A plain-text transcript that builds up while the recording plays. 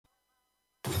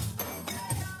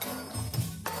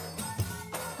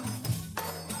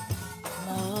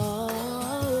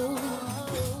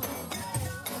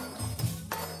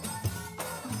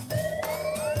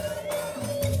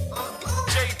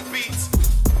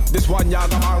one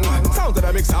yaga bang. Sound of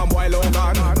the big sound boy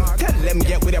Logan. Tell them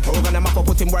get with the program, them have to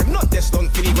put in work, not this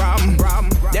stunt for the gram.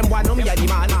 Them one know me a the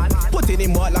man. Putting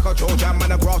in work like a Trojan,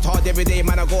 man. I grow out hard every day,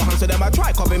 man. I go home so them I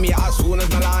try copy me as soon as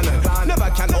Milan. Never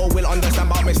can or will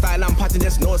understand about my style. I'm patting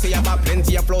this no say about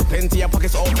plenty of flow, plenty of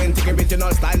pockets authentic,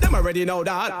 original style. Them already know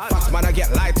that. Fast man I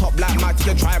get light up like Matt.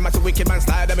 You try match a wicked man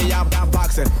style. Them me have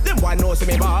boxing. Them one know say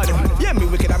me bad. Yeah me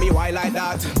wicked and me wild like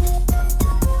that.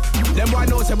 Them one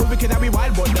know say we wicked and we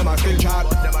wild, but them a still chat.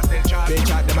 They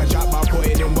chat, them a chat about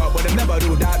putting in work, but them never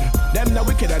do that. Them the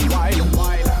wicked and wild.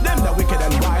 Them the wicked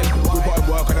and wild. We put in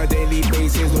work on a daily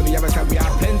basis. Don't you ever say we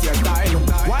have plenty of style?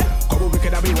 Why? Come on,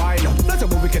 wicked and we wild. That's a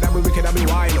wicked and we wicked and we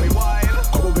wild.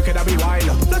 Come on, wicked and we wild.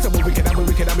 That's a wicked and we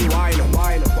wicked and we wild.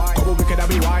 Come on, wicked and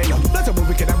we wild. That's a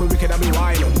wicked and we wicked and we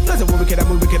wild. That's a wicked and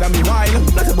we wicked and we wild.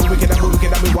 That's a wicked and we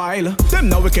wicked and we wild. Them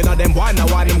no wicked and them wild. Now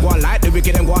why them go on like the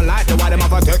wicked and go on like the why them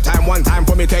have a take time one time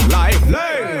for me take life.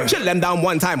 Chill them down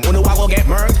one time. Who know I go get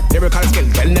murked? Lyrical skill.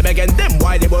 Tell them again. Them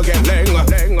why they will get ling.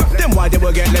 Them why they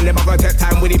will get ling. Them have a take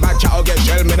time with the back chat or get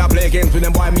shell. Me not play games with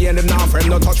them. Why me and them now friend?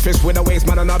 No touch fist with a waist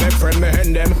man and a big friend. Me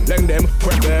hand them, leng them,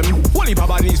 crack them. Wally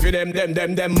papa needs for them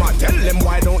man. Tell them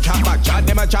why don't chat back. Chat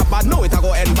them a chat bad. No it a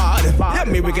go end bad. Yeah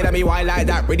me wicked and me wild like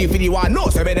that. Ready for the one. No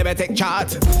so me never take chat.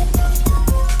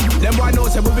 Them why know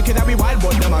say we wicked and we wild,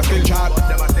 but them a still chat.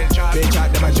 They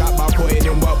chat, them a chat about putting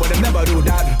in work, but them never do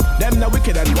that. Them the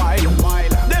wicked and wild.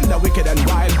 Them the wicked and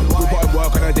wild. We put in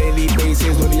work on a daily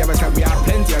basis. Don't you ever say we have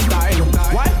plenty of style?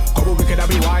 Why? Come on, wicked and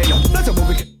we wild. That's a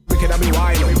wicked and we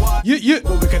wild. You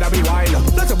wicked and we wild.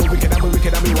 That's a wicked and we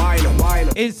wicked and we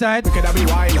wild. Inside wicked and we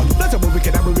wild. That's a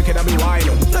wicked and we wicked and we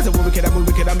wild. That's a wicked and we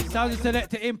wicked and we Sound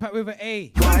Selector Impact with an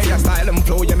A. Wild style and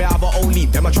flow, you may have a own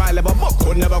lead. Them a try level, but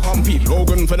could never compete.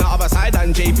 Logan for the other side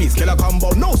and JP's killer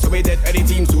combo. No, so we did any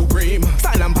team supreme.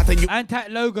 Style and pattern you. Antac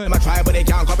Logan. Them a try, but they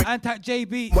can't copy. Antac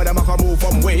JB. Where them a come move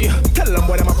from way. Tell them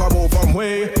where them a come move from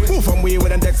way. Move from way with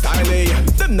them dead style.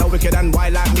 Them no wicked and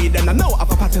wild like me. Them no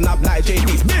upper pattern up like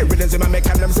JP's. Mere rhythms in my make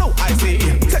them so icy.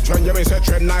 Set run your research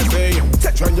trend nicely.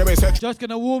 Set run your research. Just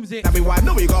gonna warms it. Now we wide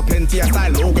know we got plenty of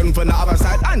style. Logan for the other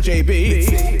side and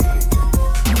JB.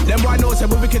 Them boy know say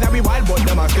we wicked and we wild, but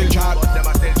them a still chat.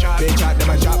 They chat, them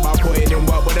a chat about putting in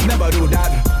work, but them never do that.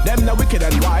 Them the wicked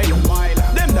and wild.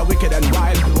 Them the wicked and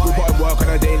wild. We put in work on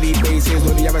a daily basis.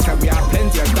 Don't you ever say we have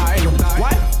plenty of style?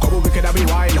 Why? Come on, wicked and we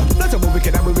wild. That's a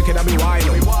wicked and we wicked and we wild.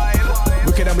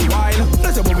 Wicked and we wild.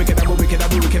 That's a wicked and we wicked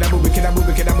and we wicked and we wicked and we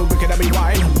wicked and we wicked and we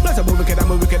wild. That's a wicked and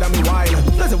we wicked and we wild.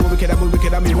 That's a wicked and we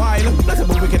wicked and we wild. That's a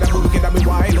wicked and we wicked and we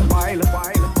wild.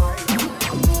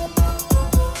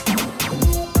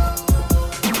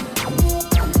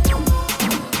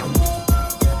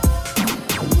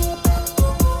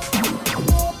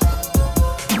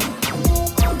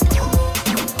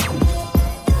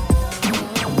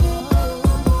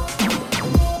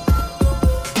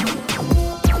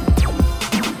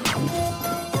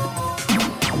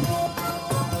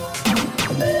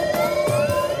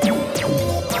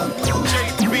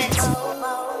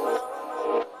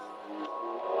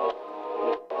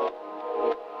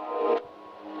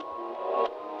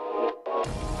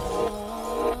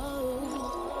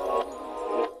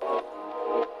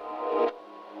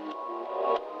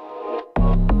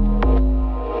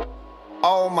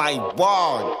 Oh my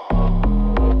word.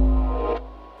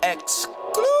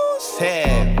 Exclusive.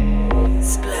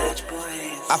 Splash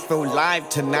Boys. I feel live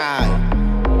tonight.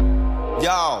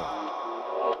 Yo.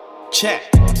 Check.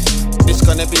 It's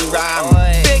gonna be ram.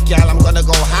 Big gal, I'm gonna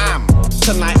go ham.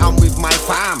 Tonight I'm with my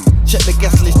fam. Check the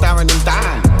guest list, Darren and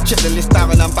Dan. Check the list,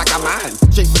 Darren, I'm back a man.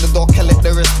 Straight for the door, collect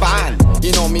the wristband.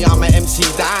 You know me, I'm a MC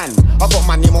Dan. I got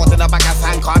money more than a bag of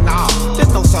sand, nah. There's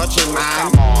no searching,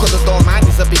 man. Cause the door man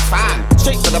is a big fan.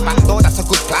 Straight for the back door, that's a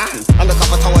good plan.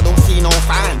 Undercover tower, don't see no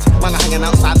fans. Man, I'm hanging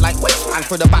outside like wasteman.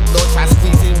 For the back door, try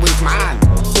squeezing with man.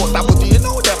 What that, do you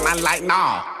know them, man? Like,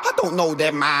 nah, I don't know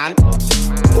them, man.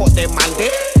 What them, man,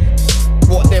 did?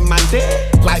 What them man there?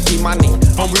 Like the money,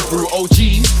 and we real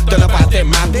OGs. Don't know about them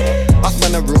man there. Us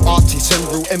man are real artists and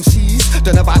real MCs.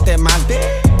 Don't know about them man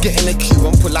there. Get in the queue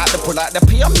and pull out the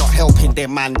P. I'm not helping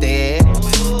them man there.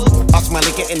 Us man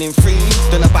are getting in free.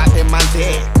 Don't know about them man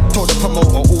there. Told the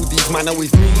promoter all these man are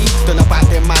with me. Don't know about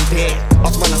them man there.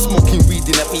 Us man are smoking weed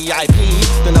in a VIP.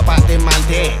 Don't know about them man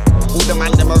there. All the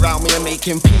man them around me are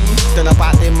making peace. Don't know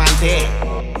about them man there.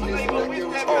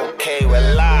 Okay,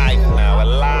 we're live now, we're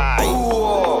live.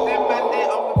 Ooh.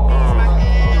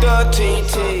 Dirty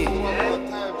T.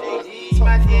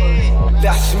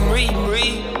 That's me.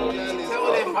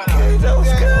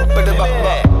 But the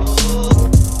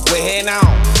we're here now.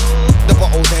 The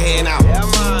bottles are here now.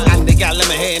 And the gal them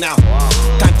are here now.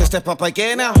 Time to step up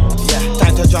again now. Yeah,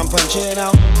 time to jump and cheer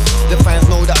now. The fans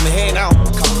know that I'm here now.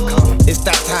 Come, it's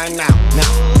that time now.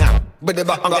 But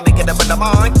I'm gonna get up on the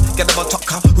mic, get up on top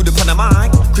car, who the put the mic,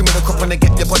 cream in the cup and they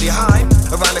get your body high.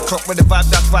 Around the clock with the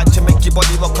vibe that's right to make your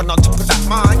body rock on top of that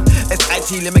mic.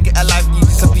 S-I-T, let me get a live beat,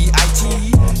 it's a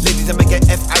B-I-T. Ladies, let me get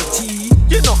F-I-T.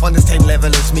 You're not on the same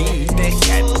level as me. They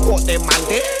can what them man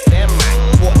did, them man.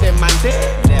 What them man did,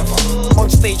 never. On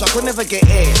stage I could never get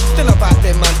here. Then about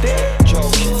them man did,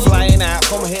 joking. Flying out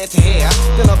from here to here.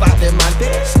 Then about them man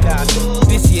did, scandal.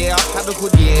 This year I've had a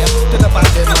good year. Then about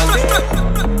them man did.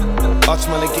 Us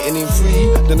man are getting in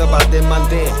free, then about them man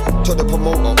there. Told the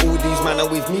promoter, all these man are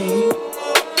with me.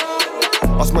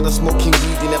 Us man are smoking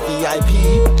weed in a VIP,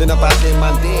 then about them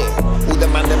man there. All the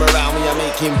man them around me are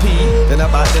making pee, then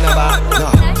about. No.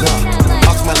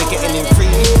 Us man are getting in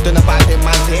free, then about them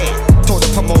man there. Told the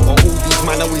promoter, all these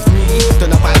man are with me,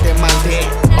 then about them man there.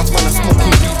 Us man are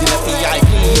smoking weed in a VIP,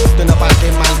 then about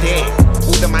them man there.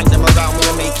 All the man them around me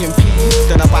are making pee,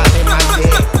 then about them man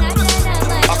there.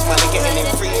 Us man are getting in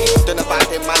free, then about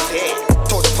them man there.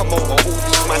 Told the promoter, all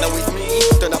these man are with me,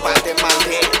 then about them man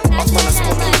there. Us man are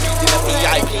smoking weed in a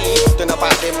VIP, then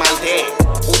about them man there.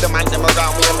 All the man them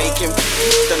around me are making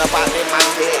peace, then about them man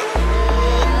there.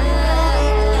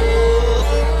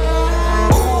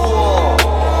 Ooh,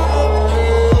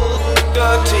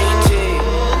 dirty tea.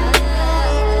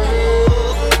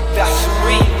 That's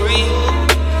Riri.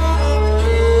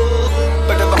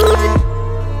 But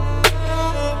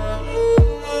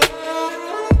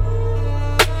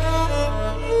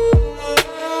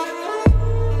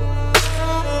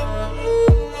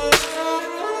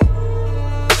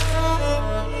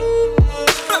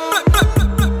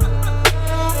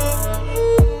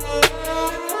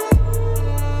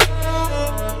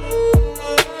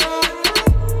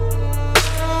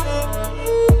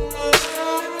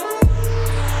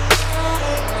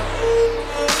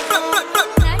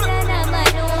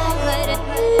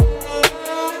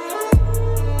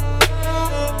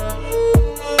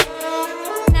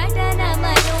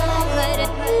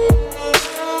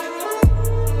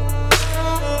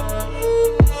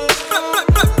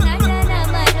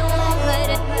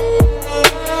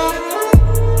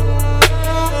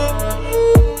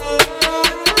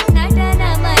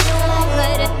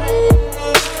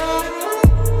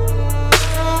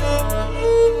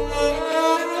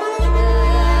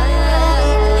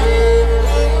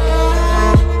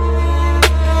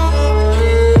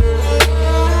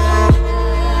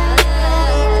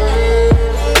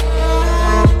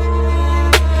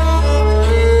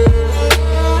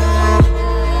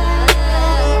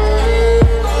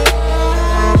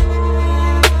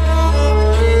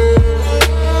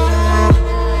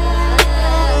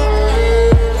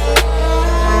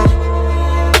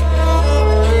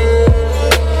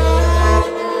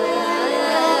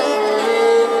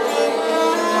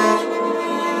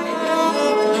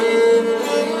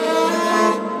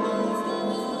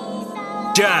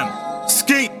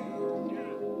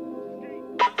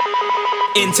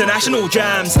International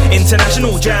jams.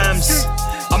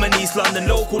 I'm an East London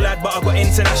local lad, but I got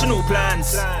international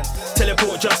plans.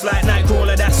 Teleport just like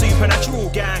Nightcrawler, that's supernatural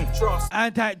gang.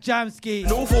 Anti-Jamski.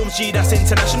 No forms G, that's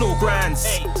international grands.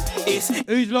 It's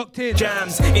who's locked in?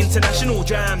 Jams, international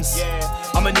jams.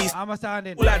 I'm an East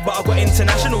lad, but I got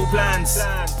international plans.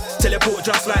 Teleport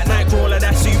just like Nightcrawler,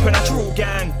 that's supernatural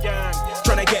gang.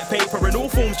 Tryna get paper in all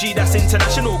forms G, that's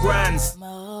international grands.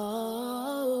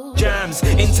 Jams,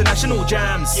 international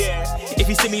jams. If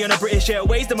you see me on a British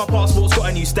Airways, then my passport's got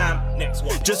a new stamp.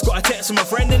 Just got a text from a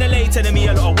friend in LA telling me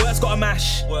a lot of work's got a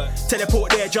mash.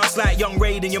 Teleport there just like Young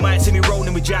Raiden, you might see me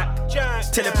rolling with Jack.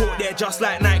 Teleport there just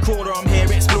like Nightcrawler, I'm here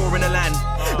exploring the land.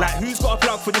 Like who's got a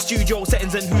plug for the studio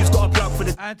settings and who's got a plug for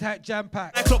the anti-jam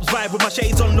pack. Nightclubs vibe with my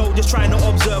shades on low, just trying to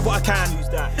observe what I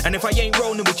can. And if I ain't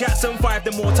rolling with Jackson 5,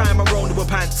 then more time I'm rolling with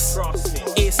pants.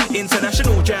 It's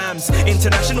international jams,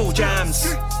 international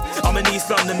jams. I'm an East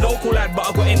London local lad, but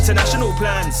I got international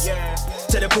plans.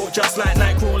 Teleport just like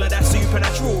Nightcrawler, that's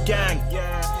supernatural gang.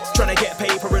 Tryna get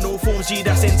paper in all forms G,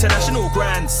 that's international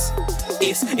grands.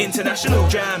 It's international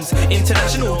jams,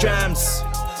 international jams.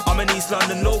 I'm an East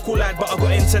London local lad, but I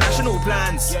got international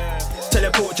plans.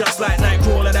 Teleport just like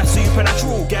Nightcrawler, that's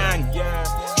supernatural gang.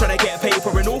 Tryna get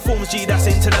paper in all forms G, that's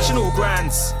international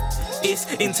grands. It's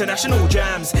international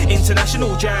jams,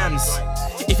 international jams.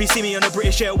 If you see me on the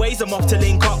British Airways, I'm off to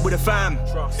link up with a fam.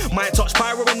 Might touch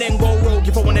pyro and then go rogue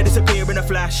if I wanna disappear in a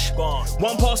flash.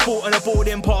 One passport and a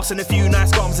boarding pass and a few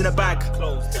nice gums in a bag.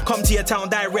 Come to your town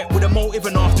direct with a motive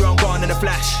and after I'm gone in a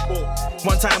flash.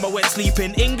 One time I went sleep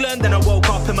in England, then I woke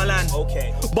up in Milan.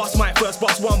 Boss might first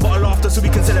boss one bottle after so we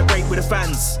can celebrate with the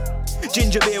fans.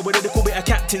 Ginger beer with a little bit of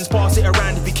captains, pass it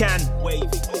around if you can.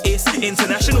 It's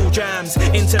international jams,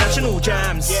 international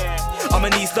jams. I'm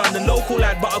an East London local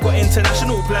lad, but I got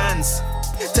international plans.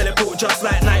 Teleport just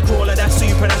like Nightcrawler, that's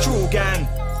supernatural gang.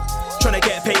 Tryna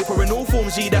get paper in all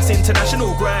forms, G, that's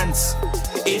international grands.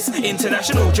 It's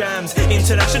international jams,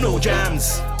 international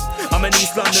jams. I'm an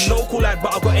East London local lad,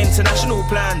 but I got international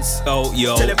plans. Oh,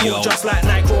 yo, Teleport just like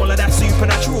Nightcrawler, that's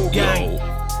supernatural gang.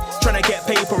 Tryna get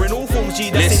paper in all forms, G,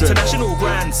 that's international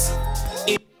grands.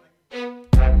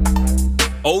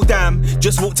 Oh damn,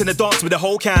 just walked in the dance with the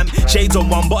whole camp. Shades on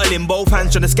one, bottle in both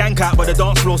hands, trying to skank out, but the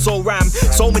dance floor so ram.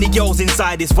 So many girls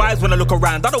inside, this vibes when I look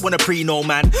around. I don't wanna pre no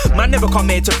man. Man never come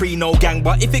here to pre no gang,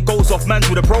 but if it goes off, man's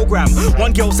with a program.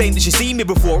 One girl saying that she seen me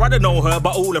before, I don't know her,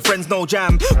 but all her friends know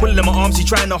Jam. Pulling in my arms, she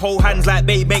trying to hold hands like,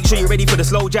 babe, make sure you're ready for the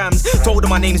slow jams. Told her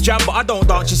my name's Jam, but I don't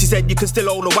dance. She said you can still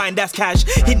hold the wine, that's cash.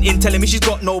 Hinting, telling me she's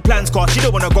got no plans, cause she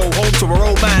don't wanna go home to her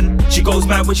old man. She goes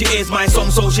mad when she hears my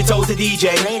song, so she tells the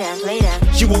DJ. Later.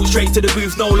 She walks straight to the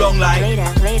booth, no long line.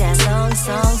 Later,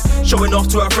 song. Showing off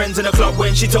to her friends in the club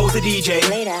when she tells the DJ.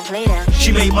 Later.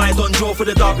 She made my don draw for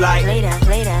the dub like. Later.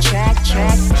 Track.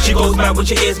 She goes mad when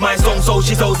she hears my song, so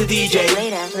she tells the DJ.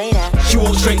 Later. She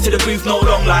walks straight to the booth, no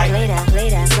long line.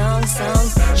 Later,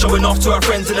 song. Showing off to her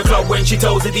friends in the club when she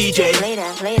tells the DJ.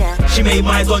 Later. She made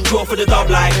my don draw for the dub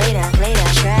like. Later,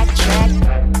 track.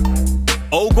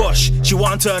 Oh gosh, she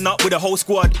want to turn up with a whole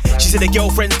squad. She said the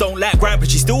girlfriends don't like grind,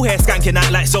 but she still here skanking out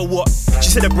like so what? She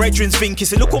said the brethrens think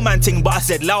it's a local man thing, but I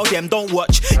said loud them, don't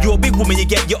watch. You're a big woman, you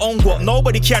get your own guap.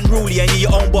 Nobody can rule you and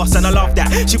you're your own boss, and I love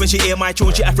that. She when she hear my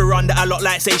tune, she have to run that a lot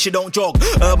like say she don't jog.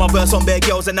 My verse on bare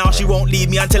girls and now she won't leave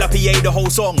me until I PA the whole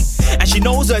song. And she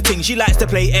knows her thing, she likes to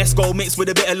play Esco mixed with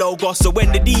a bit of Logos. So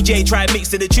when the DJ tried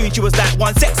mixing the tune, she was like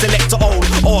one sex selector hold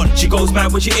on. She goes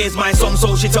mad when she hears my song,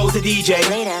 so she tells the DJ.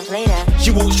 Later. She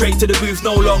walks straight to the booth,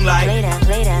 no long line.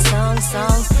 Later,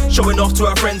 song. Showing off to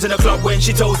her friends in the club when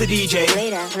she tells the DJ.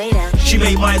 Later. She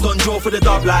made my don draw for the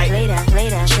dub like. Later,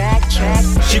 track.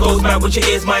 She goes mad when she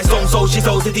hears my song, so she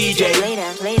tells the DJ.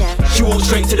 Later. She walks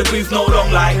straight to the booth, no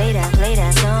long line.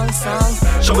 Later,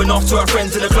 song. Showing off to her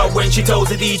friends in the club when she tells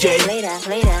the DJ.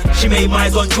 Later. She made my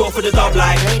don draw for the dub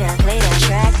like. Later,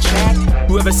 track.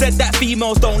 Whoever said that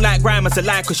females don't like grime is a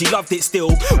lie, cause she loved it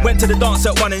still. Went to the dance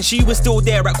at 1 and she was still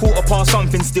there at 1:15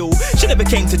 something still. She never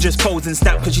came to just pose and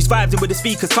snap, cause she's vibing with the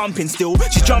speakers thumping still.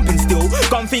 She's jumping still,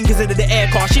 gun fingers into the air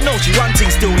car, she knows she running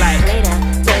still like.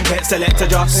 Don't pet selector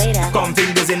just, gun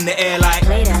fingers in the air like.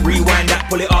 Rewind that,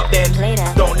 pull it up then.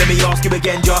 Don't let me ask you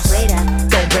again just.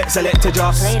 Don't pet selector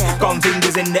just, gun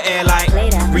fingers in the air like.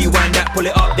 Rewind that, pull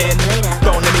it up then.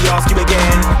 Don't let me ask you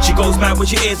again. She goes mad when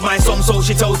she hears my song, so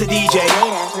she tells the DJ.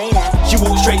 She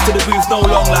walks straight to the booth, no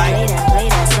long line.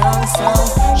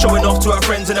 Song. Showing off to her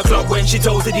friends in the club when she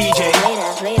tells the DJ.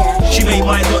 She made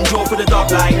my don draw for the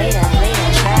dub like.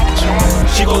 Track.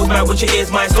 She goes mad when she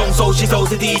hears my song, so she tells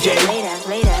the DJ.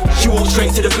 She walks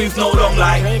straight to the booth, no long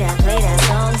line.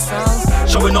 Song.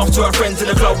 Showing off to her friends in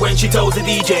the club when she tells the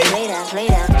DJ.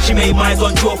 She made my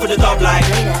don draw for the dub like.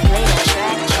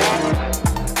 Track.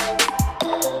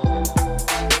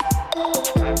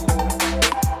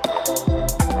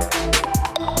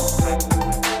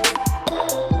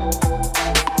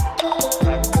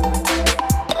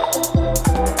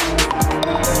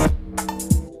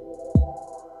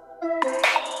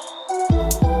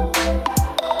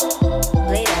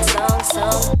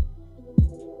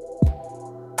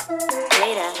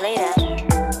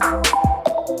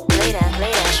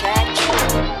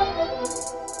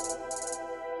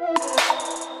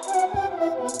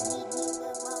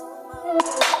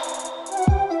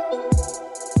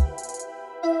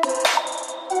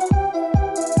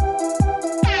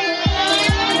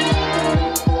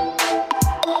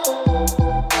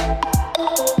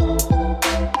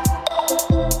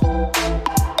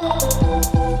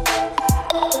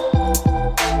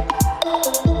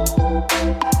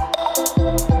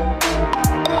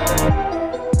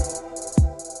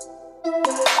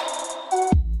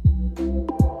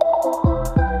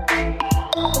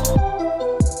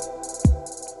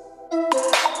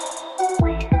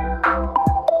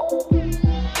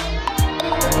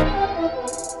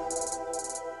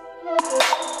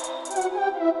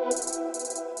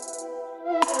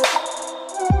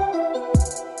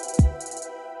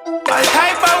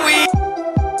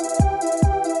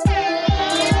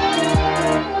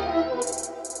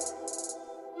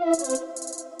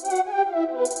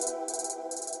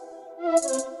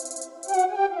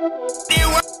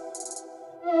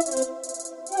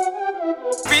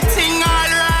 Everything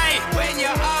alright when you're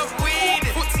up weed.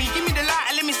 Footsie, give me the light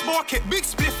and let me spark it. Big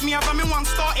spliff left me, I've been one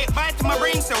started. Bite to my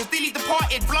brain cells, daily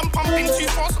departed. Blunt pumping, too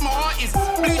fast for my heart is.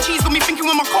 Blue cheese got me thinking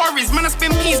where my car is. Man, I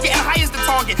spend peas, getting high as the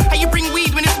target. How you bring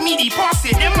weed when it's meaty? Pass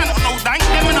it. Them man don't know dank,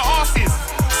 them in the arses.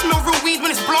 Smell real weed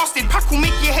when it's blasted. Pack will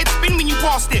make your head spin when you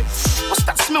passed it. What's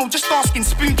that smell? Just asking.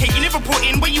 Spoon cake you never put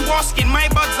in, where you asking? My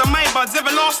buds are my buds,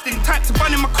 everlasting. Type to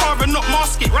bun in my car and not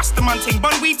mask it. Rastaman ting,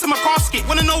 bun weed to my casket.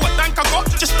 Wanna know what dank I got?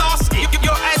 Just ask it.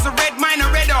 Your eyes are red, mine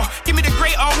are redder. Give me the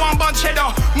great R1 bun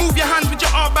cheddar. Move your hands with your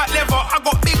R back leather. I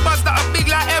got big buds that are big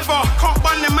like ever. Can't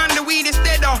bun the man, the weed is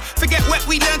deader. Forget wet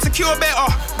weed, learn to cure better.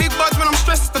 Big buds when I'm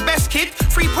stressed, it's the best kid.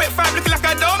 3.5 looking like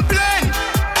a dumpling.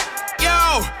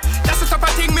 Yo, that's the type of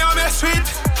thing me I mess with.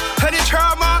 Heard it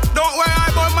trauma, don't worry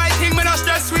about my thing when I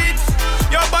stress with.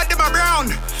 Your bud them are brown,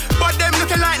 but them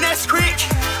looking like Nesquik.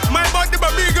 My bud them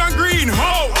are big and green,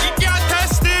 ho, you can't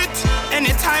test it.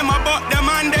 Anytime I bought them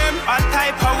and them, all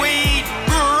type of weed.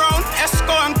 Grew around,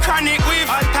 Esco and Chronic with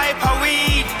all type of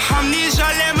weed. Amnesia,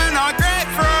 lemon or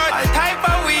grapefruit, all type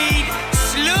of weed.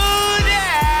 Slew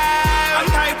them, all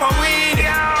type of weed.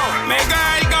 My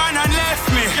girl gone and left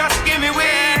me, just give me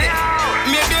weed.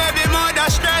 My baby mother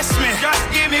stress me, just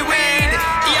give me weed.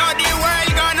 Yo, the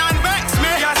world gone and vex me,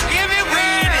 just give me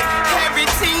weed.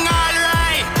 Everything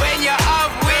alright when you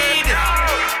have weed.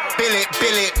 Bill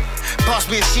it. Pass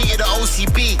me a sheet of the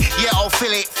OCB, yeah, I'll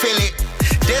fill it.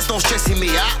 There's no stressing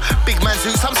me out. Big man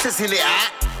Zeus, I'm stressing it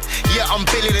out. Yeah, I'm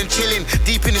billing and chilling.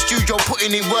 Deep in the studio,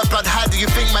 putting in work, blood. How do you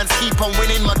think man's keep on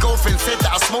winning? My girlfriend said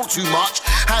that I smoke too much.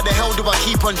 How the hell do I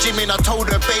keep on gymming? I told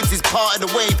her, babes, it's part of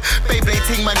the wave. Beyblade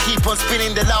ting, man, keep on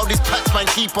spinning. The loudest packs, man,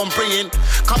 keep on bringing.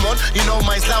 Come on, you know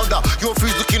mine's louder. Your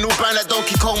food's looking all brown like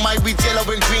Donkey Kong. My weed's yellow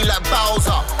and green like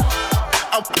Bowser.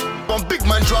 I'm big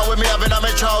man draw with me having a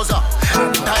my trouser.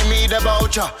 Time me the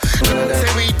voucher.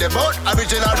 Say we the boat,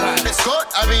 original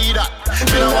Scott, I be that.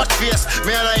 Me no watch face,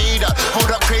 me and I eat that.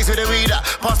 Hold up crazy with the weed that.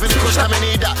 Pass me the kush, I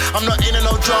need that. I'm not in and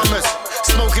no dramas.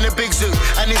 Smoking a big zoo,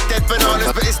 and it's dead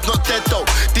bananas, but it's not dead though.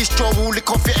 This jaw will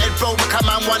lick off your head, bro. Make a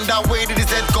man wonder where did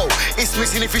his head go. It's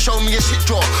missing if you show me a shit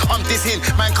draw. I'm dissing,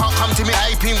 man can't come to me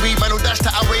hyping weed. Man will dash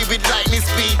that away with lightning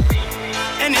speed.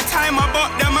 Anytime I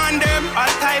bought them and them, all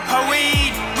type of weed.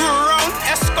 Grew around,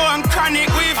 Esco and Chronic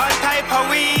with all type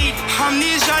of weed.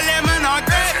 Amnesia, lemon or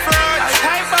grapefruit, all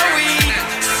type of weed.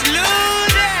 Slew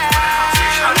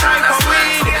them, all type of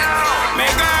weed. My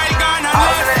girl gonna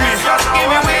left me, just give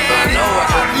me weed.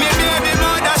 My baby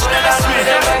mother stress me,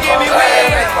 just give me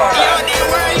weed. Yo, the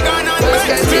world gonna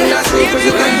vex me, just give me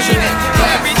weed.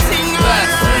 Everything alright.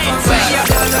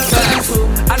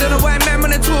 I don't know why men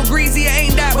wanna talk greasy, it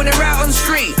ain't that when they're out on the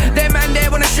street. Them man there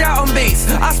wanna shout on bass.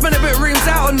 I spend a bit rooms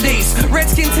out on these.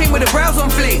 Redskin team with the brows on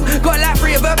fleek. Got like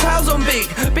 3 of her pals on big.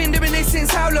 Been doing this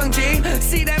since how long, G?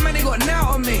 See that man, they got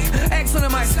now on me. X on the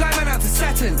mic, Skyman out to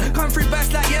Saturn. Come through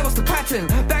burst like, yeah, what's the pattern?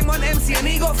 Bang one MC and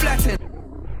he got flattened.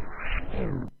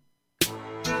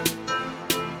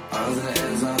 I was in the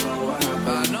end zone, I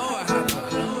know what happened.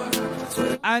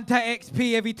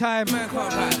 Anti-XP every time.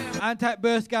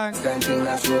 Anti-Burst Gang.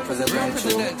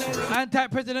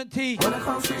 Anti-President T. When I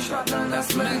come free shot down,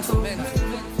 that's mental. I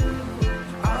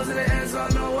was in the end zone, I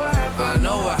know what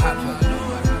happened.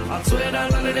 I swear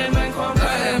that none of them men can't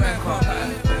play.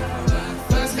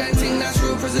 Burst gang ting, that's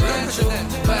real presidential.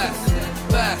 Burst.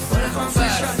 When I come free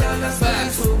shot down, that's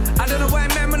mental. I don't know why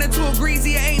men wanna talk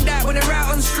greasy, it ain't that when they're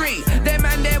out on the street. Them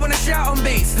man there wanna shout on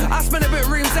bass. I spend a bit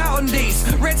rooms out on these.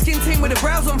 Redskin team with the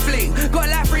brows on fleek. Got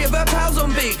like 3 of her pals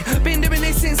on big. Been doing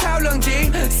this since how long,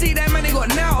 G? See that man, they got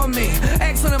now on me.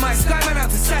 X on the mic, Skyman out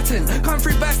to Saturn. Come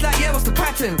through burst like, yeah, what's the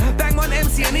pattern? Bang one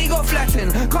MC and he got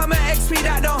flattened. Come at XP,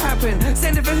 that don't happen.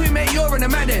 Send it for who, mate, you're in a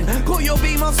Madden. Caught your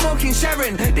beam, I'm smoking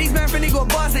Sharon. These man finna got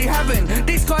bars they haven't.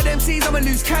 These card MCs, I'm a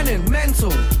loose cannon. Mental. I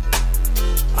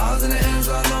was in the end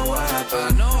zone, I know what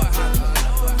happened.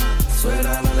 Swear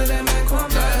that none of them men can't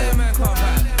play.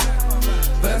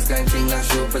 Burst gang ting,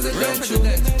 that's real presidential.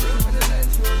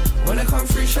 When I come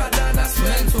free shot down, that's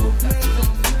mental.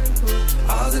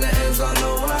 I was in the end zone, I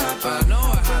know what happened.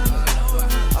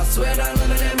 I swear that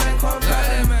none of them men can't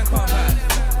play.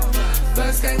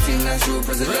 Burst gang ting, that's real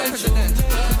presidential.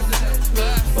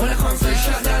 When I come free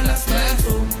shot down, that's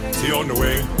mental. T on the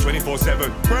wing, 24/7.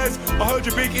 Prez, I heard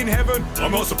you're big in heaven.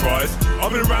 I'm not surprised.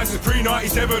 I've been around since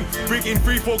pre-97. Big in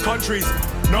 3-4 countries.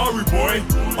 Nauru boy,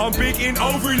 I'm big in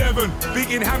over 11.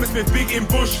 Big in Hammersmith, big in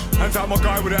Bush. Hands out my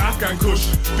guy with an Afghan kush.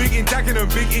 Big in Dagenham,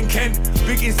 big in Kent.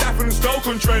 Big in Stafford and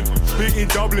Stoke-on-Trent. Big in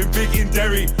Dublin, big in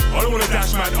Derry. I don't want to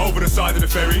dash man over the side of the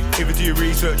ferry. If you do your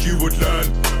research, you would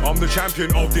learn. I'm the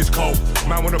champion of this cult.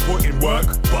 Man wanna put in work,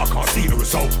 but I can't see the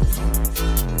result.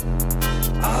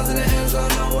 I was in the end zone,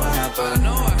 I know what happened.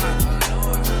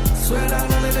 Swear that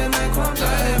none of them men can't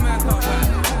play.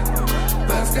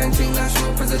 Best gang thing,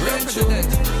 national presidential.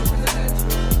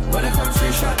 When it comes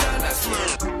to shut down, that's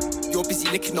You're busy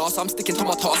licking ass, I'm sticking to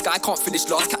my task. I can't finish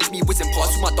last, catch me whizzing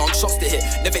past with my dog shots to hit.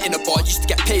 Never in a bar, used to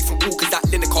get paid from walkers that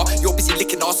linear. You're busy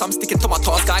licking ass, I'm sticking to my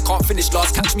task. I can't finish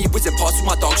last, catch me whizzing past with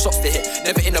my dog shots to hit.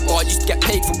 Never in a bar, used to get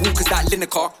paid from walkers that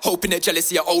linear. Hoping that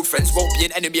jealousy of old friends won't be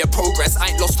an enemy of progress.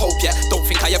 I ain't lost hope yet, don't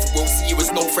think I ever will see you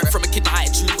as no threat. From a kid, my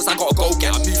attitude was I gotta go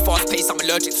get. I move fast paced, I'm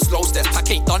allergic to slow steps.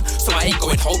 Pack ain't done, so I ain't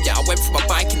going home yet. I went from a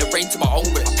bike in the rain to my own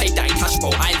whip. I paid that in cash,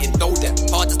 bro, I ain't in no debt.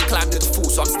 Hard as to climb to the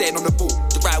full, so I'm staying on the ball.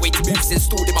 The right way to move is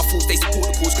installed in my fools, they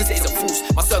support the cause cause it isn't fools.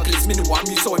 My circle is minimal, I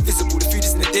move so invisible. The food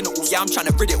is in the dinner all, yeah I'm trying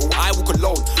to rid it all. I walk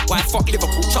alone, why fuck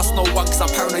Liverpool? Trust no one cause I'm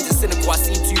paranoid and cynical. I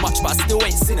seen too much but I still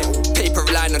ain't seen it all. Paper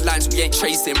relying on lines we ain't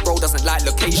tracing. Bro doesn't like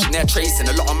location, they're tracing.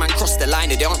 A lot of man cross the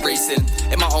line and they aren't racing.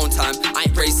 In my own time, I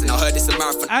ain't racing. I heard it's a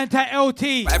marathon.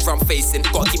 Anti-LT. Whatever I'm facing,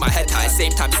 gotta keep my head high.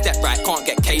 Same time step right, can't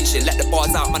get Cajun. Let the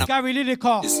bars out man. Gary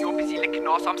Lineker. You're busy licking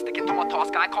ass, I'm sticking to my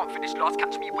task. I can't finish last,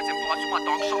 catch me whizzing past with my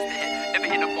dog shots to hit. Never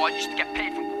in a bar, used to get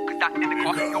paid from walkers that in the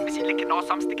car. You're busy licking ass,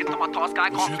 I'm sticking to my task. I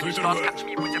can't finish last, catch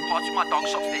me whizzing past with my dog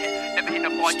shots to hit. Never in a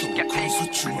bar, used to get paid from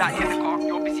walkers that in the car.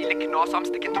 You're busy licking ass, I'm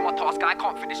sticking to my task. I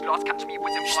can't finish last, catch me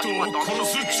whizzing past with my dog shots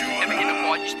to hit. Never in a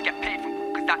bar, used to get paid from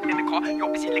walkers that in the car.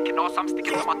 You're busy licking ass, I'm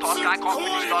sticking to my task. I can't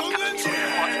finish last, catch me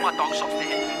whizzing past with my dog shots to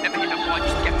hit. Never in a bar,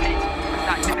 used to get paid.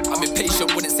 I'm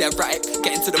impatient, wouldn't say erratic.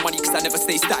 Get into the money cause I never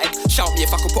stay static. Shout me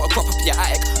if I could put a crop up in your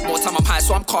attic. More time I'm high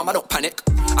so I'm calm, I don't panic.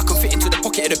 I can fit into the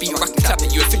pocket of the beat, I can clap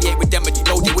it. You affiliate with them and you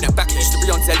know they wouldn't back it. Used to be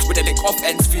on Zeds with a link off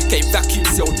ends. Food game vacuum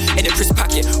sealed in a crisp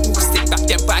packet. Walk stick back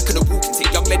then back and a walking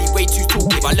tick. Young lady way too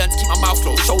talkative. I learned to keep my mouth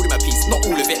closed, showed him a piece, not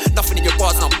all of it. Nothing in your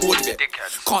bars and I'm bored of it.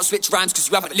 Can't switch rhymes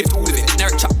cause you haven't lived all of it.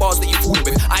 Generic chat bars that you fooling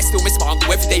with. I still miss my uncle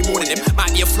every day morning him.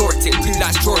 Might be a floor tick, blue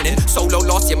lights drawing in. Solo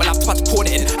last year, my laptop had to pawn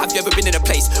it in. Have you ever been in a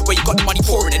place where you got the money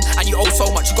pouring in and you owe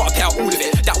so much you gotta pay out all of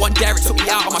it? That one dare it took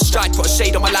me out of my stride, put a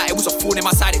shade on my light. It was a thorn in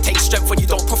my side. It takes strength when you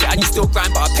don't profit and you still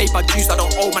grind, but I paid my dues, I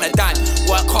don't owe man a dime.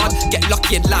 Work hard, get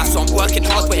lucky in life, so I'm working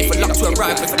hard waiting for luck to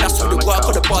arrive. If that's for the work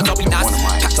or the bars, I'll be nice.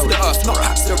 Packs to the earth, not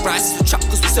packs to the rice. It's a trap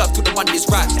cause we serve till the money is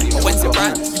right. But when's it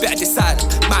right? You better decide.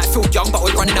 Might feel young but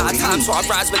we're running out of time, so I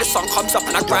rise when the sun comes up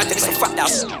and I grind and it's a fact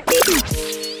that's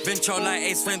Venture like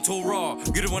Ace Ventura raw.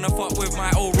 You don't wanna fuck with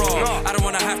my old raw. I don't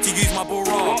wanna have to use my ball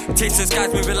raw. Chase the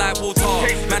skies moving like water.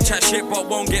 Man chat shit but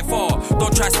won't get far.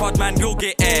 Don't try spud man, you'll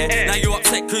get air. Now you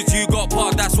upset cause you got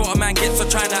parked. That's what a man gets for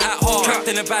trying to act hard. Trapped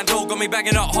in a bando, got me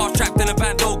bagging up. Half trapped in a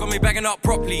bando, got me bagging up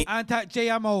properly. Anti-J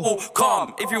Ammo. Oh,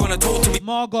 calm. If you wanna talk to me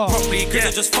Margot properly, cause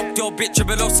I just fucked your bitch a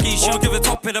Belowski. She'll give a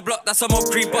top in the block, that's a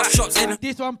mockery. Bust shots in.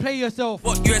 This one, play yourself.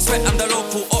 What you expect? I'm the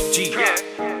local op G.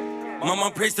 My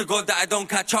mum prays to God that I don't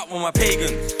catch up with my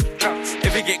pagans.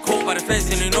 If you get caught by the feds,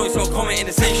 then you know it's all comment in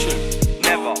the station.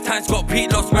 Never. Times got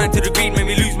Pete, lost man to the green, made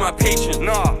me lose my patience.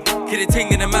 Nah. Kid a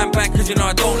ting in the man back, cause you know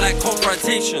I don't like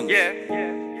confrontation.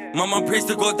 My mum prays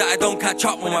to God that I don't catch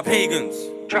up with my pagans.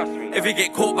 Trust me. If you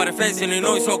get caught by the feds, then you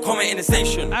know it's all comment in the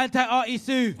station. Anti-Artie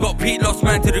Sue. Got Pete, lost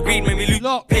man to the green, made me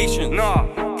lose patience.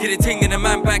 Nah. Kid a ting in the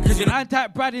man back, cause you know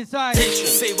Anti-Brad inside.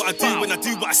 Say what I do when I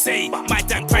do what I say. My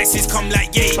damn prices come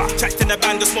like yay. Tracked in the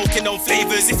band of smoking on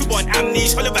flavours. If you want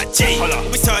amnesia, holler at Jay.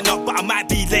 Always turn up, but I might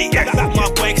be late. Back my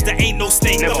boy, cause there ain't no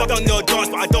snake. I've done no dance,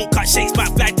 but I don't cut shakes.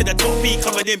 Might fly to the top P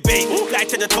covered in bait. Fly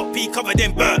to the top P covered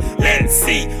in burn. Let's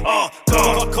see. Oh,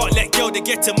 God. I can't let girl to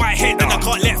get to my head. And I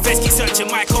can't let feds keep searching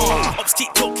my car. Ops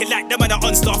keep talking like them and I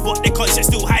on stuff, but their conscience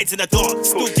still hides in the dark.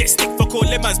 Still get stick for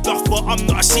calling man's bluff, but I'm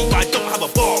not a sheep, but I don't have a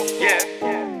bar.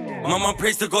 My mum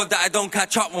prays to God that I don't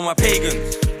catch up with my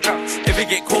pagans. If you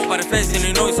get caught by the feds, then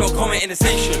you know it's all comment in the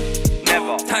station.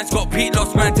 Never. Times got Pete,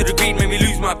 lost man to the green, made me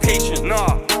lose my patience.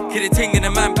 Nah. Kid a ting in the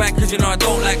man back, cause you know I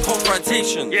don't like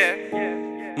confrontation.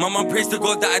 My mum prays to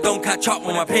God that I don't catch up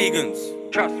with my pagans.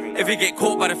 Trust me. If you get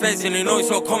caught by the feds, then you know it's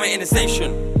all comment in the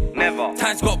station. Never.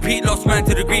 Times got Pete, lost man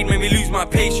to the green, made me lose my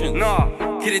patience.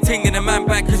 Nah. Kid a ting in the man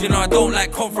back, cause you know I don't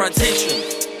like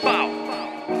confrontation. Bow.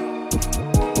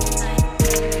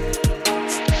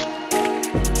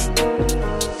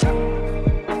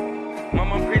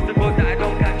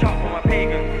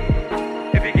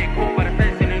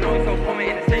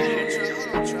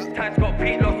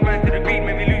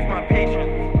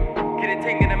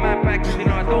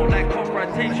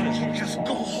 Just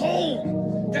go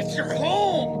home. That's your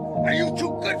home. Are you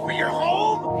too good for your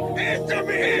home? Answer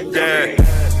me.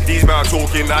 Yeah. These men are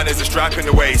talking like there's a strap in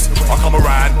the waist. I come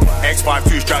around, X5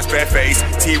 2 straps bare face.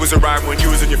 T was around when you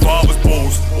was in your father's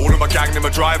balls. All of my gang, them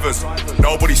are drivers.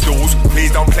 Nobody stalls.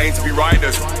 Please don't claim to be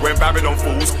riders. When Babylon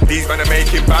falls, these men are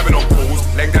making Babylon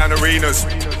calls. Laying down arenas.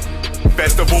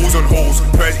 Festivals and halls.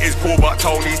 Prez is cool, but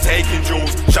Tony's taking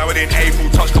jewels. Showered in April,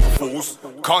 touch couple fools.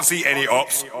 can't see any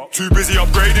ops. Too busy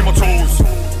upgrading my tools.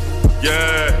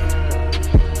 Yeah,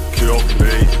 kill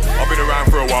me. I've been around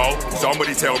for a while.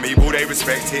 Somebody tell me, will they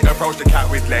respect it? Approach the cat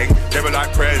with leg, never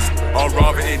like Prez. I'd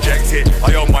rather inject it.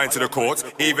 I owe mine to the courts.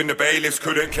 Even the bailiffs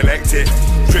couldn't collect it.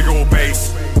 Trigger or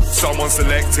base, someone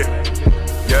select it.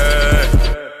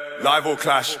 Yeah. Live or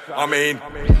clash, I mean,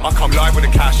 I come live with the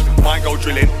cash. Mine go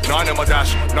drilling, 9 on my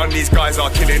dash. None of these guys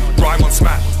are killing, rhyme on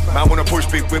smash. Man wanna push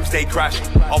big whips, they crash.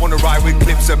 I wanna ride with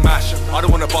clips and mash. I don't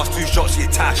wanna bust 2 shots,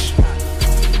 hit tash.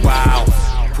 Wow,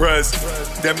 Prez,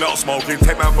 them not smoking.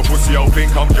 Take man for pussy, you'll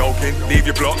think I'm joking. Leave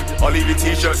your block, I'll leave your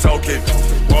t-shirt soaking.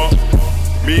 What?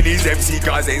 Me and these MC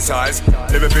guys ain't size.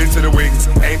 Never been to the wings,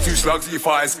 aim 2 slugs at your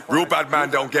thighs. Real bad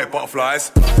man don't get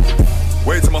butterflies.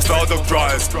 Wait till my star dog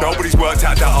dries. Nobody's worked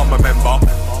out that I'm a member.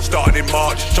 Started in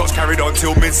March, shots carried on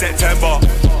till mid-September.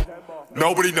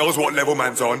 Nobody knows what level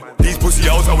man's on. These pussy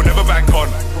hoes I will never bank on.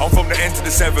 I'm from the end to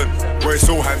the 7, where it's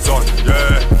all hands on.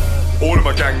 Yeah, all of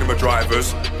my gang them are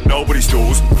drivers. Nobody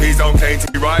stalls, please don't claim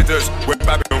to be riders. We're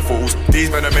Babylon fools,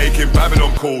 these men are making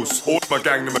Babylon calls. All of my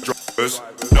gang them are drivers.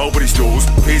 Nobody stalls,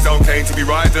 please don't claim to be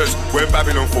riders. We're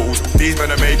Babylon fools, these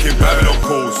men are making Babylon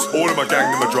calls. All of my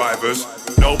gang them are drivers.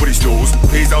 Nobody stalls,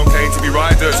 please don't claim to be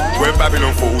riders. We're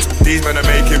Babylon fools, these men are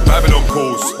making Babylon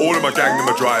calls. All of my gang them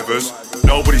are drivers.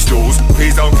 Nobody stalls,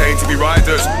 please don't claim to be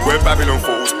riders. We're Babylon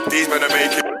fools, these men are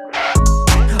making.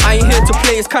 I ain't here to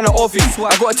play, it's kinda obvious.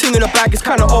 I got a ting in the bag, it's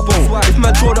kinda obbo. If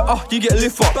man draw the you get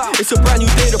lift up. It's a brand new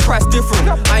day, the price different.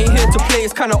 I ain't here to play,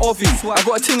 it's kinda obvious. I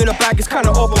got a ting in the bag, it's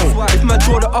kinda obbo. If man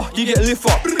draw the you get lift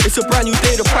up. It's a brand new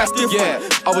day, the price different.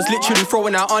 Yeah, I was literally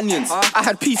throwing out onions. I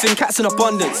had peas and cats in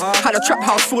abundance. Had a trap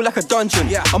house feel like a dungeon.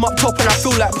 I'm up top and I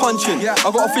feel like punching.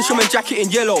 I got a fisherman jacket in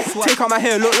yellow. Take out my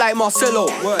hair, look like Marcelo.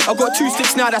 I got 2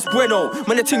 sticks now, that's bueno.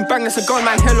 When the ting bang, that's a gun,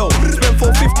 man, hello. Spent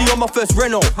 450 on my first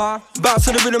Renault. Bounce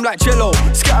to the rhythm like Jello.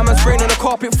 Scatter man's brain on the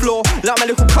carpet floor. Like my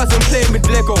little cousin playing with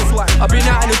Lego. I've been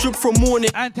out in the drip from morning.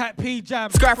 Antac P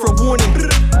Jam. Sky for a warning.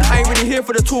 I ain't really here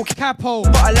for the talking. Capo.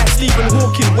 But I like Stephen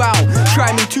Hawking. Wow,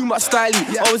 try me too much styling.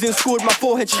 I was in school with my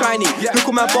forehead shiny. Look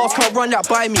at my bars, can't run that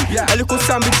by me. A little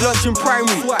sandwich lunch in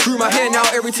primary. Grew my hair now,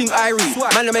 everything irie.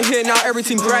 Man, in my hair now,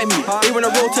 everything grimy. They wanna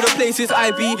roll to the places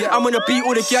I be. I'm gonna beat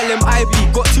all the gal them I be.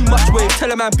 Got too much wave,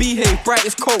 tell a man behave. Bright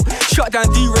as coat, shut down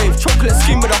D-Rave. Chocolate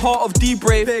skin with a heart of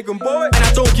D-Brave. And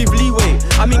I don't give leeway.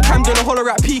 I'm in Camden, a holler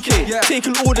at PK.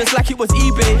 Taking orders like it was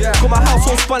eBay. Got my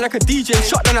household spun like a DJ.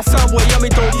 Shut down a soundboy, yummy,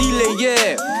 don't delay,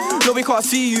 yeah. No, we can't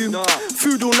see you.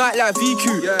 Food all night like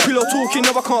VQ. Pillow talking,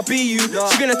 no, I can't be you.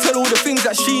 She gonna tell all the things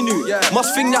that she knew.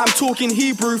 Must think that I'm talking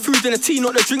Hebrew. Food in a tea,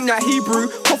 not the drink that Hebrew.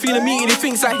 Coffee in a meeting, he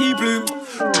thinks that he blue.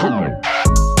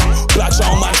 Black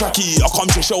shot on my tracky, I come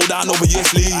to showdown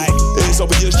obviously. It's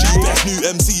obviously best new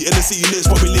MC in the scene, it's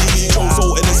probably me. Joe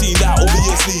Soul in the scene, that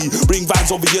obviously. Bring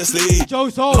vibes obviously. Joe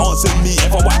Soul. Answer me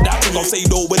if I whack that thing, I'll say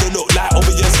no when it look like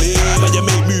obviously. But you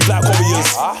make move like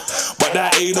obvious, but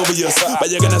that ain't obvious.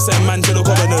 But you're gonna send man to the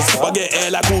commoners. I get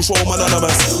air like all show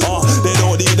anonymous. They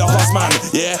don't need a host man,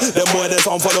 yeah. Them boy there's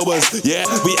some followers, yeah.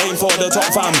 We aim for the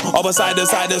top fam. Other side to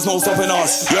side, there's no stopping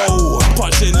us. Yo,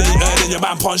 punching later than your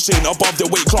man punched in. Above the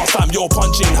weight class fam, you're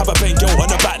punching. Have a paint girl on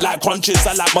the back like crunches.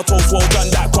 I like my toes well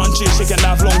done that crunchy. She can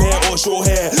have long hair or short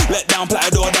hair. Let down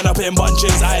plaid or done up in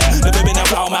bunches. I never been a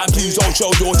plow man, please don't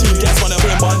show your team. Guess one up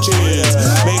in bunches.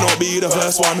 May not be the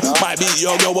first one, might be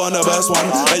your girl on the first one.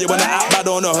 And you wanna act bad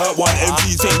on the hurt one.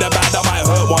 MCs think they're bad, that might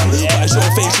hurt one. But it's your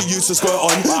face you used to squirt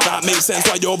on. That makes sense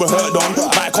why you're hurt on.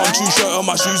 Might come true shirt on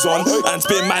my shoes on. And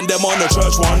spin man them on the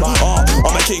church one.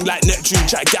 I'm a king like Neptune.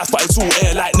 Chat gas but it's all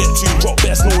air like Neptune. Drop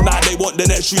best no now they want the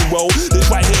next shoe. Well, this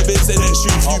right here is the next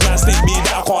shoe. Few man stick me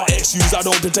that I can't excuse. I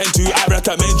don't pretend to, I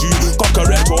recommend you. Cock a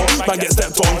rector, man get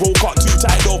stepped on. Roll cut too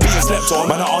tight, don't be slept on.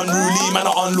 Man are unruly, man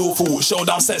are unlawful.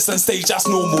 Showdown sets and stage, that's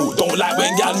normal. Don't like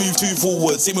when y'all move too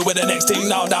forward. See me with the next thing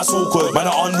now, that's awkward. Man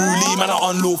are unruly, man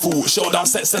are unlawful. Showdown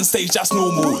sets and stage, that's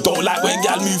normal. Don't like when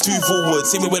y'all move too forward.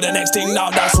 See me with the next thing now,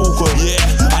 that's awkward. Yeah,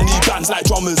 I need bands like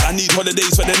drummers. I need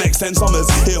holidays for the next 10 summers.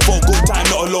 Here for a good time,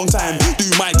 not a long time. Do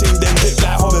my thing, then pick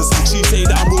like hummers. She say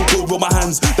that I'm real good with my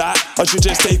hands. That I should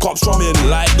just take up strumming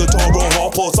like guitar or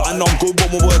harp or something. I'm good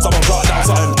with my words, I'm a plot down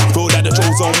something. Feel like the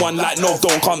chosen one, like no,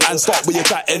 don't come and stop with your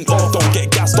chatting off. Don't get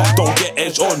gassed up, don't get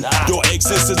edged on. Your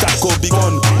ex-sisters that could be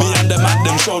gone. Me and the man,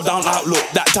 them showdown outlook.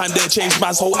 That time they changed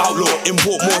man's whole outlook.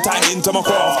 Import more time into my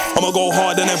craft. I'ma go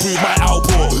hard and improve my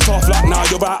output. Tough luck now,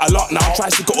 you're out a lot now. Try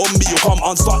stick it on me, you come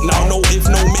unstuck now. No if,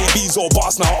 no maybes or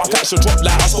bars now. I catch a drop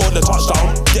like I scored the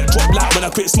touchdown. Get dropped like when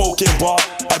I quit smoking, but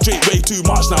I drink way too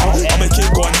much now. I'm a kid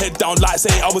going head down sound like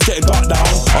say I was getting dark down.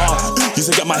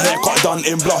 Used to get my hair cut done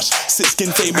in blush. Sit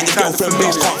skin fade, make your girlfriend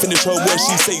bitch. Can't finish her where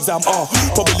she says I'm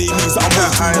probably means that I'm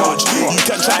way too much. You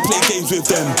can try and play games with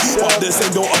them, but the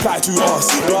same don't apply to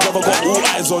us. Big brother got all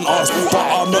eyes on us, but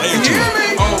I'm not AG.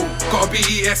 Oh, gotta be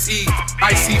ESE,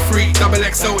 IC3, double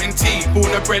XO and T. Born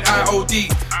and bred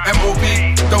IOD, MOB,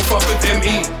 don't fuck with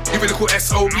ME. Give it a cool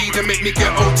SOB, then make me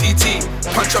get OTT.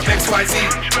 Punch up XYZ,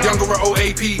 younger or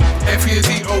OAP.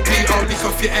 FUZOP, I'll lick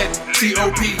off your head,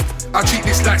 TOP. I treat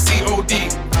this like COD.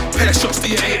 Pair shots to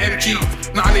your AMG.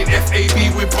 Nothing in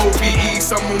FAB with OBE,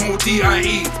 someone more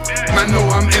DIE. Man, know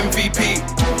I'm MVP.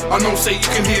 I know, say you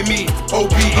can hear me.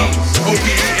 OBE,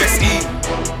 OBESE.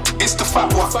 It's the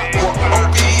fat one.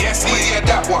 OBESE, yeah,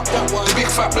 that one. The big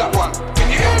fat black one.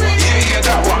 Yeah,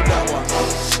 that one.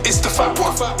 It's the fat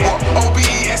one.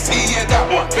 OBESE, yeah,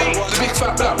 that one. The big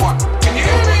fat black one.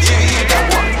 Yeah,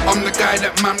 that one. I'm the guy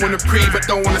that man wanna pre but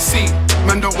don't wanna see.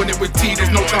 Man don't win it with T, there's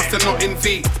no chance they're not in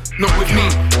V. Not with me.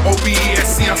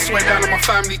 OBESE, I swear down on my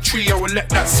family tree, I will let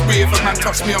that spree if a man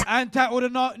touch me. And tackle the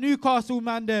Newcastle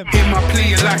man them. In my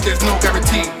plea in life there's no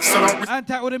guarantee. So don't and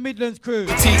tackle the Midlands crew.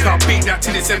 T can't beat that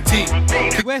till it's empty.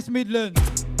 West Midlands.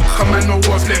 Come man, no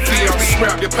wars left me. I'll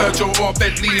swear up your Peugeot or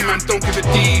Bentley. Man, don't give a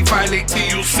D. Violate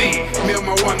TUC. Me and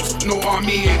my ones, no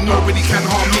army. Ain't nobody can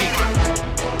harm me.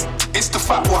 It's the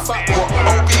fat one.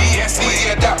 OBESE,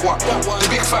 yeah, that one. The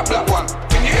big fat black one.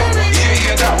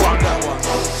 Yeah, that one.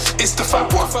 It's the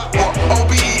fat one.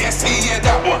 OBESE, yeah,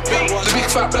 that one. The big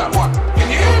fat black one.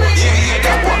 Yeah,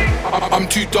 that one. I'm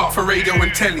too dark for radio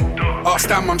and telly. Ask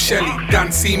Dan, I'm Shelly.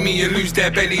 Dan see me and lose their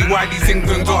belly. Wiley's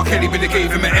England, Gar Kelly, but they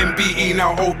gave him an MBE,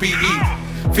 now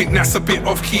OBE. Think that's a bit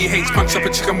off key. H punch up a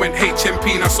chicken, went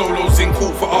HMP. Now solos in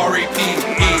court for RAPE.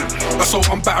 Assault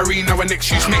on battery, now an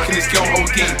excuse making this girl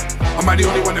OD. Am I the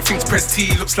only one that thinks Press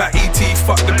T looks like ET?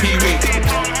 Fuck the Pee-wee.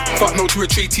 Fuck no to a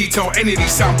treaty. Tell any of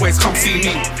these sound boys come see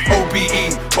me.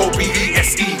 OBE,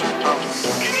 OBESE.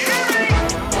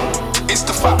 It's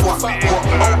the fat one.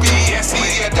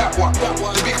 OBESE, yeah, that one.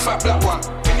 The big fat black one.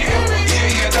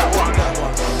 Yeah, that one.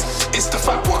 It's the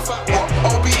fat one.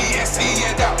 OBESE,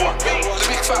 yeah, that one. The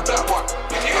big fat black one.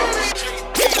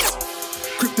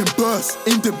 Grip them burst,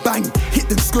 aim them bang, hit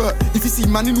them skirt. If you see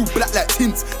man in all black like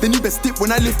tints, then you best dip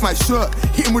when I lift my shirt.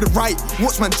 Hit him with the right,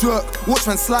 watch man jerk, watch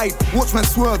man slide, watch man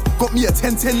swerve. Got me a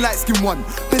 10-10 light skin one.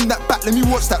 Bend that back, let me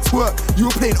watch that twerk. You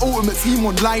were playing Ultimate Team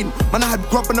online. Man, I had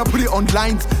grub and I put it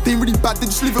online. They ain't really bad, they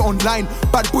just leave it online.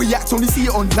 Bad boy acts, only see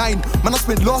it online. Man, I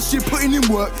spent last year putting in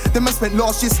work. Then man spent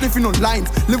last year sniffing on lines.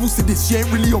 Levels to this, she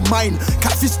ain't really on mine.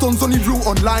 Catfish stones only real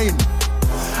online.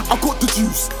 I got the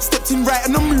juice, stepped in right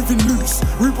and I'm moving loose.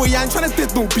 Rude boy, I ain't tryna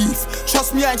dead no beef.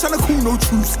 Trust me, I ain't tryna call no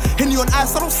truce. Henny on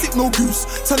ice, I don't sip no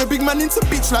goose. Turn a big man into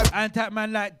bitch like Antac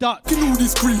man like duck. In all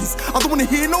these crease, I don't wanna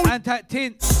hear no Antac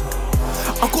tints.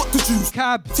 I got the juice,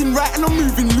 cab, tin right and I'm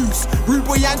moving loose. Rude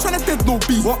boy, I ain't tryna dead no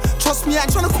beef. What? Trust me, I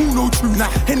ain't tryna call no truth.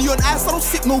 Nah. Henny on ice, I don't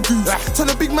sip no goose. Turn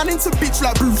a big man into bitch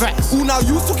like Bruce. All now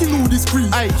you talking all this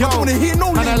crease. I don't wanna hear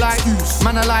no man excuse.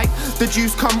 Man, I like the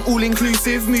juice come all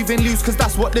inclusive. Moving loose, cause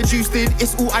that's what the juice did.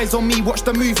 It's all eyes on me, watch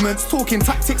the movements. Talking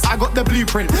tactics, I got the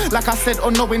blueprint. Like I said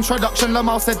on no introduction,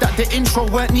 Lamar said that the intro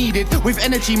weren't needed. With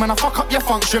energy, man, I fuck up your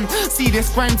function. See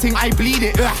this grind thing, I bleed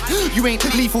it. You ain't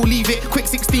lethal, leave it. Quick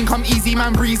 16, come easy,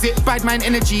 man, breeze it. Bad man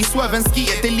energy, swerve and skeet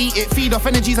it, delete it. Feed off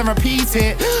energies and repeat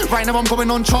it. Right now I'm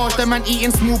going on charge. The man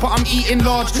eating small, but I'm eating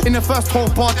large. In the first whole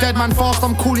bar, dead man fast.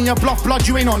 I'm calling your bluff, blood,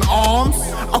 you ain't on arms.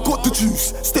 I got the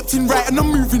juice, stepped in right and I'm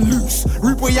moving loose.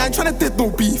 Rude boy, I ain't tryna dead no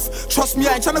beef. Trust me,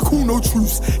 I ain't tryna call no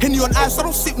truce. Henny on ice, I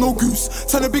don't sip no goose.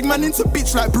 Turn a big man into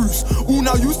bitch like Bruce. All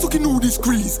now you talking all this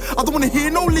grease. I don't wanna hear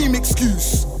no lame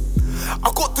excuse.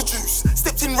 I got the juice,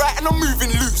 stepped in right and I'm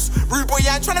moving loose. Rude boy,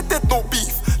 I ain't tryna dead no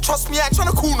beef. Trust me, I ain't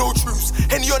tryna call no truce.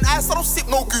 Henny on ice, I don't sip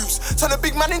no goose. Turn a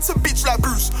big man into bitch like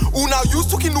Bruce. All now you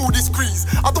talking all this grease.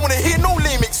 I don't wanna hear no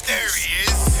lame excuse. There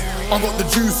he is. I got the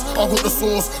juice, I got the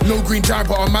sauce. No green dye,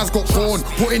 but a man's got corn.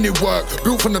 Putting in work,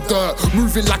 built from the dirt.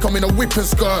 Moving like I'm in a whip and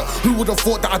skirt. Who would have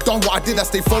thought that I done what I did? I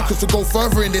stay focused to go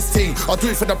further in this thing. I do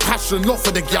it for the passion, not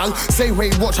for the gal. Say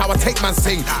wait, watch how I take man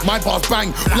sing. My bars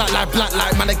bang, black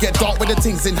light, man I get dark with the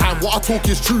things in hand. What I talk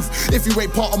is truth. If you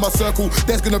ain't part of my circle,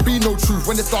 there's gonna be no truth.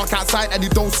 When it's dark outside and you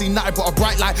don't see nothing but a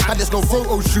bright light, and there's no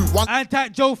photo shoot. One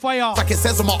Antac Joe Fire. Like it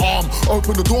says on my arm,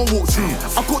 open the door, walk through.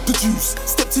 I got the juice,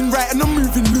 stepped in right and I'm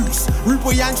moving loose. Rude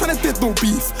boy, I ain't tryna dead no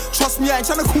beef. Trust me, I ain't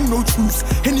tryna call no truce.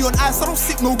 Henny on ice, I don't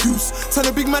sip no goose. Turn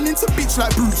a big man into bitch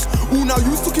like Bruce. All now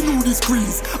you talking all this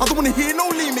grease. I don't wanna hear no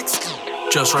lame excuse.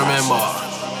 Just remember,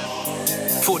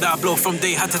 Thought that I'd blow from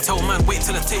day, had to tell man, wait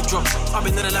till the tape drop. I've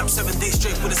been in the lab 7 days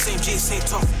straight with the same jeans, same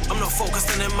top. I'm not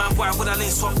focused on them, man, why would I lane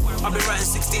swap? I've been writing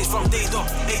 16s from day dot,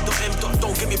 A.M.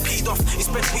 Don't get me peed off. You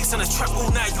spend weeks on a track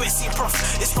all night, you ain't seen prof.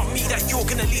 It's not me that you're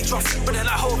gonna lead off. But then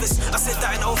like Hovis, I said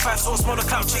that in 05, so I smell the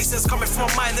cloud chasers coming from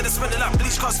my mind and it's smelling like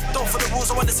bleach cause don't for the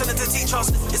rules, I want to send it to teach us.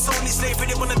 It's only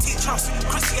slavery, they wanna teach us.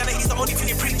 Christianity's the only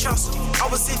thing they preach us. I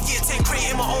was in year 10,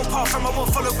 creating my own path and I won't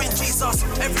follow in Jesus.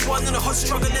 Everyone in the hood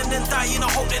struggling and dying, I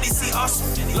hope that they see us.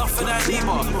 Love for that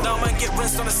neighbor. Now man get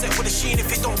rinsed on the set with a sheen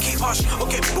if you don't keep hush. Or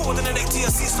get bored in the neck to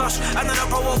your sea slush. And then I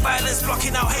promote violence,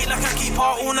 blocking out hate like I keep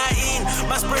part all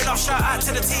 19. Man spray love, shout out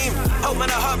to the team. Help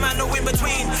man, I hurt man, no in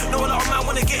between. Know a lot of man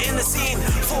wanna get in the scene.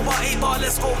 4 bar, 8 bar,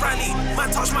 let's go rally. Man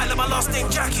touch my let my last name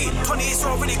Jackie. 28 so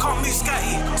I really can't move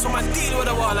scatty. So man deal with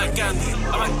the wall like Gandhi.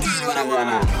 I'm like deal with the wall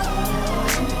like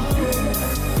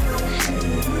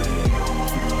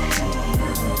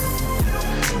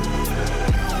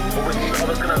I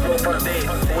was gonna grow from day.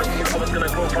 Always knew I was gonna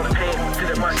grow from pain. Did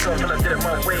it myself and I did it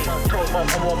my way. Told mom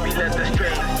I won't be led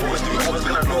astray. Always knew I was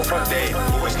gonna grow from day.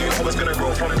 Always knew I was gonna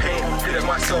grow from pain. Did it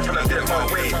myself and I did it my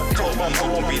way. Told mom I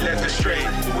won't be led astray.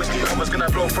 Always knew I was gonna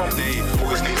grow from day.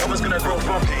 Always knew I was gonna grow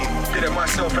from pain. Did it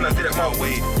myself and I did it my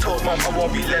way. Told mom I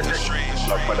won't be led astray.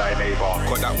 Love for thy neighbor.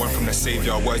 Got that one from the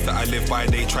savior. Words that I live by,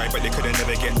 they tried, but they couldn't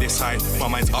never get this high. My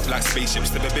mind's up like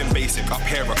spaceships, never been basic. Up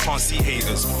here, I can't see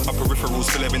haters. My peripherals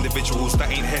full of individuals that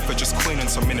ain't here for just coin and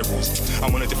some minerals.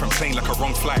 I'm on a different plane like a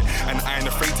wrong flight, and I ain't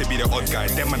afraid to be the odd guy.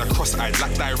 Them man are cross-eyed,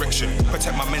 lack direction.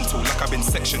 Protect my mental like I've been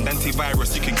sectioned.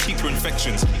 Antivirus, you can keep your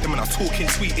infections. Them man are talking,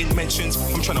 tweeting mentions.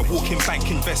 I'm trying to walk in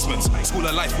bank investments. School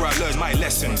of life where I learn my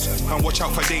lessons. And watch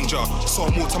out for danger. So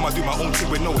more time I do my own thing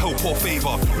with no help or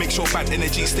favor. Make sure bad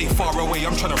energy stay far away.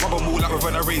 I'm trying to rub them all out with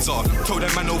an eraser. Told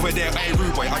that man over there, hey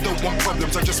rude boy, I don't want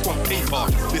problems, I just want paper.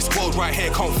 This world right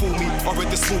here can't fool me. I read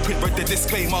the small print, read the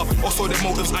disclaimer. Also the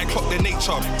motives, I clock the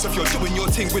nature. So if you're doing your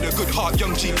thing with a good heart,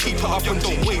 young G, keep it up and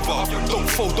don't waver. Don't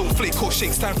fold, don't flake or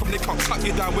shake, stand from they can't cut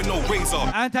you down with no razor.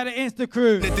 Anti the Insta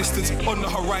crew. The distance on the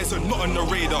horizon, not on the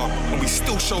radar. And we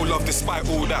still show love despite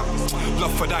all that.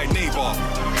 Love for thy neighbor.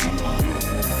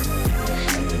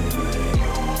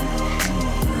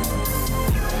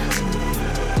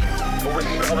 Always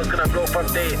knew I was gonna grow from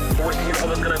day. Always knew I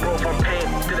was gonna grow from pain.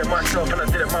 Did it myself and I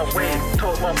did it my way.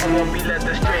 Told mom I won't be led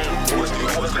astray. Always knew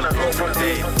I was gonna grow from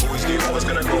day. Always knew I was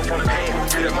gonna grow from pain.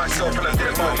 Did it myself and I did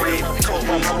it my way. Told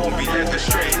mom I won't be led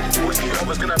astray. Always knew I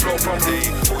was gonna grow from day.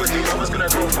 Always knew I was gonna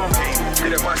grow from pain.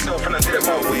 Did it myself and I did it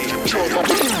my way. Told mom.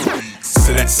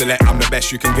 Select, I'm the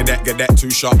best you can get. Too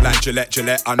sharp like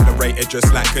Gillette, underrated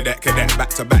just like cadet, back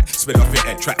to back, spin off your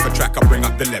head, track for track, I bring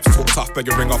up the left, talk tough but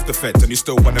you ring off the feds, and you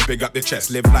still wanna big up the chest,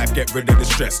 live life, get rid of the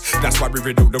stress, that's why we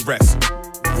riddle the rest.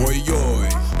 Oi, oi.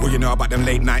 What you know about them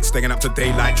late nights, staying up to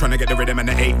daylight, trying to get the rhythm and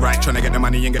the 8 right, trying to get the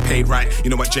money and get paid right. You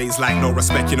know what Jay's like, no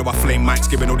respect, you know I flame mics,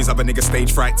 giving all these other niggas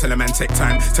stage fright. Tell a man take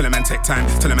time, tell a man take time,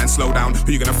 tell a man slow down.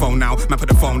 Who you gonna phone now? Man put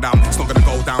the phone down, it's not gonna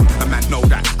go down. A man know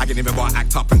that, I can even go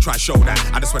act up and try show that.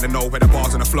 I just wanna know where the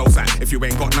bars and the flows at. If you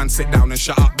ain't got none, sit down and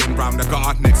shut up. Been round the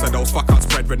gutter, next to those fuck-ups,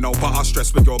 bread with no butter.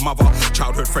 Stress with your mother,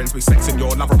 childhood friends be sexing your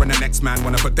lover. And the next man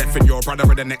wanna put death in your brother.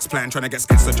 And the next plan, trying to get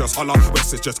skets to just holler.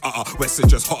 West is just West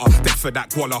is just hotter. Death for that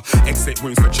guala. Exit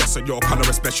wounds for chest of your colour.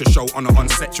 Especially show on or on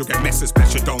set, you'll get messes.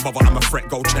 Best you don't bother, I'm a threat,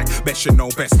 go check. Best you know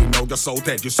best, you know you're so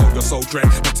dead. You sold your soul dread.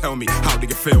 Now tell me, how do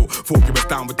you feel? Thought you was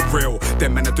down with the real.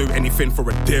 Them men do anything for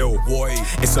a deal. Boy,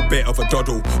 it's a bit of a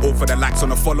doddle. All for the likes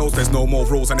and the follows. There's no more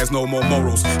rules and there's no more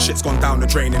morals. Shit's gone down the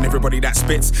drain and everybody that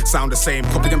spits sound the same.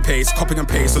 Copy and paste.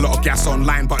 A lot of gas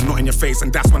online but not in your face.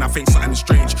 And that's when I think something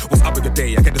strange. What's up with your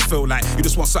day? I get this feel like you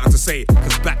just want something to say.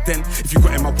 Cause back then, if you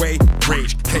got in my way,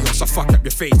 rage, chaos, I fuck up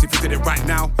your face. If you did it right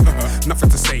now, nothing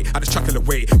to say. I just chuck it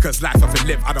away. Cause life I've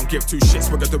lived, I don't give two shits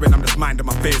what they're doing. I'm just minding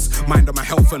my biz, mind on my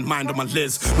health and mind on my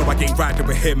Liz. No, I ain't riding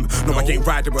with him. No, I ain't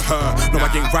riding with her. No,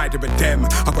 I ain't riding with them.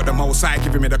 I got the most side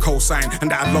giving me the cosign,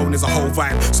 and that alone is a whole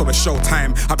vibe. So it's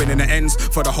showtime. I've been in the ends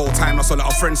for the whole time. Lost a lot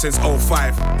of friends since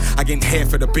 05. I ain't here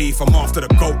for the beef. I'm after the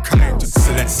gold kind. Just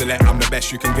select. I'm the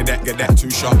best you can get. Too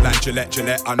sharp like Gillette.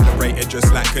 Underrated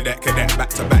just like cadet. Back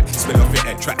to back, spin off your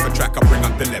head, track for track. I bring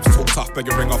up the left, talk tough but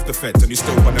you ring off the feds, and you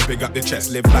still wanna big up the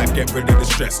chest. Live life, get rid of the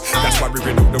stress. That's why we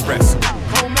riddle the rest.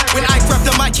 When I grab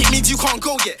the mic, it means you can't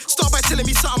go yet. Start by telling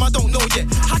me something I don't know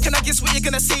yet. How can I guess what you're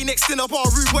gonna say next in a bar,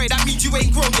 rude boy? That means you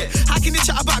ain't grown yet. How can you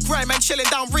chat about grime and chilling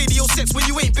down radio sets when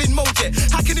you ain't been mowed yet?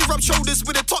 How can you rub shoulders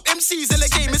with the top MCs in the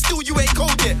game and still you ain't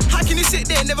cold yet? How can you sit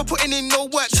there never putting in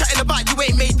no work, chatting about you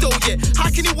ain't made dough yet?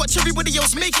 How can you watch everybody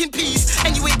else making peace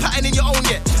and you ain't patterning your own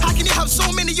yet? How can you have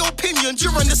so many opinions millions,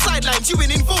 you're on the sidelines, you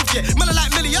ain't involved yet. Man, I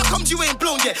like Millie, how come you ain't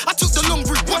blown yet? I took the long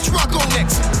route, watch where I go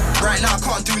next. Right now I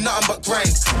can't do nothing but grind.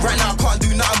 Right now I can't do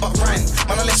nothing but grind.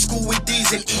 Man, I left school with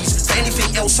D's and E's. For anything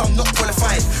else, I'm not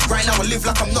qualified. Right now I live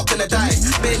like I'm not gonna die.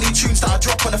 Barely tunes that I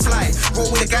drop on the fly. Roll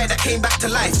with a guy that came back to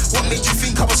life. What made you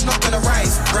think I was not gonna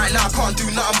rise? Right now I can't do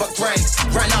nothing but grind.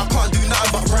 Right now I can't do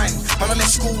nothing but grind. Man, I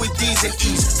left school with D's and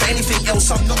E's. For anything else,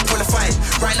 I'm not qualified.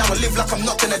 Right now I live like I'm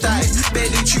not gonna die.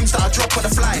 Barely tunes that I drop on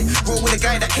the fly. Roll with a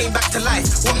guy that came back to life.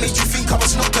 What made you think I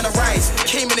was not gonna rise?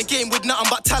 Came in the game with nothing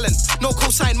but talent. No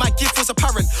cosign, my gift was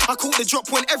apparent. I caught the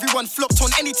drop when everyone flopped on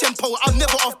any tempo. I'm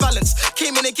never off balance.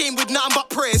 Came in the game with nothing but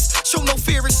prayers. Show no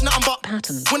fear, it's nothing but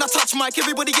pattern. When I touch mic,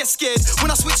 everybody gets scared.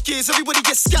 When I switch gears, everybody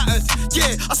gets scattered.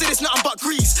 Yeah, I said it's nothing but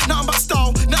grease, nothing but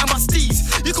style, nothing but steez.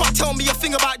 You can't tell me a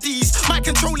thing about these. My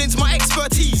controlling's my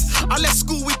expertise. I left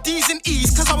school with D's and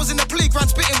E's, cause I was in the playground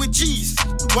spitting with G's.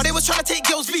 While they was trying to take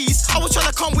girls' V's, I was trying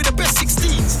to come with the best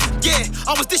 16s. Yeah,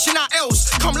 I was dishing out L's.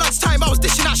 Come lunchtime, I was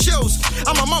dishing out shells.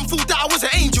 And my mum thought that I was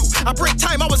an angel. At break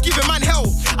time, I was giving man hell.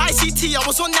 ICT, I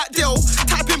was on that deal.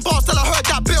 Typing bars till I heard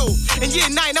that bill. In year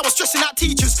 9, I was stressing out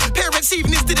teachers. Parents'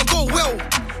 evenings didn't go well.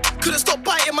 Couldn't stop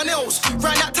biting my nails.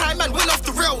 Ran that time and went off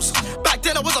the rails. Back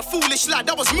then I was a foolish lad,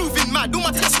 I was moving mad. All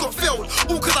my tests got failed,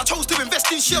 all cause I chose to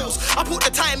invest in shells. I put the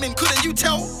time in, couldn't you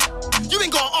tell? You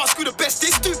ain't gotta ask who the best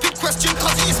is. Stupid question,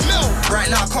 cause it is Mel. Right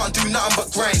now I can't do nothing but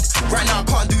grind. Right now I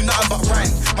can't do nothing but rhyme.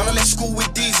 Man, I left school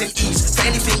with D's and E's. For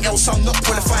anything else I'm not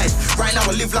qualified. Right now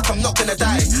I live like I'm not gonna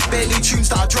die. Barely tunes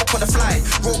that I drop on the fly.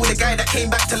 Roll with a guy that came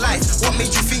back to life. What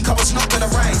made you think I was not gonna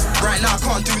rise? Right now I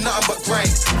can't do nothing but grind.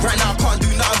 Right now I can't do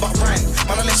nothing but rhyme.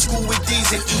 Man, I left school with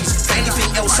D's and E's. For anything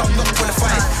else I'm not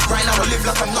qualified. Right now I live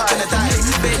like I'm not gonna die.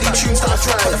 Barely tunes that I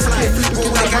drop on the fly.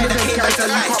 Roll with a guy that came back to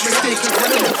life.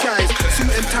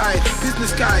 Suit and tie,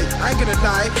 business guy, I ain't gonna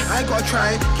lie, I ain't gotta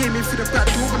try. Came in through the back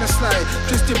door on a slide,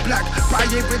 dressed in black, but I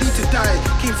ain't ready to die.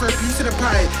 Came for a piece of the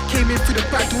pie, came in through the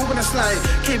back door on a slide.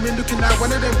 Came in looking like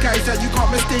one of them guys that you can't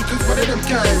mistake as one of them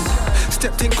guys.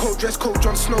 Stepped in coat, dress code,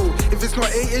 Jon Snow. If it's not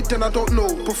 8, then I don't know.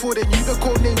 Before they knew the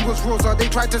code name was Rosa, they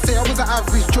tried to say I was an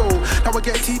average Joe. Now I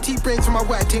get TT brains for my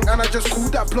white thing, and I just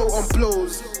called that blow on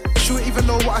blows. Shouldn't even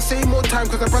know what I say more time,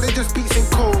 cause the brother just beats in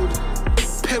code.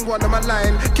 Pen one on my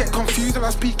line, get confused and I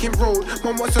speak in road.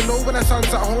 Mom wants to know when her son's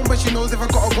at home, but she knows if I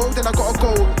gotta go, then I gotta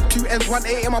go. 2 N's, 1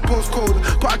 8 in my postcode,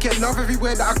 but I get love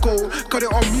everywhere that I go. Got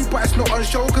it on me, but it's not on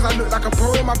show, cause I look like a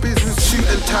pro in my business. Suit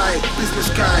and tie, business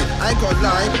guy, I ain't gotta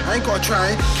lie, I ain't gotta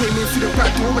try. Came in through the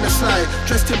back door with a slide,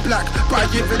 dressed in black, but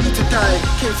I ain't ready to die.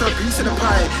 Came for a piece of the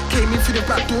pie, came in through the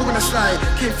back door with a slide.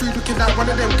 Came through looking like one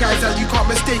of them guys that you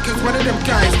can't mistake as one of them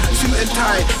guys. Suit and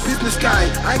tie, business guy,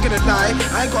 I ain't gonna lie,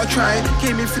 I ain't gotta try.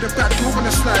 Came in through the back door on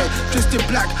a slide, dressed in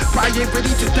black, but I ain't ready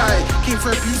to die. Came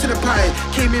for a piece of the pie,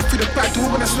 came in through the back door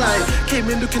on a slide. Came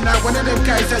in looking like one of them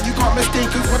guys that you can't mistake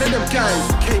as one of them guys.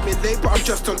 Came in late, but I'm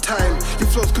just on time. Your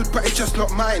flow's good, but it's just not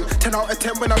mine. 10 out of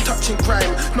 10 when I'm touching crime.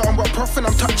 Not on what profit,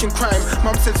 I'm touching crime.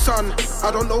 Mum said, son,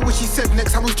 I don't know what she said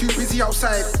next. I was too busy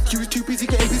outside. You was too busy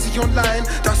getting busy online.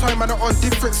 That's why man are on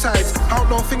different sides. I don't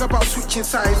know a thing about switching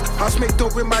sides. Housemate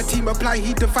dope with my team apply.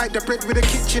 He divide the bread with a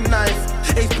kitchen knife.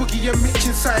 Ace Boogie and Mitch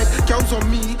inside. Girls on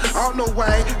me, I don't know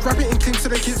why. Rabbit and cling so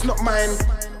the kid's not mine.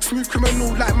 Smooth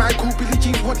criminal like Michael, Billie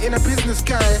Jean wanting a business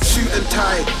guy. Suit and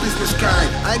tie, business guy,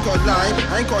 I ain't gotta lie,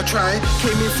 I ain't gotta try.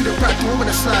 Came in through the back door on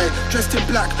a slide, dressed in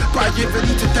black, but I ain't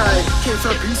ready to die. Came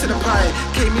for a piece of the pie,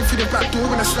 came in through the back door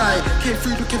on a slide. Came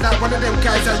through looking like one of them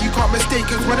guys that you can't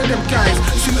mistake as one of them guys.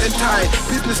 Suit and tie,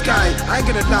 business guy, I ain't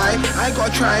gonna lie, I ain't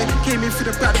gotta try. Came in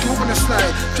through the back door on a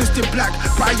slide, dressed in black,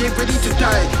 but I ain't ready to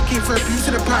die. Came for a piece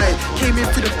of the pie, came in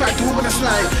through the back door on a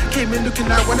slide. Came in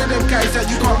looking like one of them guys that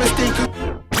you can't mistake as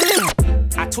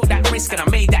I took that risk and I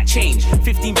made that change.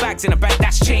 15 bags in a bag,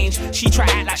 that's change. She try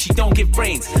act like she don't give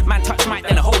brains. Man touch mic,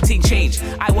 then the whole thing changed.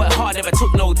 I worked hard, never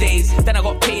took no days. Then I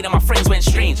got paid and my friends went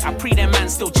strange. I pre them man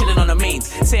still chilling on the mains.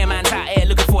 Say a man's out here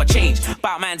looking for a change.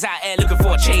 Bout man's out here looking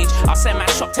for a change. I'll send man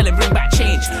shop, tell him bring back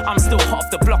change. I'm still hot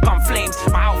off the block, I'm flames.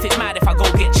 My outfit mad if I go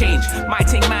get change. My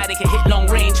ting mad, it can hit long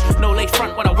range. No lay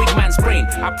front when I wig man's brain.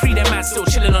 I pre them man still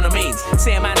chilling on the mains.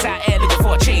 Say a man's out here looking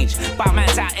for a change. Bout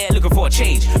man's out here looking for a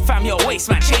change. Fam your waist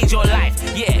man, change your life.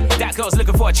 Yeah, that girl's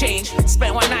looking for a change.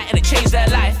 Spent one night and it changed their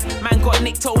life. Man got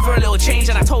nicked over a little change,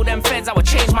 and I told them feds I would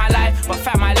change my life. But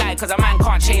fam, my life, cause a man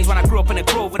can't change. When I grew up in the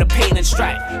grove with a pain and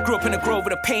strife. Grew up in the grove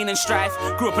with a pain and strife.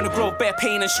 Grew up in the grove bare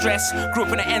pain and stress. Grew up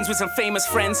in the ends with some famous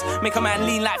friends. Make a man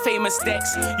lean like famous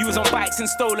decks. You was on bikes and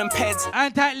stolen peds.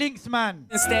 Anti-links, man.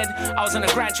 Instead, I was on the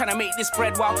grind trying to make this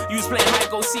bread while you was playing high,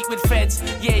 go seek with feds.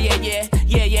 Yeah.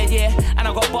 And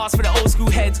I got bars for the old school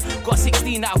heads. Got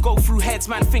 16 that'll go through heads.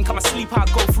 Man think I'm asleep, I'll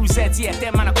go through Zeds. Yeah,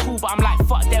 them man are cool, but I'm like,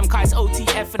 fuck them, cause it's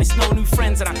OTF and it's no new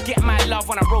friends. And I get my love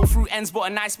when I roll through ends. Bought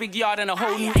a nice big yard and a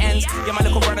whole new ends. Yeah, my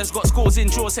little brother's got scores in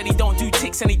draws. Said he don't do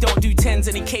ticks and he don't do tens.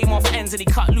 And he came off ends and he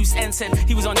cut loose ends. Said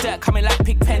he was on dirt coming like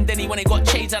Pigpen. Then he when he got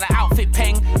changed out of outfit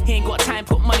peng. He ain't got time,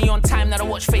 put money on time. Now I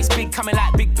watch face big coming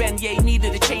like Big Ben. Yeah, he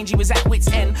needed a change, he was at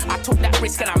wit's end. I took that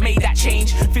risk and I made that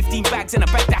change. 15 bags in a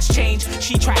bag, that's change.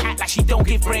 She try act like she don't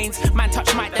give brains. Man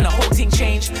touch mic, then the whole thing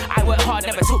changed. I worked hard,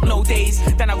 never took no days.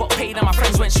 Then I got paid and my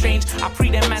friends went strange. I pre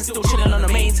them man still chilling on the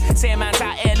mains. Say a man's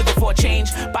out here looking for a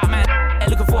change. Batman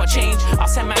looking for a change. I'll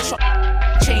send man shot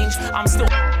change. I'm still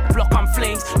block on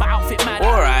flames. My outfit man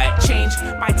alright change.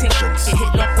 My thing it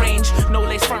hit lock range. No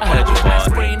lace front, I do man's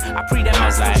brain. I pre them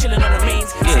man still chilling on the mains.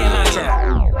 Say a man's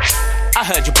I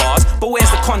heard your bars, but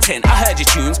where's the content? I heard your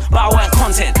tunes, but I weren't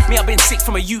content. Me, I've been sick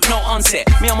from a youth, no onset.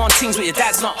 Me, I'm on things with your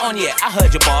dad's not on yet. I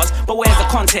heard your bars, but where's the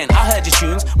content? I heard your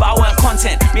tunes, but I weren't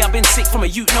content. Me, I've been sick from a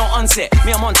youth, no onset.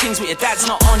 Me, I'm on things with your dad's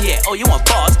not on yet. Oh, you want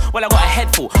bars? Well, I got a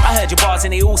head full. I heard your bars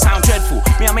and they all sound dreadful.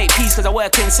 Me, I make peas cause I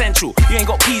work in Central. You ain't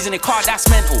got peas in the car, that's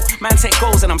mental. Man set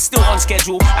goals and I'm still on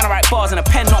schedule. And I write bars in a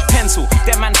pen, not pencil.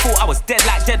 That man thought I was dead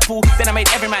like Deadpool. Then I made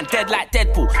every man dead like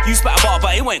Deadpool. You spat a bar,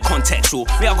 but it weren't contextual.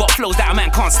 Me, I got flows that a man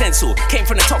can't stencil. Came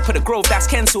from the top of the grove, that's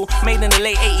Kensal. Made in the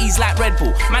late 80s like Red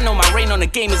Bull. Man know my reign on the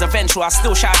game is eventual. I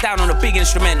still shout down on a big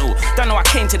instrumental. Don't know I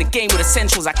came to the game with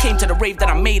essentials. I came to the rave that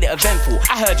I made it eventful.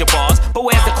 I heard your bars, but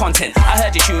where's the content? I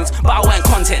heard your tunes, but I weren't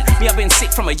content. Me, I've been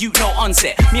sick from a youth, no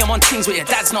onset. Me, I'm on things with your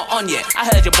dad's not on yet. I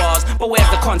heard your bars, but where's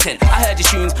the content? I heard your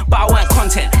tunes, but I weren't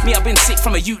content. Me, I've been sick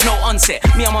from a youth, no onset.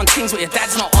 Me, I'm on things with your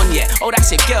dad's not on yet. Oh,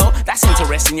 that's your girl, that's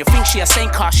interesting. You think she a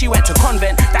saint car, she went to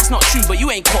convent. That's not true, but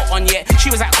you ain't caught on yet.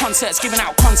 She was at concerts giving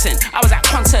out content. I was at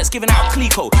concerts giving out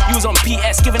Clico. You was on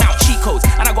PS giving out cheat codes.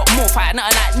 And I got more fight,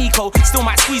 nothing like Nico. Still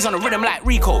might squeeze on the rhythm like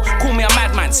Rico. Call me a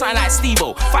madman, something like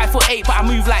Steve-O. 5'8", but I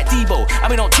move like Debo. I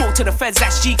mean, don't talk to the feds,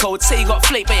 that's G-code. Say you got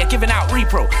flake, but you're giving out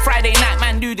repro. Friday night,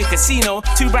 man, do the casino.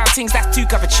 2 brown things, that's 2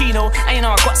 cappuccino. And you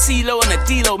know I got C-Lo and a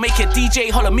D-Lo. Make your DJ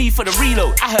holler me for the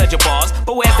reload. I heard your bars,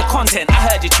 but where's the content? I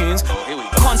heard your tunes.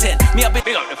 Content, me I've been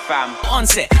big up the fam. On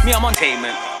set, me I'm on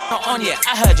payment. Not on yet,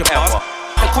 I heard your bars.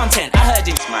 The content, I heard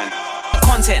it, man. The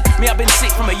content, me I've been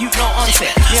sick from a youth, no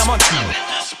onset. Me I'm on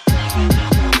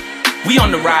we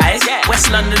on the rise,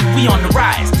 West London, we on the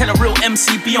rise. Tell a real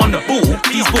MC be on the ball.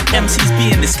 These book MCs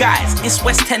be in disguise. It's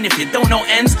West 10 if you don't know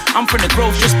ends. I'm from the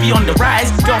Grove, just be on the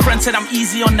rise. Girlfriend said I'm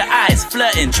easy on the eyes.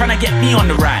 Flirting, trying to get me on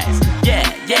the rise.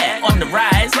 Yeah, on the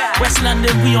rise. West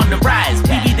London, we on the rise.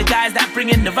 We be the guys that bring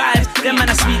in the vibes. Them man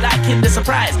are sweet like Kinder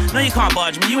Surprise. No, you can't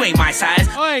barge me, you ain't my size.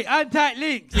 Oi, untight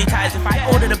link. If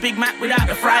I order the Big Mac without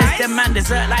the fries, them man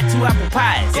dessert like 2 apple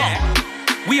pies.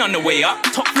 We on the way up,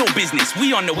 top floor business,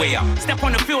 we on the way up. Step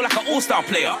on the field like an all-star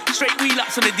player. Straight wheel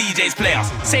ups on the DJ's players.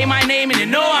 Say my name and you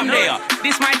know I'm there.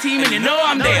 This my team and you know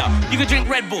I'm there. You can drink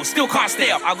Red Bull, still can't stay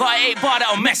up. I got an 8 bar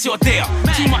that'll mess your day up.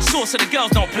 Too much sauce so the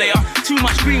girls don't play up. Too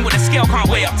much green with the scale can't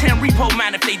weigh up. 10 repo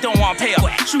man if they don't want to pay up.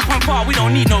 Shoot on par, we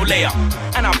don't need no layup.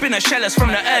 And I've been a shellers from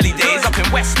the early days. Up in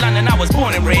West London, I was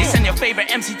born and raised. Send your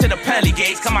favorite MC to the pearly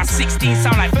gates. Cause my 16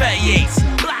 sound like 38s.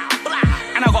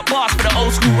 And I got bars for the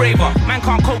old school raver. Man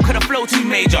can't cope cause the flow too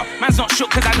major. Man's not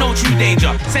shook cause I know true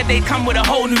danger. Said they'd come with a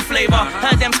whole new flavor.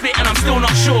 Heard them spit and I'm still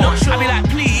not sure. I be like,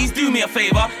 please do me a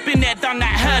favor. Been there, done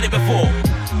that, heard it before.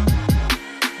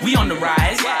 We on the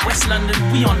rise, West London,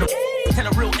 we on the tell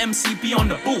a real MC be on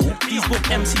the ball. These book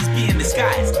MCs be in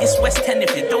disguise. It's West 10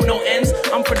 if you don't know ends.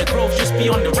 I'm from the Grove, just be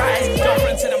on the rise.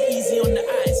 Girlfriend said I'm easy on the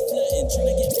eyes. Flirting, trying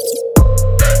to get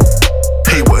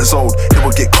pay what is old, it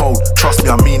will get cold. Trust me,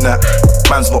 I mean that.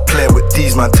 Man's not playing with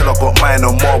these, man. Till I got mine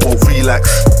and more, won't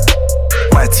relax.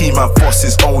 My team and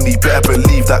bosses only, better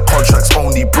believe that contracts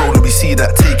only. Bro, let me see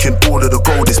that. Taking all of the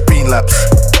gold, it's been laps.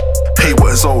 Pay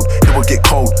what is old, it will get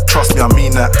cold. Trust me, I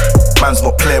mean that. Man's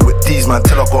not playing with these, man.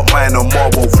 Till I got mine and more,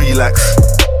 won't relax.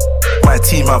 My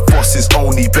team and bosses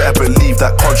only, better believe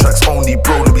that contracts only.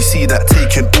 Bro, let me see that.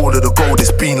 Taking all of the gold,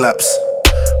 it's been laps.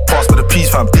 Pass with the peace,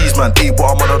 fam, these man ain't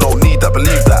what I'm on, I don't need that,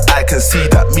 believe that. I can see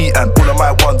that, me and all of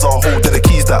my ones are holding the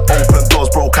keys that open doors,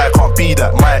 broke, I can't be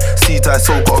that. My seeds I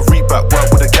so got a reap back,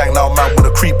 work with a gang, now man with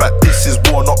a creep back. This is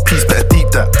war, not peace, better deep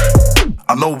that.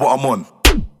 I know what I'm on,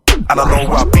 and I know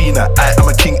where I've been at. I am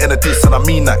a king in a diss, and I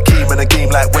mean that. Came in a game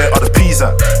like, where are the peas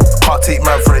at? Can't take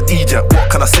man for an Egypt.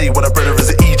 What can I say when a brother is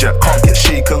an Egypt? Can't get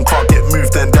shaken, can't get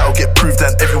moved, then that'll get proved,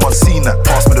 then everyone's seen that.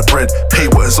 Pass me the bread, pay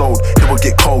what is old, it will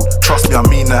get cold. Trust me, I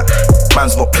mean that.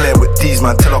 Man's not playing with these,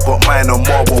 man, till I got mine and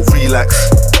more, won't relax.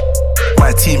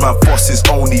 My team and bosses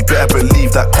only, better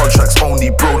believe that contracts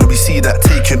only. Bro, let me see that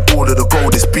taking all of the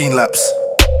gold, it's been laps.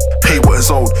 Pay what is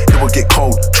owed, it will get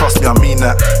cold, trust me, I mean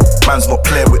that. Man's not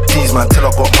playing with these, man, till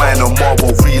I got mine and more,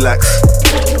 won't relax.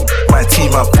 My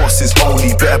team and bosses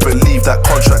only, better believe that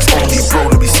contracts only.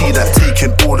 Bro, let me see that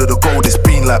taking all of the gold, it's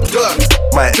been lapped.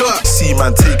 My see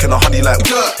man taking a honey like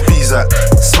bees at,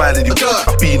 smiling you.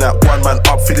 I been at one man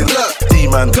up feeling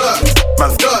D-man.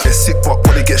 Man, get sick but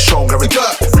when they get shown, going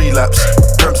relapse.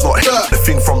 Perm's not the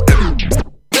thing from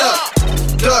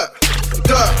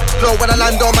Blow when I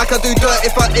land on Mac, I do dirt.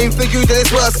 If I aim for you, then it's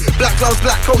worse. Black gloves,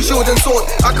 black coat, shield and sword.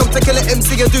 I come to kill an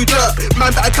MC and do dirt. Man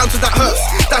that I cancel that hurts.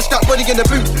 Dash that body in the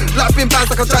boot. Black bin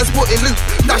bands like I'm transporting loot.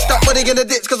 Dash that body in the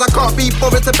ditch, cause I can't be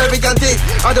bothered to bury and dig.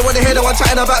 I don't wanna hear no one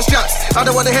chatting about straps. I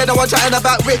don't wanna hear no one chatting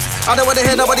about rigs. I don't wanna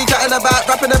hear nobody chatting about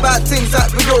rapping about things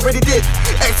that we already did.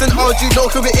 X and RG know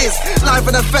who it is. Live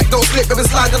in effect, don't slip if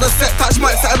it's slide on the set. Touch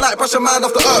mic, satellite, brush a man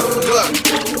off the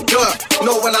earth. Dirt.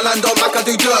 Know when I land on Mac, I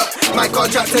do dirt. My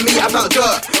contract to me about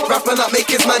dirt. Rapping up, make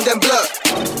his man them blur.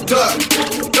 Dirt.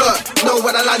 Know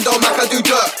when I land on Mac, I do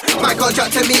dirt. My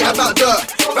contract to me about dirt.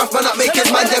 Rapping up, make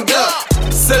his man them blur.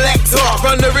 Selector,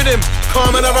 run the rhythm,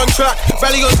 calm and I run track.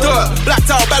 Rally on dirt, blacked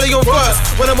out, belly on first.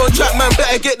 When I'm on track, man,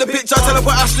 better get the picture. Tell him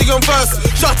put Ashley on first.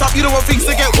 Shut up, you don't want things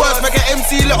to get worse. Make an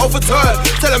MC let off a turn.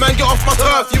 Tell a man get off my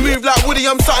turf. You move like Woody,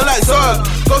 I'm something like Zerg.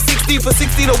 Go 16 for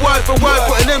 16, a word for word.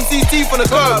 Put an MC teeth on the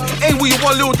curb. Ain't what you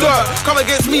want, little dirt. Come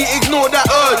against me, ignore that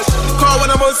urge. Car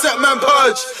when I'm on set, man,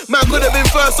 purge. Man could have been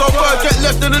first or third. Get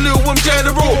left in the new one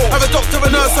general. Have a doctor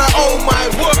and nurse like, oh my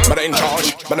word. Man, I in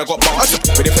charge, man, I got bars.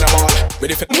 Ready for the ball,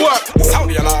 ready for work. Sound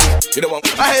the alarm, you don't want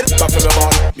I hit back from the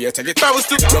ball. Me a take it, I was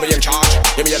too me in charge,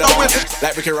 give me a dog.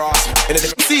 Like Ricky Ross, in a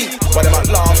different scene. Why them at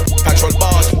laugh, control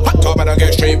bars. Hot top and I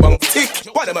get straight bum. Tick,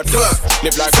 why them at dirt.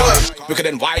 Live like dirt, wicked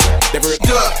and wide. Never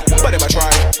dirt, why them at try.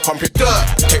 Pump it, dirt.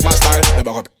 Take my style,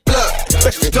 never up.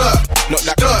 Best me dirt, not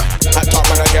like dirt. Hot top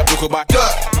and I get look back.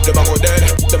 Dirt, the go dead,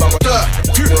 the go dirt.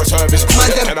 Funeral service,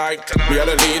 tonight. We are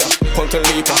the leader, punt and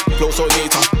leaper, flow so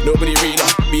neater. Nobody reader,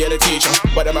 be the teacher,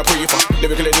 but them a prefer.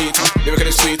 Lyrically neater,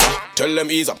 lyrically sweeter. Tell them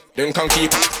ease up, then can't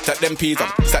keep up. Set them peas up,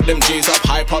 set them G's up.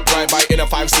 Hype up, drive-by in a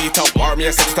 5-seater. Warm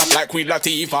and set it up like Queen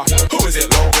Latifah. Who is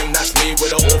it, Logan? That's me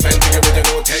with an authentic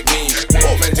original technique.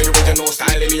 Authentic original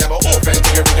styling, me have an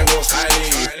authentic original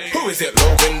styling. Who is it,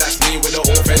 Logan? That's me with an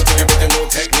authentic original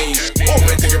technique.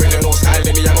 Authentic original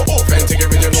styling, me have an authentic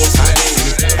original styling.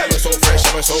 Ever so fresh,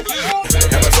 ever so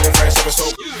fresh, ever so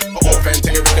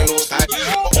authentic original style.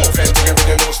 Authentic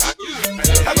original style.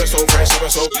 Ever so fresh, ever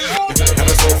so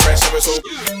fresh, ever so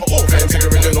authentic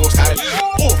original style.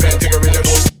 Authentic original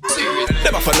style.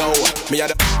 Never for no, me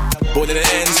had a born in the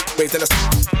ends, raised in the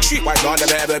street white God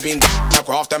never ever been I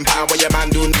craft and pound what your man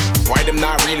do. Why them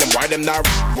not real and why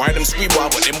them scream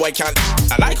wild, but them boy can't.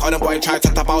 I like how them boy try to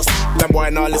tap out. Them boy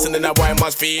not listening, that boy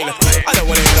must feel. I don't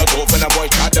wanna hear no talk when that boy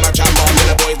chat, then I chat about when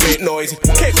the boys make noise.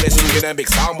 Cake with the singing and big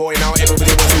sound boy, now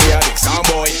everybody wants to be a big sound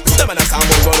boy. Them and the sound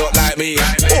boys don't look like me.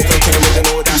 Authentic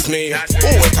original, that's me.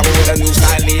 Always coming with a new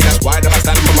style, that's why them I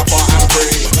stand from afar and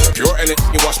free. Pure energy,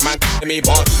 you watch man to me,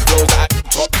 but close that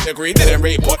top degree, didn't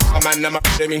rate, but a man never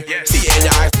to me. See it in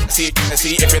your eyes, see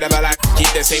if you never like,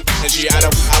 keep the same energy. I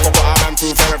don't have to put a man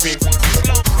through therapy.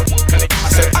 I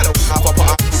said I don't have to put a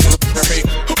man through therapy.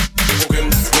 Who can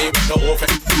me with the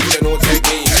authentic original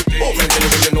technique? Authentic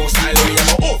original styling, me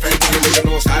have an authentic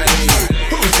original styling.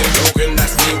 Who is it, Logan?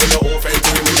 That's me with the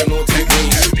authentic original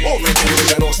technique. Authentic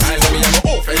original styling, me have an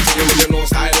authentic original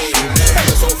styling.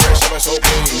 Ever so fresh, ever so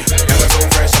clean. Ever so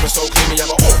fresh, ever so clean. Me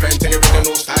have an authentic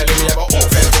original styling. Me have an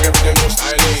authentic original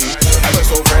styling. Ever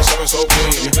so fresh, ever so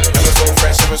clean. Ever so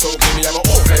fresh, ever so clean. Me have an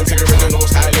authentic original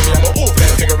styling. Me have an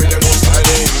authentic original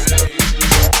styling.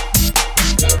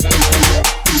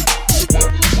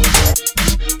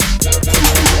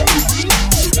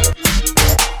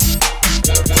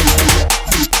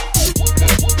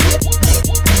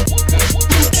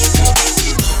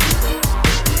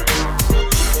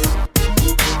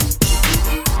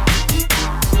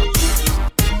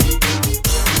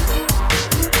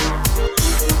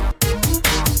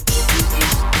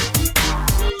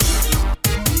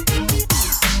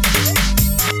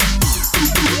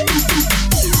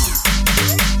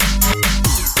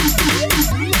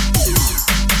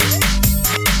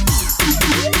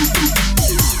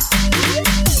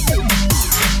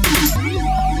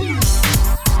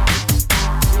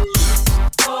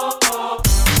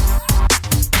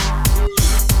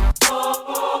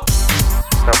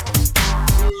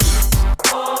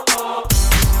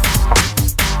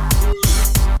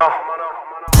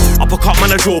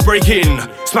 Man, a jaw breaking.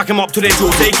 Smack him up to their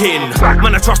jaw taking.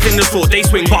 Man, I trust in the sword, they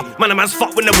swing, but man, a man's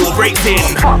fuck when the war breaks in.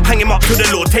 Hang him up to the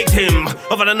Lord, takes him.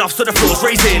 I've had enough, so the floor's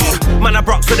raising. Man, I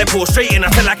broke so they pour straight in. I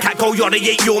tell that cat, go yard, they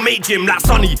ain't your mate, Jim. Like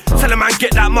Sonny, tell a man,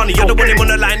 get that money. You don't want him on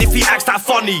the line if he acts that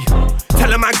funny.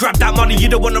 Tell a man, grab that money. You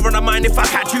don't wanna run a mine if I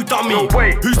catch you, dummy.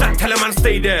 Who's that? Tell a man,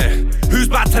 stay there. Who's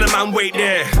bad? Tell a man, wait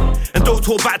there. And don't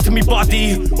talk back to me,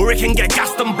 buddy, or it can get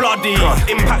gassed and bloody.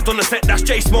 Impact on the set, that's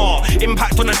J Smart.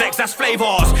 Impact on the decks, that's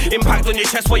Flavors. Impact on your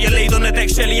chest while you're laid on the deck.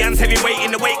 Shelly hands, heavyweight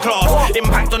in the weight class.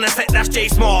 Impact on the set, that's J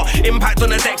Smart. Impact on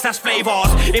the decks, that's Flavors.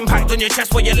 Impact on your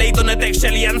chest while you're laid on the deck.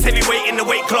 Shelly hands, heavyweight in the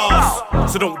weight class.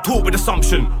 So don't talk with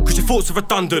assumption, cause your thoughts are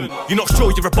redundant. You're not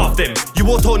sure you're above them. You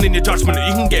auto in your judgment,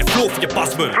 you can get floored for your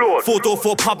busman. 4-door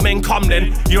 4 pub men come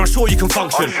then. You're unsure you can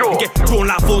function. You get drawn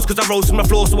like flaws cause I rose from the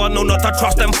floor, so I know not to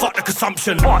trust them. Fuck the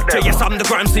consumption. Tell yes, I'm the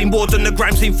grime scene board and the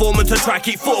grime scene foreman to try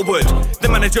keep forward. The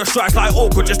manager strikes like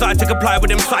awkward, just like to comply with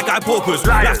them side guy paupers.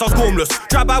 Lifestyle's formless,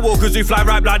 drive by walkers who fly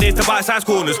right blind into bite-sized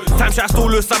corners. Time shots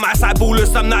stallers, some outside ballers,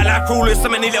 some nightlife crawlers,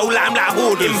 some many little lamb-like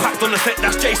hoarders. Impact on the set,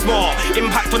 that's J Smart.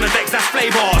 Impact on the decks, that's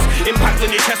Flavors. Impact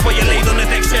on your chest while you're laid on the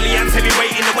deck. Shelly hands,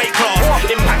 heavyweight in the weight class.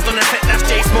 Impact on the set, that's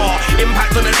J Smart.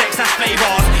 Impact on the decks, that's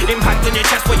Flavors. Impact on your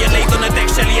chest while you're laid on the deck.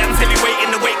 Shelly hands, heavyweight in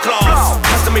the weight class.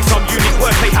 Has to make some unique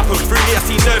wordplay happen. Through me I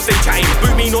see nerves they chatting.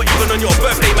 Boot me not even on your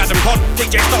birthday, madam. Con,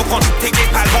 take J style con, take J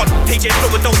pad con, take J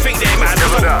flow and don't think they're mad.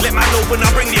 So let man know when I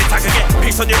bring the attack. I get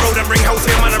peace on your road and bring hell to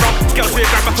your man around. Girls will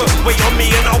grab a foot, wait on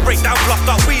me and I'll break down fluffed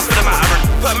up weeds for the matter.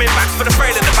 Put them in backs for the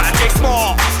frail and the bad. J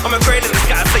Smart, I'm a grade in the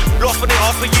sky. Say lost when they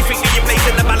ask for you think that you're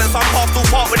placing the balance. I'm half to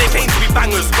part when they came to be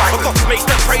bangers. I got mates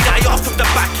that pray that I asked them to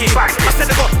back it. I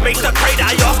said I got mates that pray that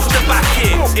I asked them to back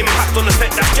it. Impact on the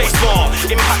set, that's J Smart.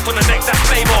 Impact on the deck, that's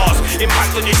Flavors.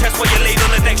 Impact on your chest while you're laid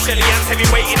on the deck. Shelly hands,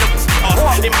 heavyweight in the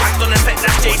impact on the set,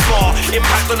 that's J Smart.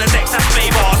 Impact on the deck, that's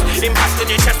Flavors. Impact on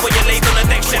your chest while you're laid on the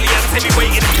deck. Shelly hands,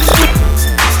 heavyweight in the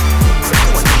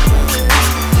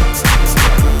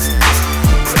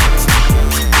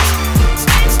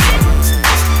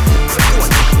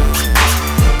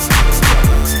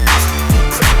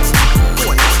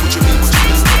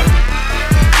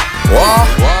What?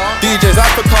 DJs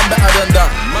have to come better than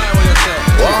that.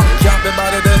 What? Can't be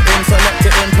better than him, select to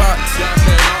impact.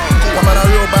 Come on, a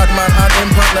real bad man and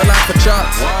impact the life of chat.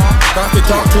 Can't you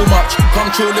talk too much, come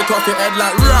true, lick off your head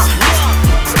like rah.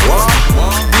 What?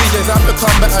 DJs have to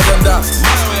come better than that.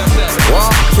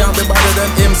 What? Can't be better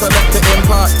than him, select to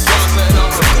impact.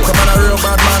 Come on, a real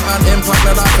bad man and impact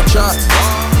the life of chat.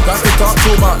 Can't you talk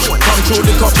too much, come true,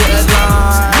 lick off your head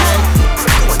like.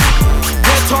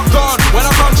 Top gone when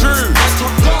I come true.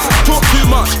 Talk too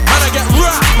much, man I get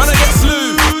rap, man I get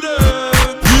slew.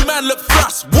 You man look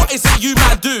fast, what is it you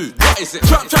man do? What is it?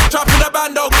 Trap in the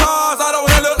bando cars, I don't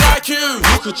wanna look like you.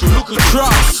 Look at you,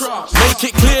 trust. Make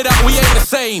it clear that we ain't the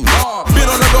same. Been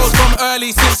on the roads from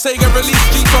early since Sega released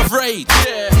Streets of Rage.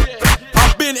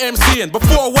 I've been MCing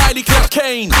before Wiley clapped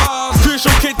Kane.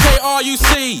 Crucial Kid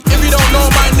KRUC, if you don't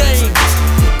know my name.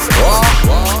 What?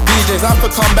 DJs have to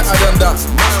come better than that.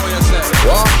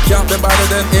 What? Can't be better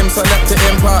than him, select to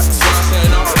impact.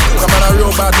 Come on, a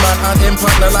real bad man and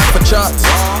impact the life for chat.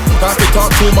 Can't be talk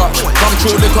too much, come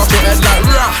true, lick off your head like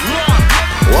rah.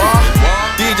 What?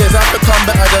 DJs have to come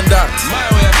better than that.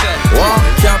 What?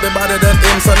 Can't be better than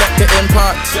him, select to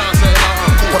impact.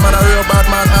 Come on, a real bad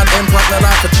man and impact the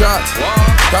life for chat.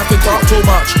 Can't be talk too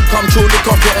much, come true, lick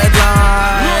off your head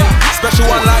like. Special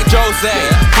one like Jose,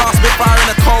 can't spit fire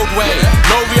in a cold way.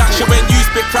 No reaction when you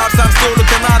spit crowds, I'm still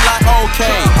looking around like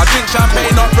okay. I drink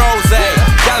champagne, not rosé.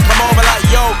 Gal come over like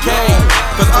yo, okay.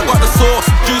 Cause I got the sauce,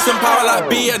 juice and power like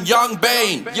B and Young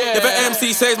Bane. If an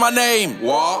MC says my name,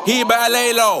 he better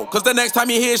lay low. Cause the next time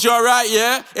he hears you're right,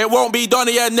 yeah, it won't be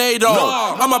Donny and Nado.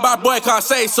 I'm a bad boy, can't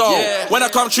say so. When I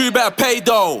come true, better pay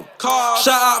dough. Shout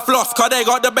out Floss, cause they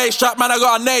got the bass trap, man, I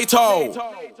got a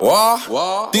NATO.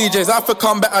 What? DJs have to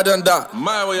come better than that.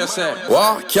 What you say?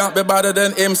 What? Can't be better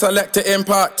than him, select to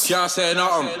impact. Can't say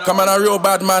nothing. Come on, a real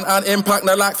bad man and impact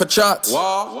the like for chat.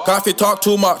 What? Can't you talk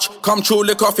too much, come true,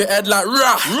 lick off your head like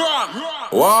rah.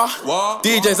 What?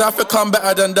 DJs have to come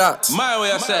better than that.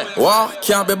 What you say? What?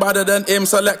 Can't be better than him,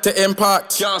 select to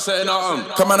impact. Can't say nothing.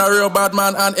 Come on, a real bad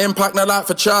man and impact the like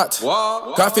for chat.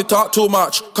 What? Can't you talk too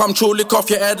much, come true, lick off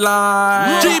your head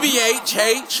like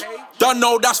GBHH. Don't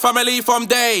know that's family from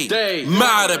day.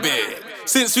 Mad a bit.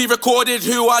 Since we recorded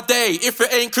Who Are They? If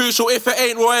it ain't crucial, if it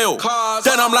ain't royal,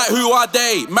 then I'm like, who are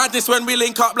they? Madness when we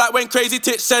link up, like when Crazy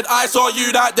Titch said, I saw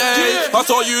you that day, I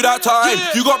saw you that time.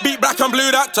 You got beat black and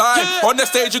blue that time. On the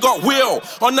stage you got Will,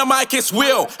 on the mic it's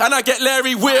Will, and I get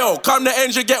Larry Will. Come the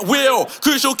engine get Will.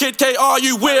 Crucial Kid KR,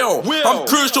 you will. I'm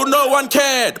crucial, no one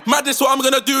cared. Madness what I'm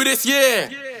gonna do this year.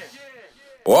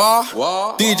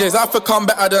 What? DJs have to come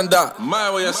better than that.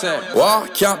 Man, what you say?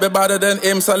 What? Can't be better than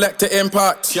him, select to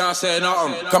impact. Can't say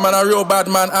nothing. Come on, a real bad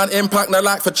man and impact, no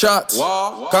like for chat.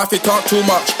 What? Can't you talk too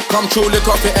much, come true, lick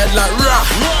off your head like rah.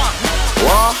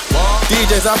 What?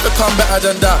 DJs have to come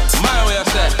better than that. Man, what you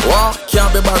say? What?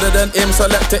 Can't be better than him,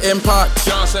 select to impact.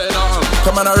 Can't say nothing.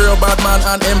 Come on, a real bad man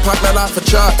and impact, no like for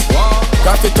chat. What?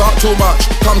 Can't you talk too much,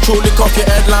 come true, lick off your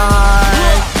head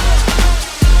like.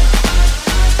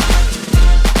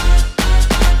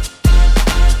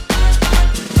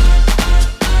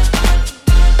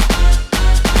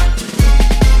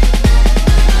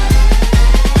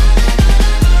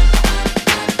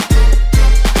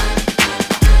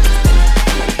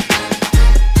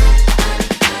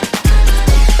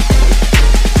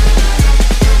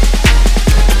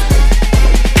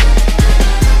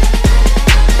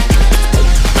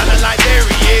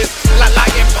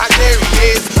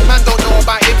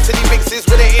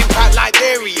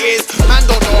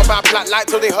 Like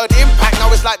till they heard impact,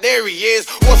 now it's like there he is.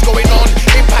 What's going on?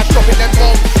 Impact dropping them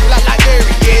bombs. Black like there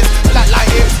he is. Black like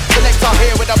him. Selector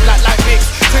here with a black like mix.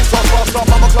 Tintos, Roscoe,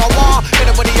 Mama Claw.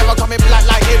 Anybody ever coming black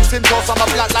like him? Tintos, I'm a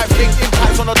black like thing.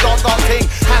 Impact's on a dark thing.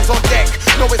 Hands on deck.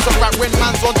 No, it's a rap when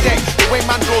man's on deck. The way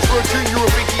man draws for a tune, you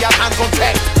would think he had hands on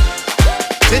tech.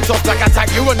 Tintos black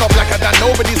attack, you are not blacker than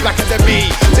nobody's blacker than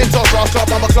me. Tintos Roscoe,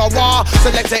 Mama Claw.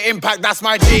 Selector impact, that's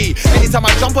my G. Anytime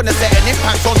I jump on the set and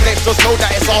impact's on deck, just know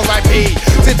that it's R.I.P.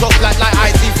 Tintos black like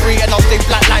IC3 and I'll stay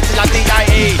black like till I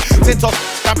DIE. Tintos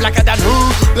I'm blacker than who?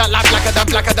 Black like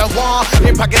blacker than what?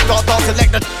 Impact get dark,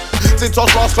 select the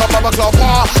Tintos Roscoe, Mama Claw.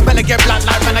 Man I get black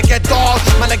like, man I get dark.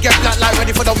 Man I get black like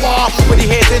ready for the war. When he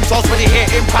hear Tintos, when he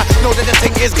hear impact, know that the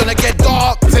thing is gonna get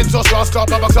dark. Tintos Roscoe,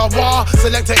 Mama Claw.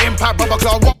 Select the impact, Mama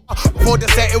Claw. Before the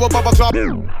set, it was Bubba Club.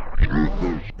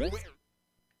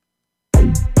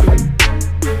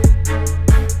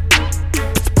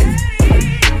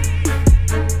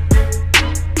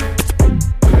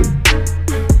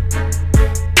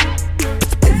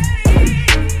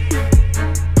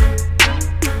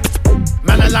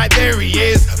 Like there he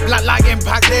is, black like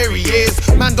impact, there he is.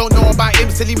 Man don't know about him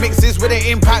till he mixes with an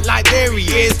impact like there he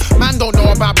is. Man don't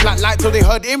know about black like till they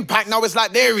heard impact, now it's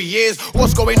like there he is.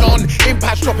 What's going on?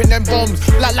 Impact's dropping them bombs.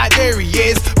 Black like there he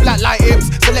is, black like hips.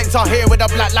 Selector here with a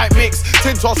black like mix.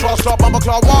 Tintos, Roscoe, Mama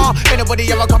Claw.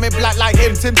 Anybody ever coming black like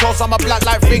him? Tintos, I'm a black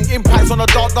like thing. Impact's on a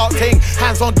dark thing.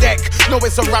 Hands on deck. No,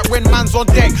 it's a rap when man's on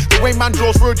deck. The way man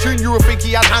draws for a tune, you would think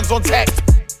he had hands on tech.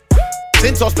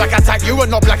 Tintos black attack, you are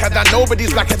not blacker than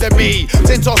nobody's blacker than me.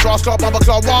 Tintos Roscoe, Mama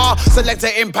Claw. Selector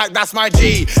impact, that's my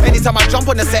G. Anytime I jump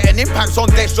on the set and impact's on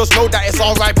decks, just know that it's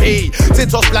R.I.P.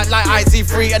 Tintos black like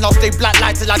IC3 and I'll stay black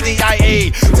like till I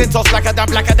DIE. Tintos blacker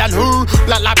than who?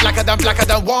 Black like blacker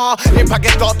than what? Impact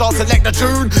get dark, select the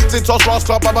tune. Tintos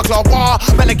Roscoe, Mama Claw.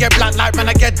 Man I get black like, man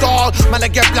I get dark. Man I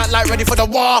get black like ready for the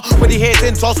war. When he hear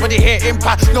Tintos, when he hear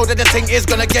impact, know that the thing is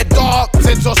gonna get dark.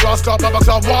 Tintos Roscoe, Mama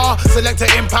Claw. Select the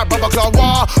impact, Mama Claw.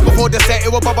 Before the set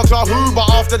it was Bubba Claw who, but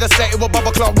after the set it was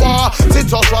Bubba Claw War.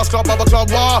 Tintos Roscoe, Bubba Claw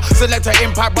War. Selector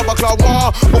impact, Bubba Claw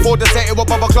War. Before the set it was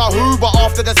Bubba Claw who, but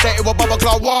after the set it was Bubba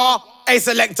Claw War. Hey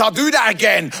selector, do that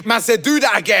again. Man said do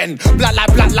that again. Black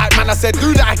like, man I said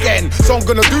do that again. So I'm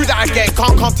gonna do that again.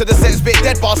 Can't come to the set, spit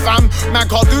dead bars fam. Man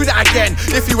can't do that again.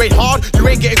 If you ain't hard, you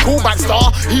ain't getting called back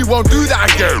star. He won't do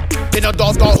that again. In a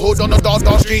dark hood on a dark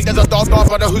street, there's a dark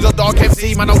brother who's a dark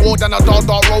MC. Man I walked down a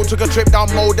dark road, took a trip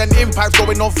down mode. Then impact's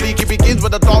going on fleek. It begins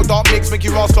with a dark mix, make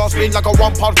you raw start spin like a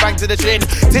 1 pound bang to the chin.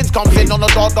 Tints comes in on a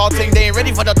dark thing. They ain't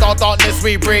ready for the darkness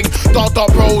we bring. Dark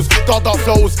rolls, dark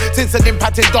flows. Tints and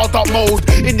impact in dark mode.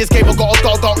 In this game I got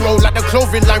a dark roll. Like the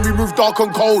clothing line we move dark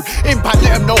and cold. Impact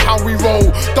let them know how we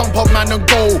roll. Dump on man and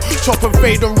go. Chop and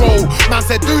fade and roll. Man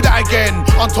said do that again.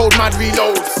 Untold man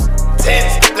reloads.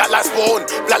 Tints, black like spawn,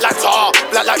 black like tar,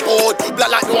 black like board, black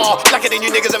like noir, blacker than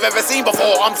you niggas have ever seen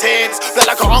before. I'm tints, black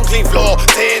like an unclean floor.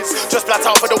 Tints, just blacked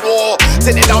out for the war.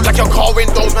 Tinted out like your car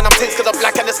windows, man I'm tints cause I'm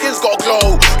black and the skin's got a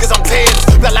glow. Cause I'm tints,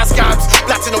 black like scabs,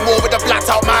 blacked in the war with the blacked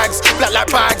out mags. Black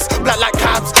like bags, black like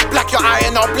cabs, black your eye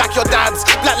and I'll black your dads.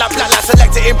 Black like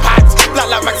selected impact, black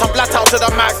like racks, I'm blacked out to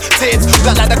the max. Tints,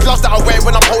 black like the gloves that I wear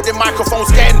when I'm holding microphone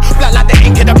skin. Black like the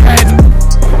ink in the pen.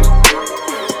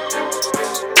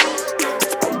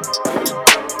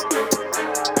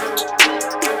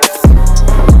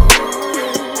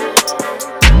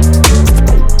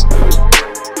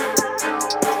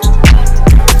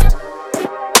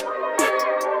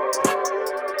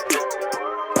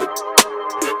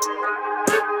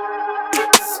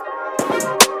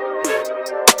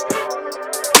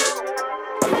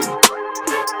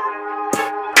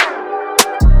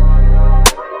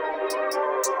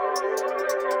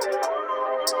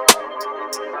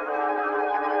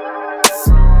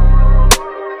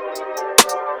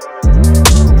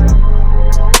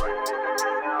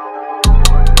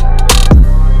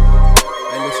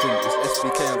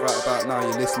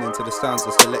 listening to the sounds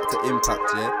of Selector Impact,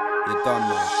 yeah? You're done,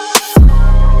 man.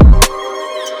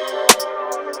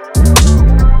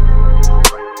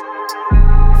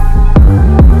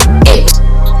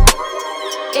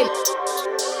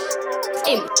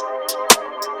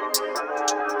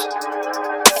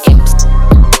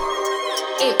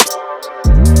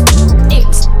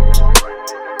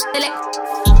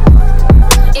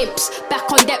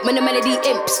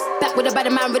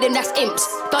 Rhythm, that's imps.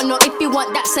 Don't know if you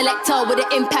want that selector with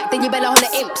an impact, then you better holler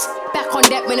imps. Back on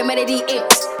deck with a melody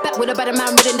imps. Back with a better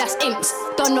man rhythm, that's imps.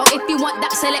 Don't know if you want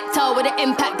that selector with an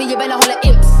impact, then you better holler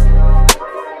imps.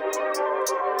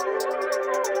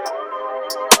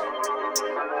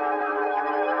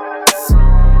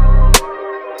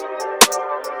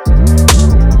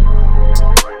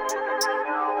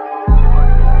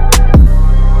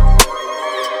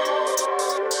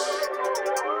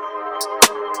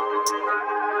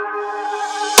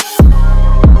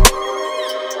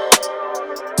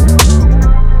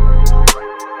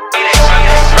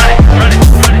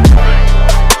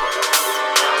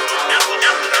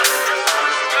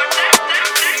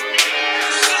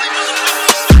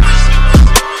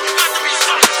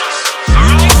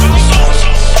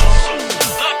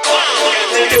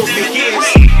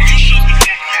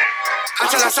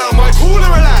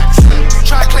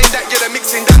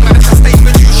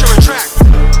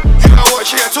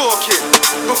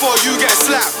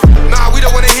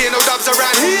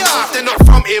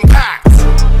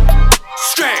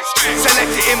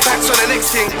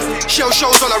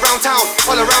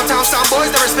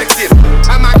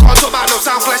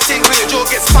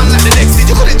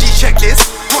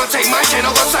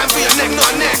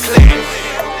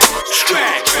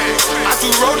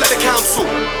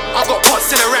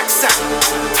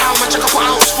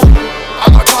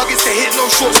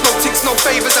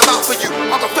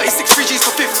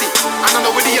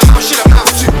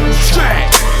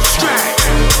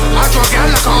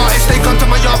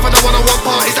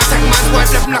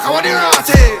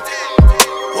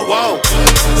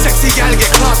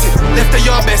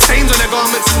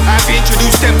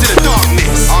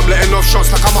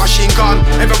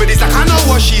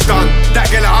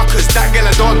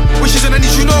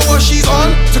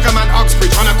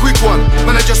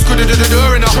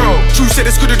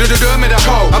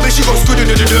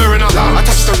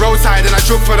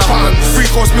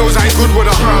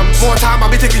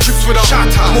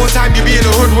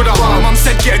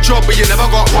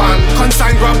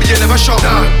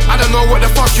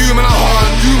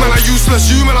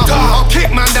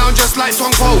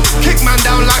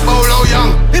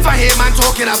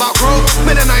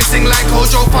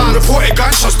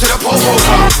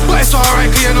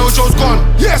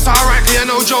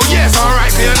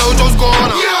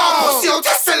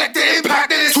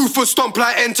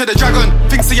 To the dragon,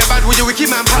 things say you're bad with your wicked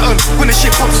man pattern. When the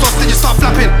shit pops off, then you start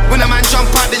flapping. When a man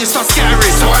jump out, then you start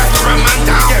scattering. So I have to run man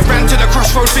down. Get ran to the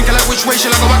crossroad, thinking like which way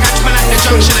shall I go? I catch man at the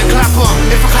junction and clap on.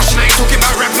 If I clash, I ain't talking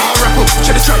about rap, I'll rap up.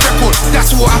 Check the track record,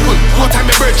 that's what happened. More time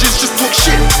my bridges just talk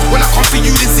shit. When I come for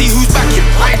you, then see who's backing.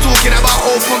 I ain't talking about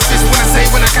open fist. When I say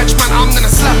when I catch man, I'm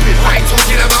gonna slap it. I ain't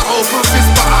talking about open fist,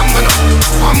 but I'm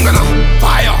gonna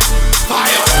fire,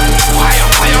 fire, fire,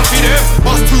 fire for them.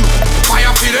 Boss 2,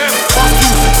 fire for them. Boss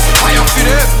 2. Fire for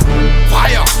them,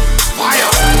 fire, fire,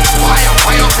 fire,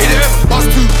 fire for them. Boss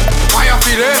 2, fire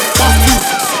for them, boss 2,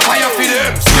 fire for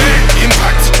them.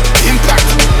 Impact, impact,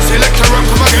 selector run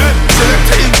come again.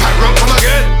 Selector impact run come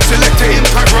again. Selector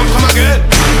impact run come again.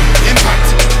 Impact,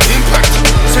 impact,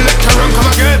 selector run come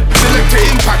again. Selector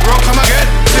impact run come again.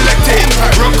 Selector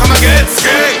impact run come again.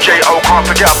 J.O. can't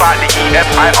forget about the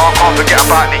E.F.I.R. can't forget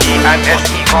about the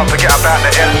E&S.E. can't forget about the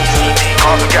L.E.C.D.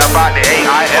 can't forget about the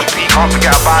A.I.F.P. can't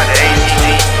forget about the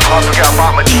A.C.T. can't forget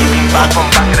about my TV back from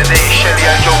back in the day. Shelly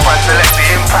and Joe Fan select the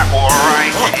impact,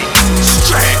 alright.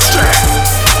 Straight.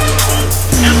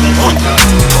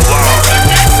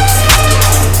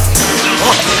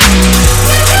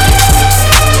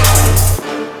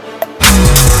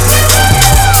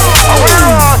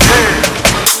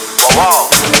 Wow.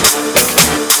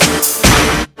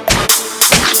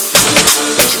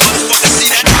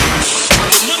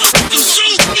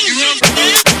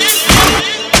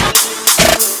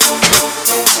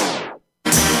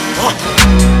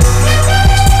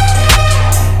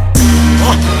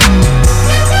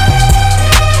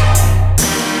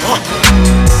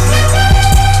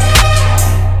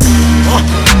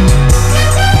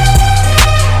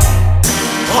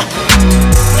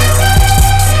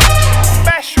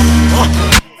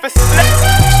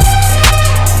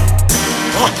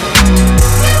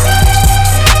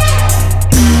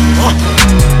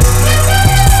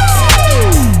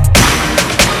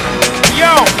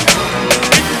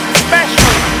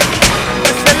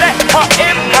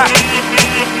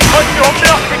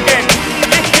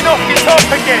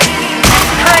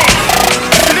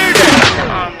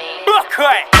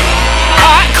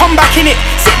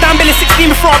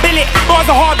 billet. Bars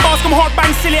are hard, bars come hard,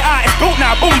 bang, seal it out. It's built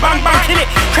now, boom, bang, bang, kill it.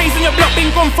 Crazy in your block, been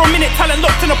gone for a minute. Talent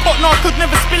locked in a pot, no, I could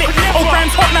never spill it. Old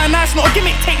Grams hot now, nice, not a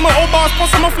gimmick. Take my old bars,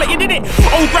 pass them off like you did it.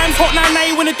 Old Grams hot now, now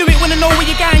you wanna do it, wanna know where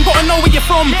you're going, gotta know where you're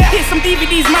from. Hit some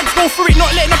DVDs, man, go through it,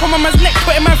 not letting up on my man's neck,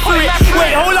 putting man through it.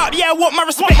 Wait, hold up, yeah, what my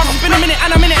respect? It's been a minute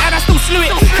and I still slew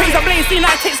it. Crazy blaze, seen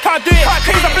that tits, can't do it.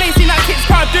 Crazy blaze, seen that tits,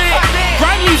 can't do it.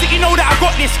 Grime music, you know that I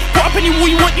got this. Put up any wall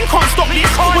you want, you can't stop this.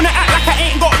 Wanna act like I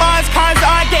ain't got bars, cause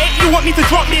I get it, you want me to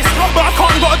drop this. But I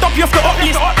can't, gotta dump you off the up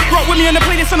list. Rock with me on the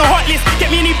playlist on the hot list.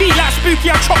 Get me any beat like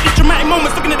Spooky, I chop this. Dramatic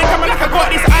moments, looking at the camera like I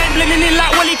got this. I ain't blending in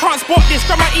like Wally, can't spot this.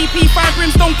 Grab my EP, 5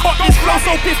 rims, don't cut this. Flow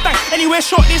so pissed, like anywhere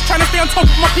shot this. Trying to stay on top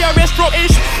of my PRS drop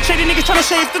ish. Shady niggas trying to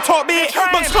shave the top bit.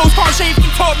 Bugs close, can't shave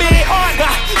the top bit.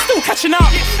 Still catching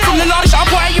up. From the last shot,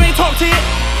 boy, you ain't talked it.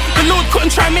 The Lord couldn't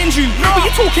try and mend you. What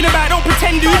you talking about? Don't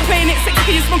pretend, dude. Playing it 6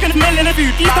 keys, smoking a melon of you.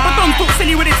 These type of dons talk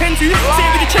silly where they tend to. Say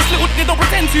it with your chest, little, they don't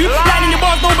pretend to. Lying in your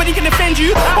bars, nobody can defend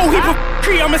you. Whole heap of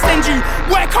tree, I'ma send you.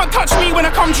 Boy, can't touch me when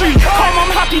I come true. Calm,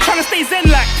 I'm happy, trying to stay zen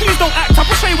like. Please don't act up,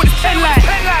 I'll show you what it's pen like.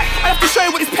 I have to show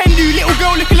you what it's pen do. Little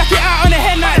girl looking like it out on a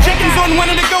hen like. Jenkins on one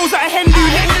of the girls that a hen do.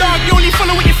 Little dog, you only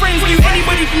follow what your friends do.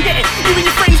 Anybody can get it, you and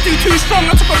your friends do. Too strong,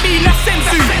 I took a beat, that's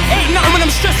sensu. Ain't nothing when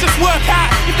I'm stressed, just work out.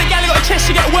 If the gal got a chest,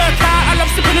 she get work out. I love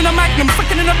sipping in a magnum,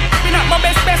 sucking in a been at my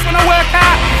best when I work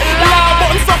out. Loud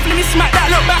bottom soft, let me smack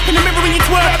that. Look back in the mirror when you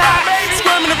twerk out.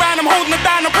 Squirming around, I'm holding it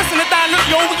down, I'm pressing it down. Look,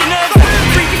 yo, with your nerves.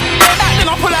 Freaky back, then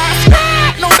I pull out.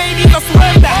 No baby, just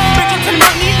swerve that. Bridget to the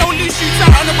money, no loose shoots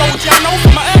out on the road. Yeah, I know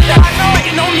from my earth that. But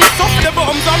you know me, soft for the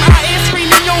bottoms. I'm out here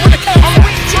screaming, yo, with the curve.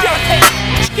 She got a text,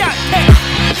 she got a text.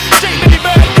 Straight baby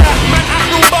bird, that man, act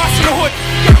real boss in the hood.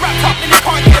 Get wrapped up and they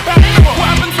can't get it back. What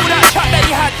happened to that chat that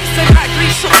you had? You sent out 3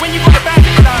 shots when you got it back.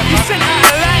 You sent out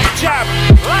a light jab.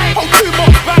 Hold 2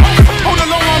 more back. Hold a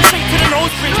long arm straight to the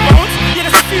nose bridge bones. Yeah,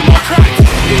 there's a few more cracks.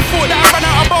 You thought that I ran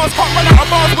out of bars, can't run out of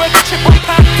bars. Where's the chip on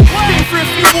pack? Been through a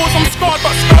few wars, I'm scarred,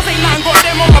 but scars ain't nothing, got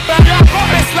them on my back.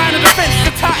 Best line of defense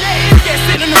is attack. Get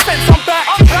sitting in the fence, I'm back.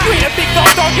 You ain't a big dog,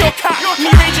 you're a cat. Me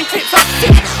raging clips, I'm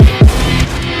sick.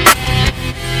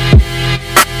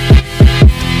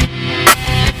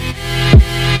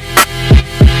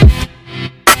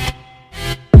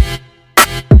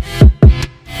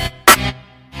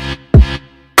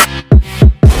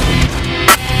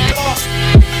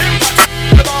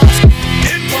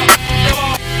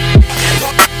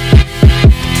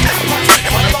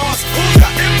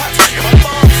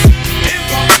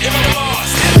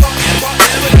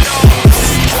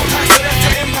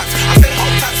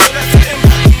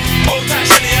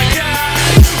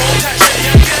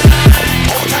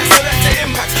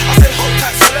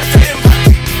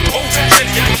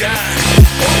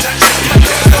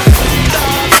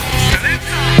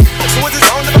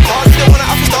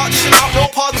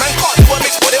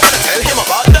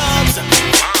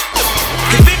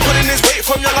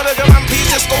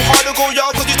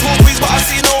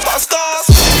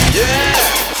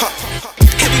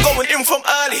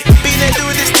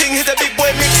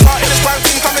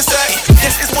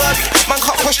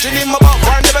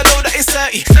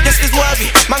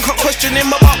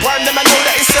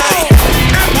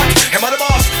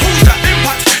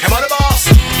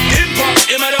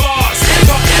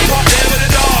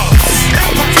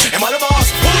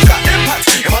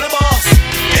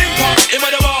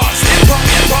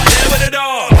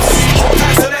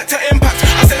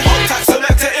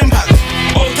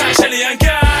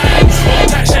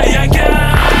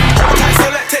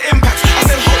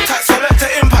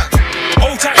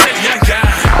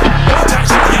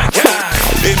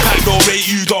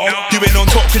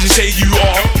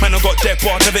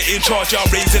 Charge, I'm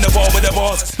raising the bar with the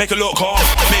bars. Make it look hard,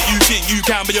 make you think you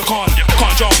can, but you can't.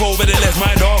 Can't jump over the left,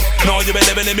 my dog. No, you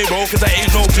better let me roll, cause I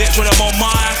ain't no bitch when I'm on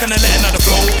mine. Can I let another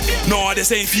flow? No, this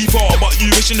ain't FIFA, but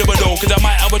you wishing they would know. Cause I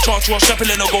might have a chance to a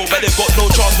strapping in a goal. But they've got no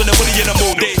chance when they're fully in the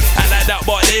mode. They act like that,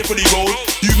 but they fully roll.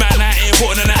 You man, I ain't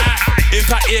putting in the act.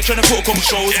 Impact here, trying to put a couple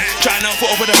shows. Trying to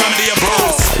put over the family and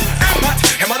bros.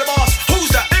 Impact, am I the boss? Who's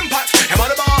that? Impact, am I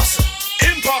the boss?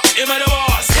 Impact, am I the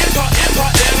boss?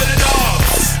 Impact, there with the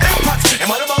dogs. Impact,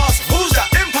 am I the boss? Who's that?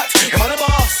 Impact, am I the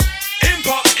boss?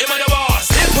 Impact, am I the boss?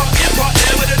 Impact,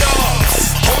 there with the dogs.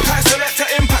 Hold tight, selector,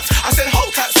 impact. I said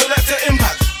hold tight, selector,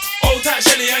 impact. Hold tight,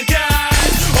 Shelly and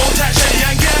gang. Hold tight, Shelly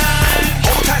and gang.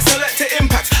 Hold tight, selector,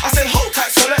 impact. I said hold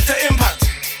tight, selector, impact.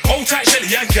 Hold tight,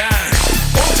 Shelly and gang.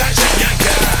 Hold tight, Shelly and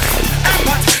gang.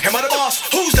 Impact, am I the boss?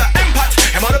 Who's that? Impact,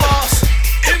 am I the boss?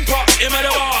 Impact,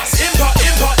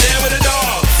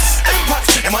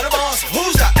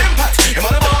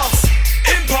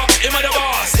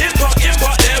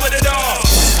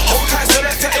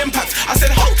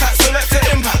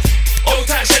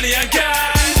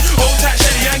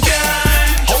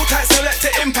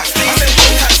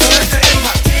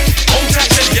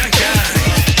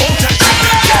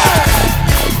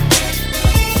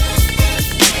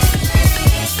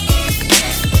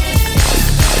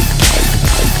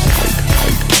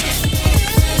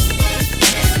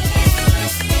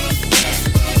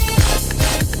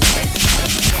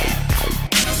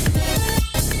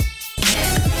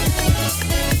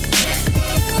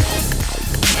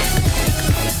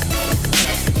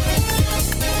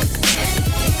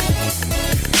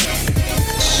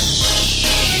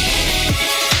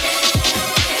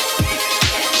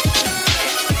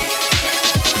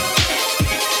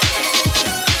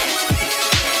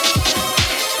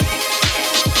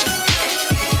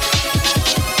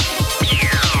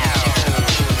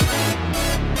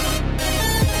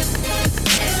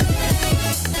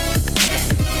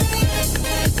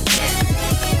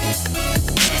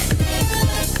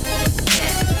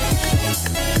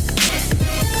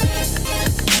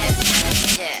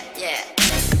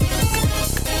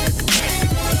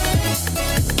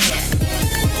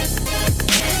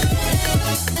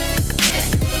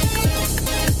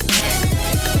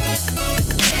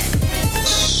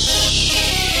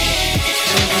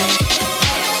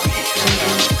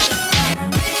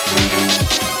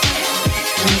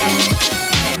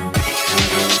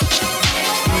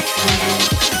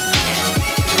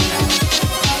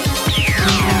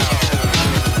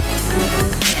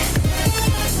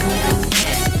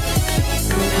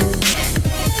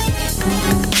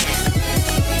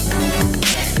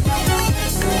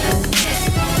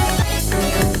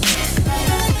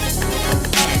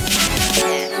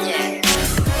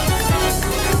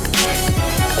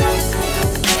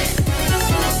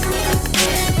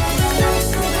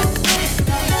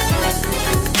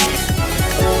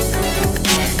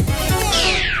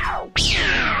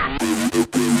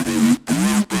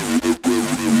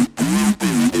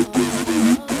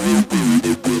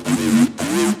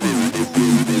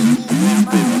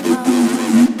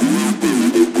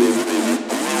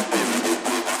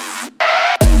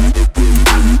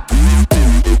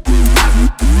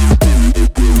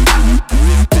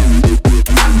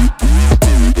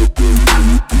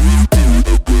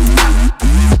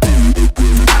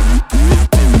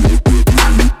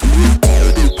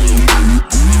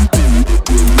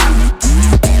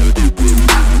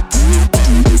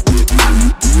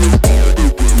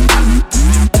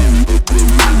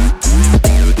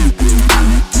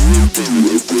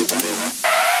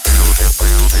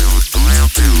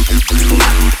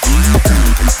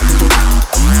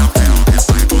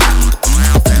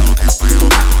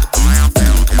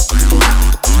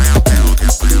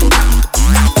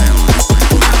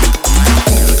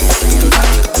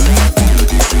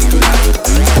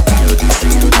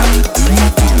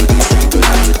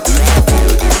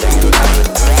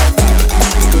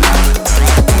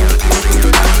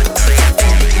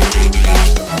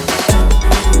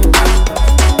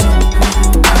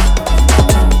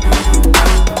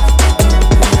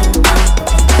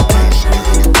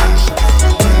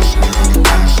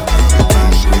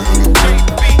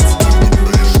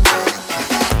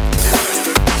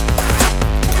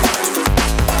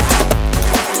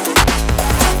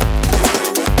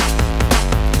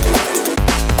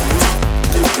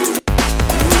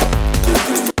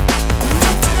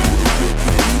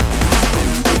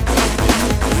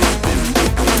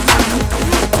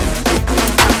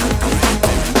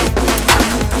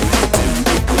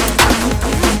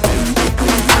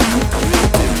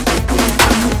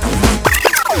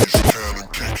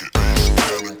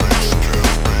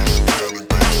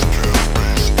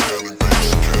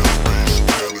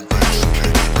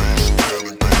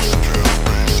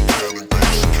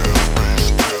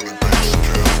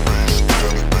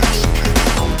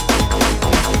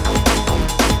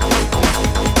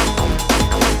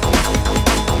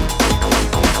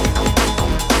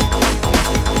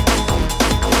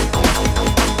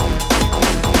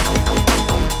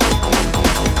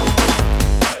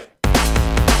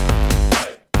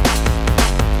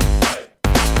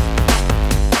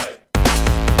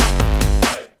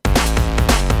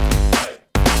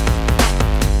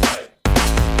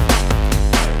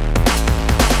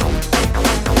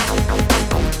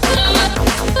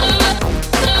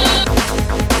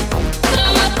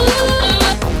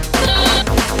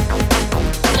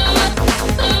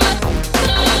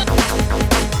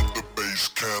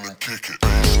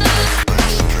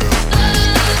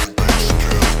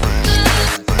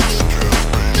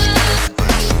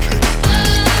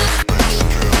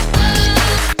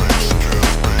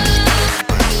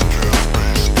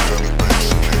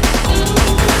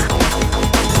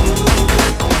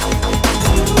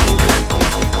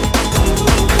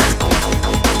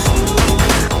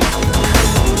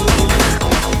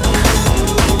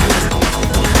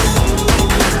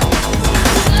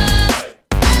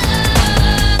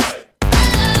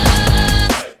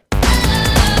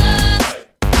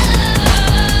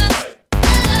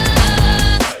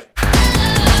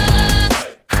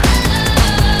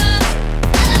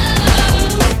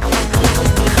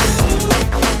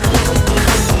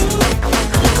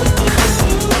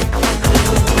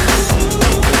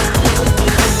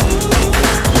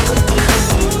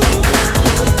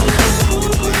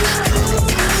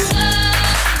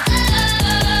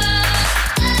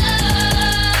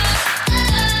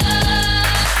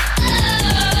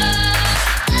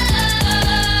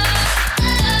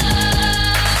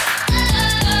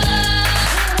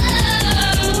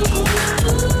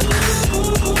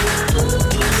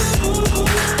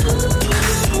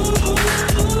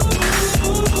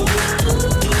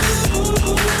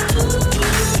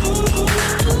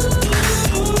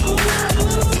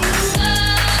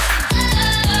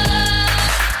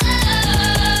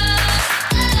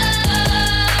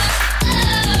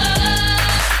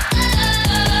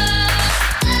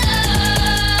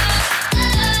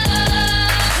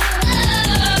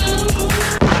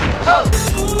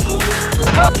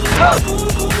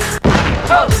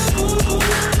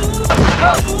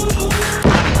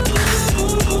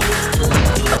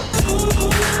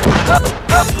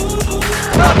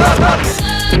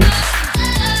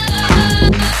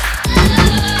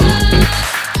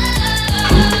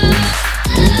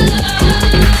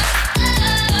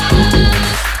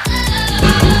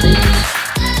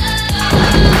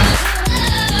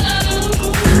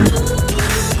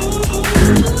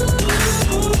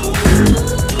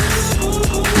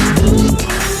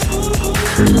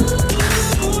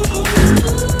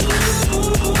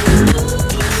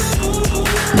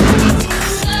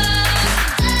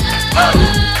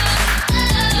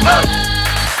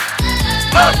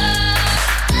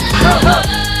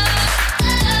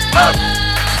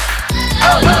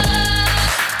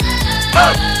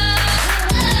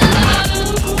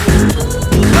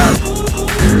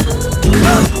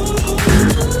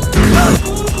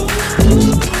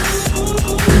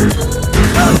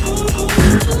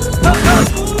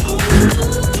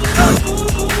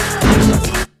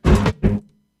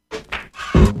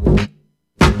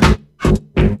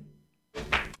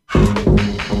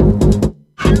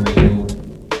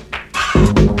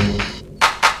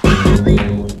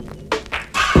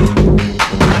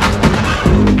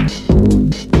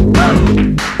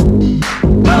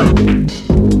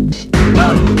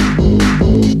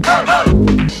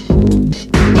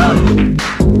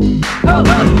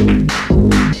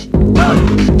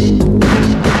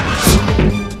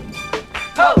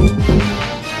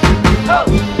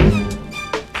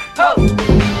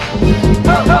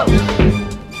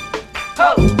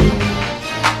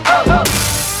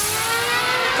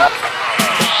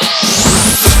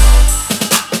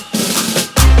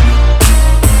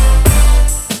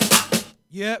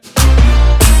 Yep.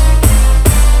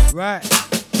 Right.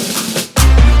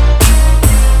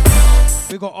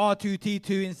 We got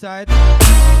R2T2 inside.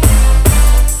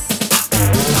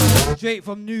 Straight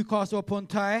from Newcastle upon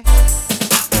Tyne.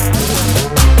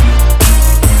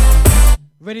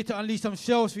 Ready to unleash some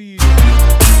shells for you.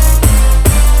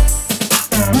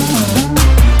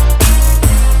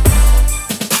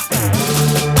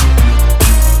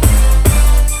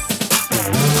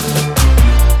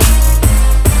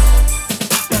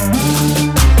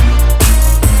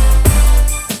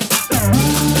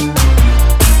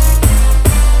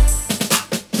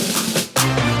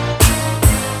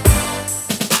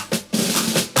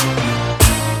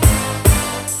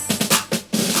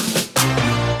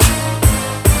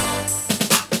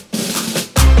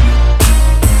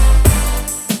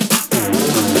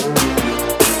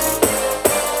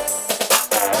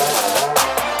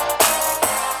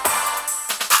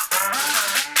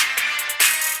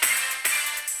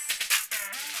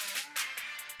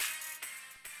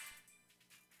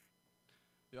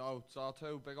 Yo, it's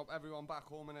R2. Big up everyone back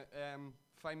home in it.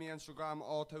 Find me Instagram,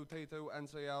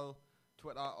 R2T2NCL,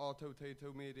 Twitter,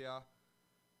 R2T2 Media,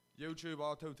 YouTube,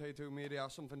 R2T2 Media.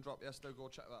 Something dropped yesterday, go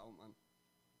check that out, man.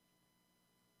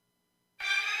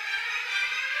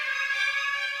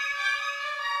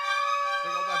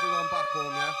 Big up everyone back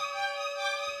home, yeah?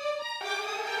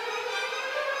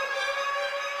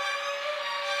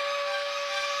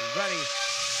 Ready.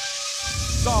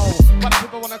 So, when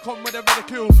people wanna come with a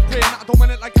ridicule, praying that I don't win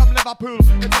it like I'm Liverpool.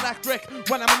 It's electric,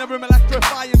 when I'm in the room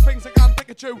electrifying things I can't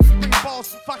Pikachu. Bring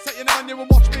balls, facts that you never knew and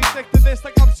watch me stick to this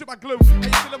like I'm super glue. How you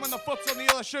feeling when the foot's on the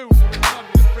other shoe? None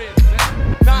of the phrase,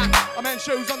 nah, I'm in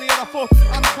shoes on the other foot.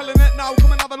 I'm killing it now,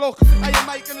 come and have a look. I am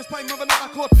making this pain with another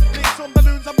cut. Need some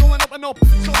balloons, I'm going up and up.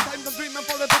 Sometimes I'm dreaming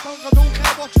for the because I don't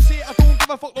care what you see, I don't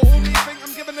give a fuck. The only thing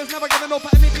I'm giving is never giving up.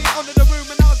 Any beat under the room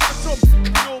and now it's giving some.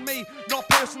 You know me, not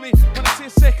personally, when I say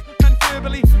sick, then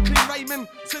verbally, been rhyming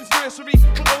since nursery.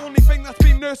 But the only thing that's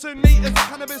been nursing me is the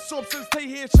cannabis substance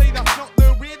THC. That's not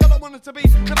the way that I want it to be.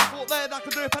 Never thought that I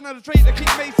could do a penetrate to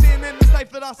keep me seeing in this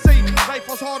life that I see. Life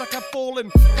was hard, I kept falling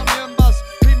from the embers.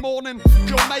 Been mourning,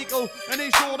 you're Michael and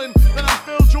he's Jordan. Then I'm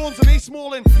Phil Jones and he's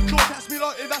Smalling. Don't test me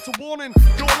like that's a warning.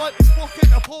 Your life is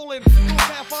fucking appalling. Don't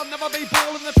care if I'll never be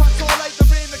balling. The track's all like the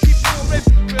rain that keeps pouring.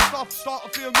 First off, start to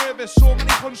feel nervous. So many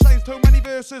punchlines, too many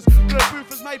verses. The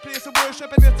booth is my place of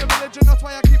worship and it's a religion, that's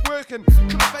why I keep working.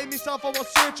 Couldn't find myself, I was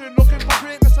searching, looking for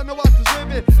greatness, I know I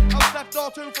deserve it. I'm stepped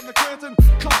R2 from the curtain,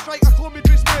 top strike, I call me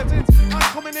Dries Mertens. I'm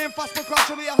coming in fast but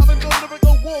gradually, I haven't done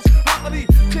lyrical walls. Happily,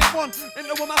 take one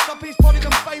into a masterpiece, body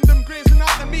them, find them, grazing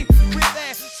out to me. Wait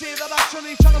there, say that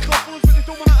actually, channels got fools but they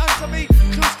don't wanna answer me.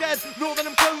 Too scared, know that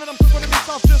I'm killing it, I'm too good at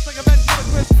myself, just like a bench for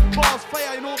the Chris. Bars,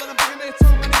 player, you know that I'm bringing it,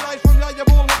 too many lies from you, you're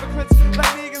all hypocrites.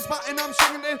 Like Negan's batting, I'm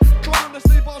swinging it, come on the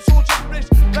sleep, I'm so rich.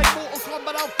 Like Mortal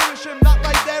Kombat, I'll finish him, that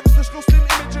right there is disgusting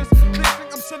images. They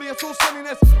think I'm silly, it's all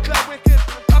silliness, they're wicked,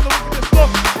 I'm the wickedest.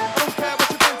 Look, I don't care what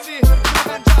you can see,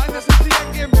 and this is the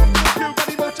end game. Thank you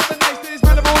very much, have a nice days,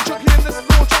 man. I'm all chucky and this is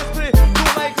no chance play.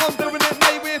 Don't like I'm doing it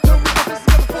my way, tell me that this is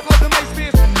gonna fuck out the my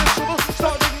space. This trouble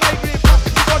started in my grave,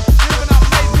 plastic gun, living out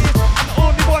my way. I'm the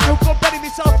only one who can bury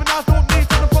myself, and I don't need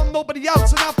to from nobody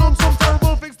else. And I've done some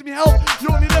terrible things to me help. You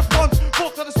only live once,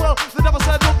 fucked it as well. The devil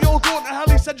said, look, you're going to hell.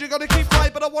 He said, you're gonna keep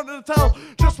quiet, but I wanted to tell.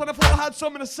 Just when I thought I had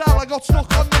some in the cell, I got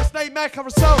stuck on this nightmare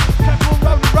carousel. Kept going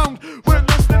round and round, weren't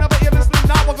listening, I bet you're listening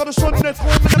now. I got a son that's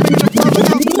home and I'm in the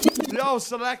yo,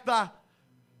 select that.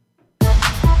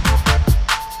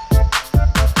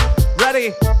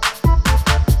 Ready?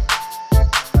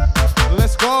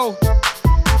 Let's go.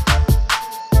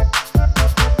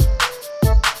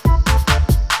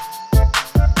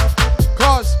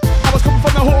 Cause I was coming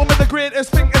from the home of the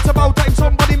greatest thing. It's about time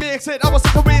somebody makes it. I was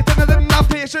sick of waiting and didn't have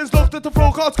patience. Looked at the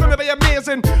flow, cause it's gonna be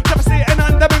amazing. Devastating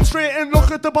and demonstrating.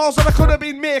 Look at the balls that I could have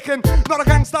been making. Not a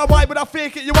gangster, why would I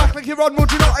fake it? You act like you're on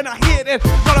wood, you're not, and I hate it.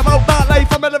 Not about that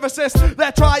life, I'm a lyricist.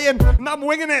 They're trying, and I'm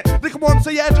winging it. They come once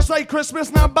a year just like Christmas,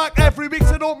 and I'm back every week,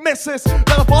 so don't miss this. They're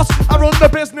the boss, I run the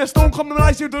business. Don't come to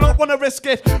nice, you do not want to risk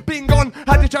it. Being gone,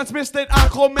 had your chance, missed it. I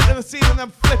come into the scene and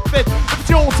then flip it. If it's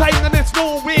your time, then it's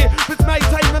no way. If it's my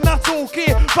time, then that's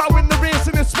okay. But I win the race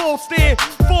in a sports day.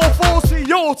 4-4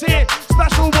 Coyote,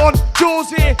 special one,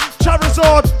 Josie,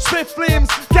 Charizard, Spit Flames,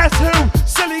 Guess Who,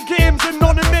 Silly Games,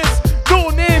 Anonymous, no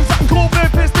names, I can go for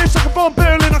business, I can from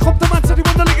Berlin, I come to Man City,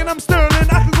 won the league and I'm Sterling,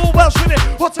 I can go Welsh with it,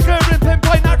 what's occurring,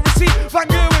 pinpoint accuracy, Van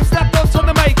Gerwen stepped on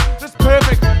the mic, this is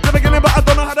perfect, the beginning but I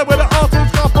don't know how to wear the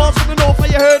autos, got bars from the north,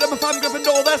 you heard them, if I'm giving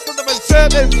all this for the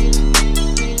service.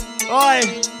 Oi,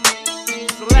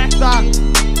 select that,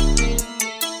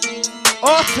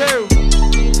 R2.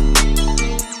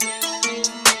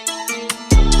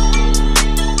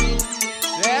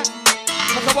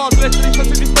 I was literally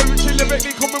physically, spiritually,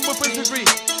 lyrically coming with wizardry.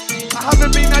 I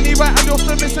haven't been anywhere and you're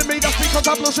still missing me. That's because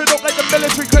I'm blushing up like the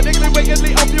military. Critically,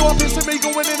 wickedly up, you are pissing me,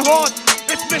 going in hard.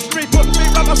 It's mystery, putting me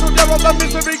right myself there on the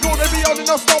misery. Gonna be on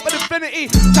and I'll stop at infinity.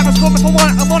 Time is coming for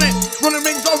one, I'm on it. Running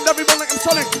rings on everyone like I'm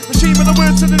Sonic. Machine with the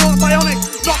words and they're all bionic.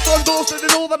 Knocked on doors so they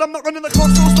know that I'm not running the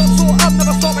clock. So stop, so I'm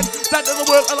never stopping. Dead to the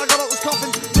world and I got out this coffin.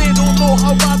 They don't know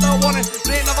how bad I want it.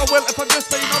 They never will if I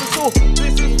just stay on the soul.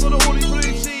 This is for the holy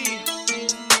police.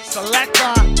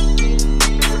 Selector.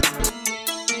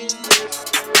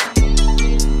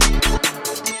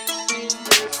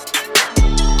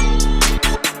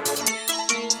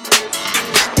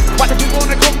 Why do people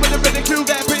wanna come with a ridicule?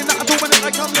 They're paying that I do when it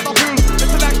like I'm Liverpool.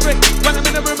 It's electric, when I'm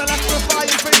in a room electrifying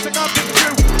things I can't pick a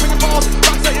few. Bringing balls,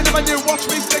 facts that you never knew. Watch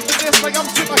me stick to this like I'm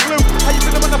super glue. How you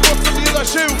feeling when I put on the other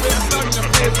shoe?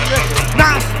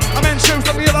 Nah, I'm in shoes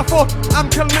on the other foot. I'm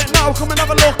killing it now, come and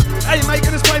have a look. Hey,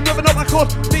 making this time, living up my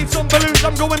cut. Need some balloons,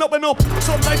 I'm going up and up.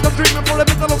 Sometimes I'm dreaming for a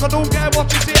bit of look. I don't care what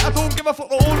you say, I don't give a fuck.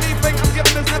 The only thing I'm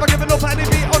giving is never giving up. Any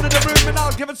beat under the room and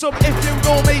I'll give it some. If you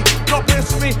know me, not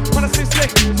personally. When I say slick,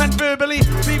 meant verbally.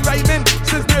 Been rhyming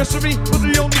since nursery, but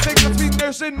the only thing that's been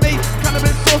nursing me.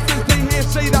 Cannabis substance,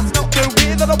 THC, that's not the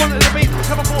way that I wanted to be.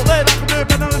 Never thought that I could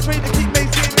open on a tree to keep me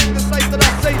sane in this life that I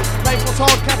see. Life was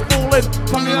hard, kept falling.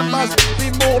 Family and buzz,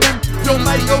 been mourning. Your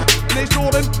Michael, and he's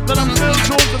Jordan. Then I'm Phil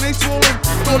Jones and he's swollen.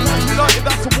 Don't let me like it,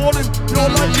 that's a warning. Your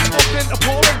life is fucking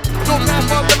appalling. Don't care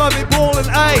if I'll never be balling,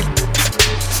 ayy.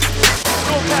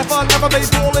 Don't care if I'll never be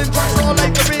balling. Tracks all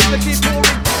like the beat, they keep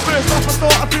falling. First off I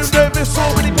thought I feel nervous. So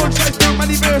many punchlines, too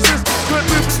many verses. Good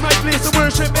move is my place of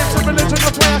worship. It's a religion,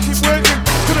 that's why I keep working.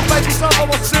 Couldn't find myself, I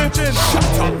was searching. Shut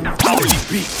up, holy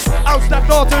beats.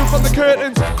 Outstepped R2 from the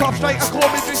curtains. Top straight, I call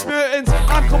me Chris Mertens.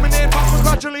 I'm coming in fast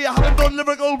gradually. I haven't done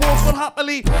lyrical walks, but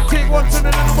happily. Take one turn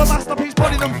and another masterpiece.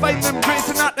 Body them, find them, great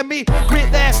anatomy.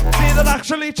 Great there, say that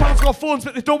actually. Chance got phones,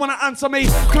 but they don't want to answer me.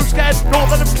 Too scared, know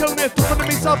that I'm killing it. Tougher than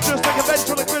myself, just like a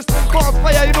ventriloquist. Got a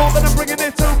fire, you know that I'm bringing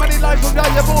it. Too many lives from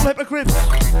guys, you're all hypocrites.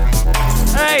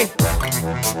 Hey,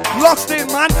 locked in,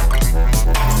 man.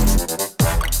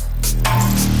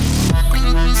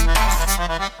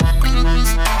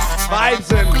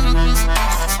 Vibes in.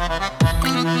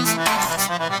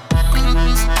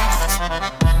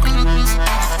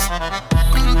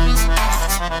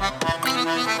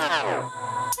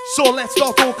 So let's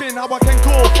start talking how I can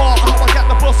go far, how I get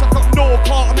the bus, I've got no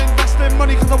car. I'm investing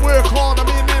money cause I work hard, I'm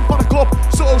aiming for the cup,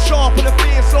 so sharp with a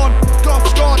face on.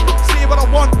 God's gone, see what I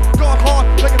want, God hard,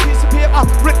 like a piece of paper,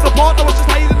 ripped apart. I was just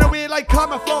hiding away like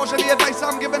camouflage. Any advice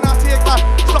I'm giving, I take that.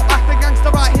 Stop acting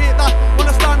gangster, I hate that.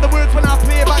 Understand the words when I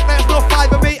play back, there's no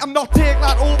five of me. I'm not take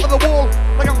that over the wall,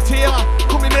 like I'm Taylor.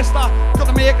 Call me mister, got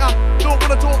the maker. Don't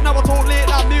wanna talk now, I'll talk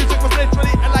later. Music was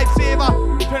literally a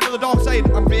lifesaver. Turn to the dark side,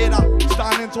 I'm Vader.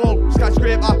 Standing tall,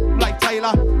 skyscraper, like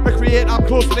Taylor. A creator,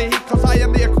 close to the heat cause I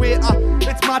am the equator.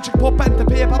 It's magic put pen to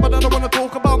paper, but I don't wanna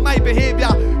talk about my behaviour.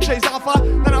 She's alpha,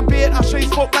 then I'm beta,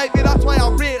 she's fuck like me, that's why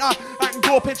I'll rate her. I can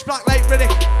go pitch black like Riddick.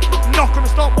 Not gonna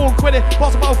stop, won't quit it.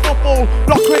 What's about football,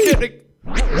 not cricket.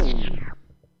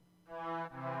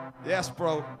 Yes,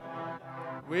 bro.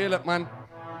 Wheel it, man.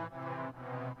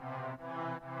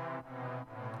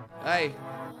 Hey.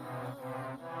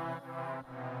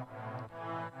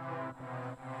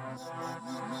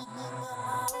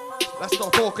 Let's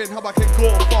start talking how I can go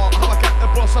far, how I get the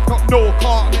bus, I've got no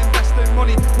car. I'm investing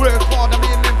money, work hard, I'm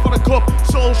aiming for the cup.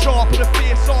 Soul sharp, put a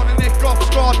face on and it got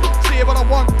scarred. Say what I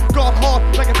want, got hard,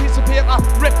 like a piece of paper.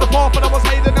 Ripped apart, but I was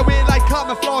hiding away like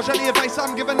camouflage. Any advice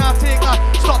I'm giving, I take that.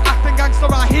 Stop acting gangster,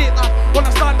 I hate that.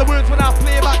 Understand the words when I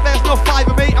play back, there's no five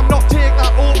of me. I'm not take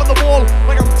that, over the wall,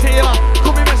 like I'm Taylor.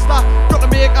 Call me mister, got to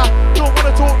make that. Don't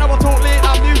wanna talk, now I'll talk later.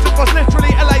 Music was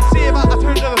literally a lightsaber. I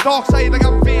turned to the dark side like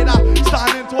I'm Vader.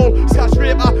 Standing tall,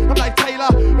 skyscraper, I'm like Taylor,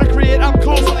 the creator. I'm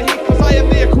close to the heat cause I am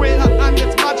the equator. And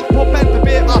it's magic put pen to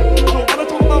paper. Don't wanna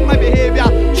talk about my behaviour.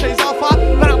 She's alpha,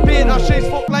 but I'm beta. She's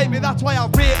fuck like me, that's why I'll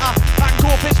rate her. I can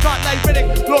go pitch track like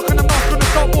Riddick. Look, and I'm not gonna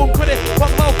stop, won't quit it.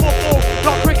 What about football?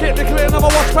 Not cricket, declare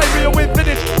never watch my real win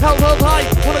finish. Held high,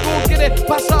 wanna go and get it.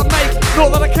 Pass that mate, know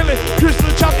that I kill it. Cruise to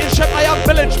the championship, I am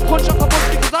village. Punch up a punch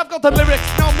because I've got the lyrics.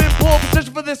 Now I'm in pole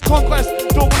position for this conquest.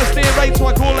 Don't wanna stay right, so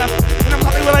I go left. And I'm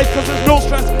happy with life cause there's no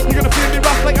stress. You're gonna feel me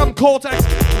rap like I'm Cortex.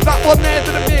 That one there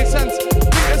didn't make sense.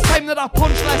 Think it's time that I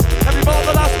punch less. Every bar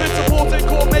that I spit supporting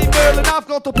called me Merlin. I've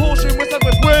got the potion wizard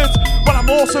with words. But I'm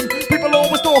awesome. People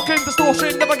always talking,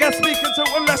 distortion. Never get speaking to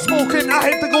unless smoking. I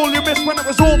hit the goal you missed when it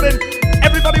was open.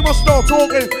 Everybody must start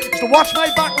talking. Just to watch my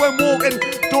back when walking.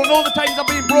 Don't know the times I've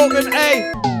been broken,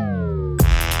 hey.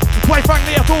 Quite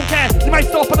frankly, I don't care. You might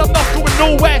stop, but I'm not going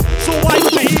nowhere. So why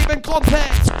would we even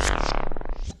compare?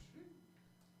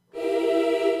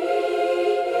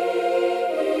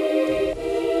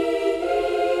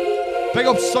 Big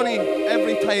up Sonny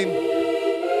every time.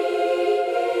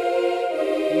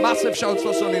 Massive shouts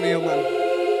for Sonny Neil, man.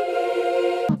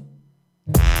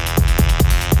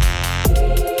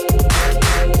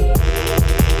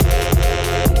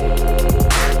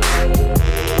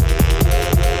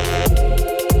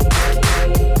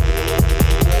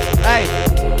 Hey,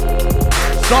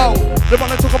 so they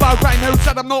wanna talk about grind, who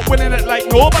said I'm not winning it? Like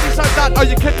nobody said that, are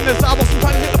you kidding us? I wasn't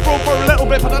trying to hit the throat for a little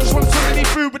bit, but I just want to swim any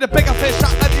food with a bigger fish.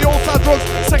 At the all-star drugs,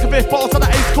 sick of it, balls on the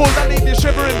ice cold, I need you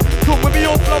shivering. Come with me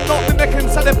open, I'm not the Nickon,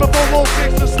 said it before most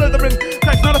things are slithering.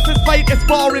 There's not a fist fight, it's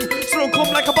boring, so don't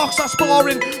come like a boxer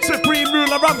sparring. Supreme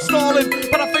ruler, I'm stalling,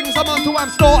 but the things I'm onto, I'm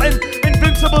starting.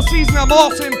 Invincible season, I'm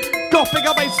arting. Got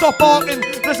bigger, mate, stop barking.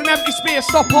 There's an empty space,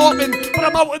 stop harping. But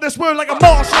I'm out of this world like a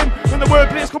Martian. And the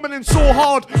wordplay's coming in so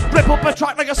hard. Rip up a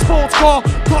track like a sports car.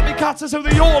 Copycats is who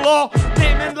they all are.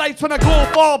 Naming lights when I go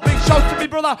far. Big shouts to me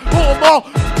brother, Omar.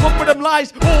 Come with them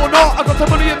lies, or not. I got the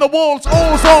money in the walls,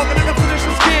 Ozark. And in the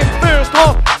positions game, first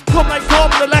half. Come like Tom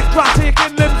and Electra,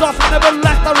 taking limbs off. I never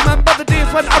left, I remember the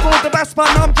days when I rode the best man.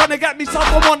 I'm trying to get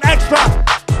myself on one extra.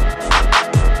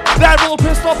 They're all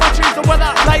pissed off, I choose the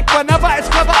weather. Like whenever it's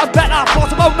clever, I'm better.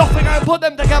 Thought about nothing, I put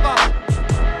them together.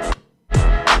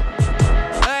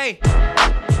 Hey,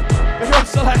 the hill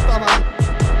selector, man.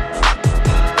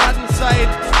 Dad inside,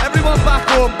 everyone's back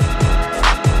home.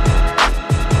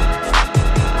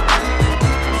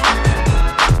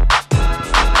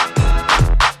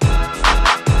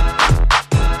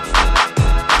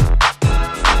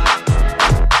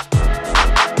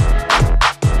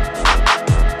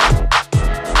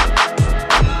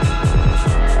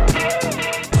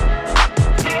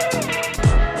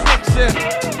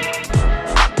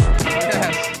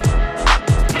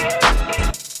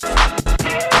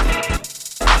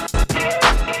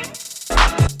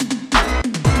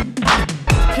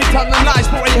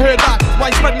 Why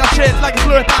spreading that shit like a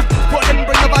slur back? Put in,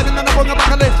 bring the vibe and then I bring it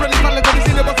back a lift. Really fell into the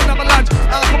scene, it was an avalanche.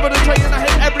 I'll come with a train and I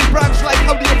hit every branch. Like,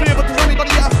 how do you feel? But does anybody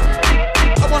ask?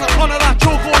 I wanna honour that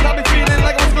chokehold, I'll be feeling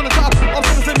like I was gonna tap. I was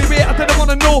gonna send me weight, I didn't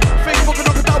wanna know. Things fucking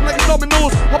knock it down like a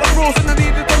dominoes. I was frozen, I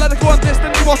needed to let it go. I'm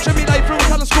distantly watching me like through a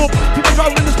telescope. People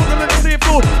drowning, they're struggling in the safe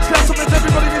flow. Scared something,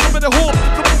 everybody needs a bit of hope.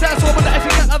 Someone says so, but if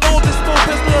you get that old, this is no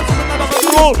pistol, it's something that I'm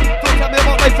gonna roll. Don't tell me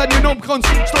about life and you numb cunts.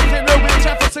 Stop getting real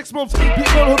wheelchair for 6 months.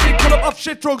 People who've been cut up off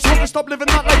shit drugs, hope to stop living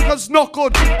that life cause it's not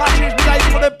good. I changed my life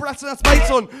for the breaths and that's my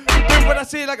son. Do what I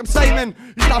say like I'm Simon.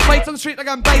 Used to have fights on the street like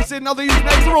I'm Bison. Now they use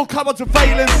knives, they're all cowards with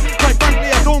violence. Quite frankly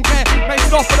I don't care. May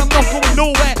stop but I'm not going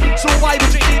nowhere. So why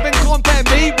would you even compare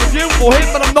me with you or him?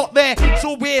 But I'm not there.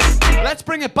 So wait, let's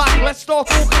bring it back. Let's start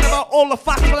talking about all the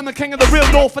facts. Well I'm the king of the real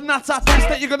north and that's that test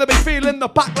that you're gonna be feeling the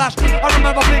backlash. I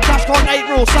remember playing Clash Con 8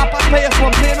 roll. Sat back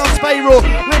PS1 playing on Spyro.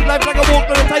 Live life step like a walk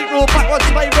to the tightrope. Backwards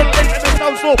spiral into this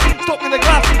down slope. Stuck in the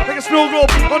glass like a snow globe.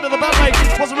 Under the belt like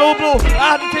was a low blow.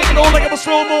 I hadn't taken all like it was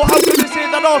slow-mo. How could you say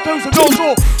that R2's a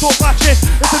no-go? Talk that shit,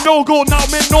 it's a no-go. Now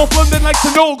I'm in North London like it's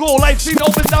a no-go. Life's been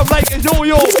up and down like a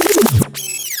yo-yo.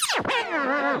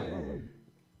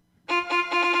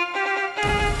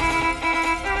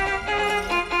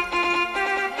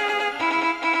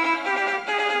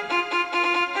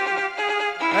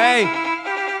 Hey.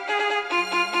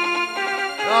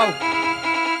 Yo.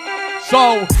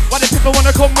 So, why do people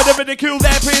wanna come with a ridicule?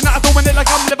 They're playing that I don't it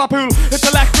like I'm Liverpool. It's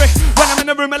electric when I'm in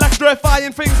the room,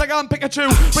 electrifying things like I'm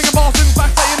Pikachu. Bringing Boston's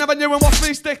back that you never knew and watch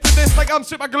me stick to this like I'm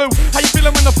super glue. How you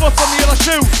feeling when the foot's on the other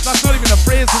shoe? That's not even a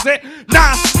phrase, is it?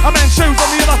 Nah, I'm in shoes on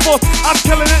the other foot. I'm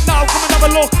killing it now, come and have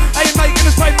a look. I ain't making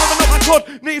this fight moving up I could.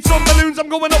 Need some balloons, I'm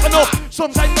going up and up.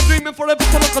 Sometimes I'm dreaming for a bit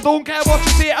to look. I don't care what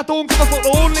you say, I don't give a fuck.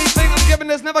 The only thing I'm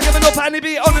giving is never giving up. Any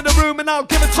beat on in the room and I'll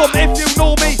give it some. If you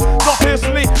know me, not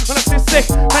personally, when I say sick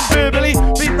and verbally,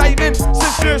 been raving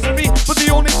since nursery. But the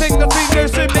only thing that's been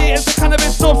nursing me is the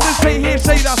cannabis substance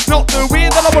THC. That's not the way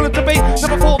that I want it to be.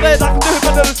 Never thought that I could do it,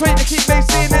 but the trait to keep me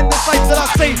sane in this life that I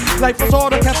see. Life was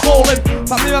hard, I kept falling.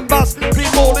 Family members,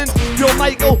 pre-falling. You're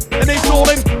Michael and he's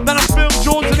falling. Then I'm Phil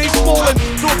Jones and he's falling.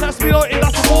 Don't test me like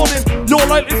that's a warning. Your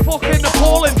life is fucking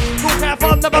appalling. Don't care if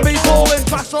I'll never be falling.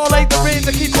 Tracks are like the rain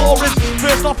that keep pouring.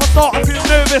 First off I start, I feel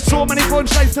nervous. So many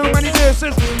punchlines, so many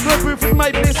verses. No proof is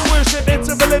my place of worship. It's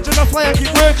a religion, that's why I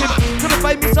keep working. Couldn't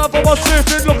find myself, I was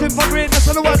certain. Looking for greatness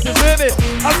and I was deserve it.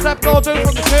 I stepped all down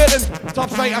from the curtain. Top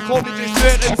straight, I called me just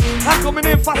curtains. I'm coming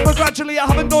in fast but gradually. I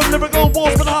haven't done lyrical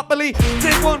wars but happily.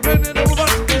 Take one turn and over.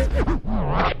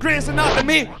 Grace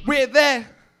anatomy, we're there.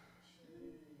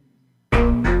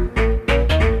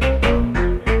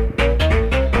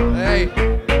 Hey.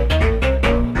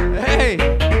 Hey.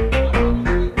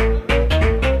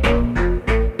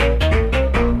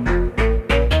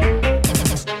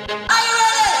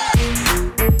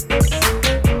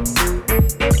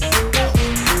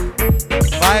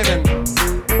 Vibing.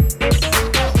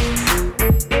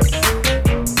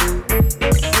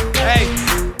 Hey.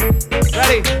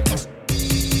 Ready?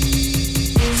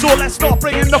 So let's start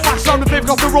bringing the facts down. If they've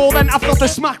got the raw, then I've got the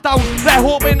smackdown. They're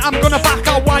hoping I'm gonna back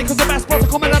out. Why? Cause the best parts are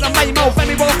coming out of my mouth.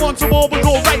 Anyone wants a war, we'll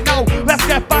go right now. Let's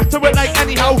get back to it like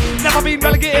anyhow. Never been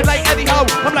relegated like anyhow.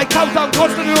 I'm like countdown,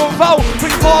 constantly on foul.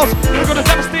 Bring balls, we're gonna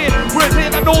devastate. We're here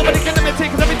that nobody can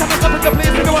imitate. Cause every time I step in the place,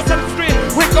 they know I set it straight.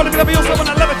 We're gonna be the real someone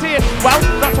I levitate. Well,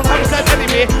 that's what Harry said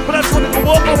anyway. But I just wanted to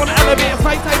walk, I wanna elevate. It's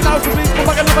my time now, so please come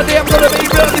back another day. I'm gonna be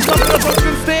really something that's not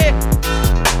gonna stay.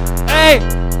 Hey!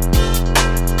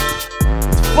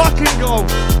 Fucking go!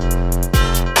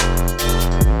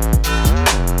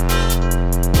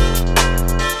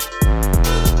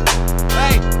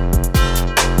 Hey!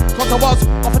 Cause I was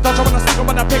off a dodger when I stick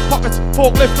when I pick pockets.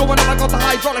 Forklift going up, I got the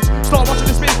hydraulics. Start watching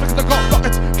the space because I got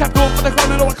rockets. Kept going for the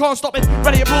ground and no I can't stop it.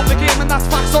 Ready to blow the game and that's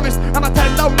facts honest. I'm a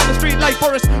 10 down on the street like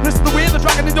Boris. This is the way the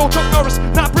dragon in your Chuck Norris.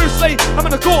 Not Bruce Lee, I'm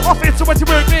gonna go off it. So when you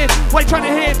work made, why trying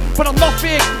to hate? But I'm not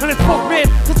fake and it's fuck made.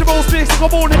 Cause you're all space, so I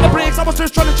won't hit the brakes. I was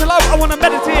just trying to chill out, I wanna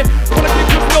meditate. Wanna keep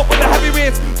lifting up with the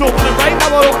heavyweights. Don't wanna ride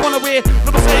now, I don't wanna wait.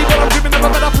 Never say but I'm dreaming of a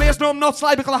better place. No I'm not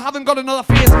sly because I haven't got another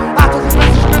face. I took his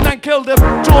message and then killed him.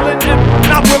 Joel Linton,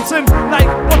 Nat Wilson. Like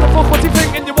what the fuck, what's he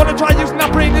thinking? You wanna try using that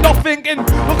brain, you're not thinking.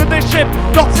 Look at this ship,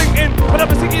 not sinking. But I'm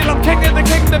thinking I'm king in the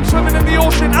kingdom. Swimming in the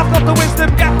ocean, I've got the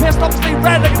wisdom. Get pissed off, stay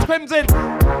red like it's crimson.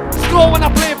 Score when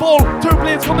I play ball. Two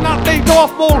blades coming out, they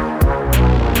Darth Maul.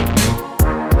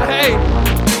 Hey.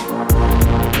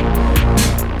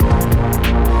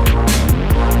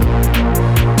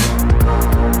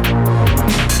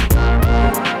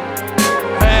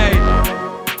 Hey.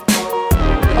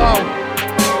 Oh.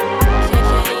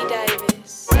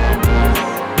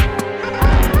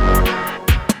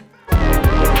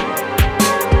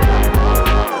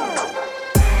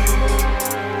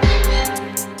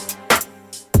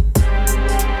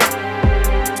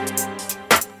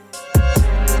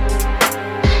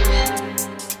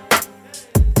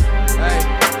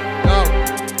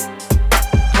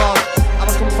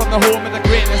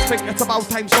 It's about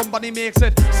time somebody makes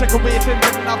it. Sick of waiting,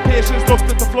 didn't have patience, looked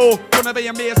at the flow, gonna be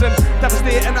amazing.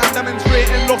 Devastating and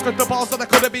demonstrating, look at the balls that I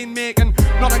could have been making.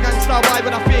 Not a gangster, why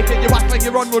would I fake it? You act like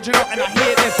you're on road, you know, and I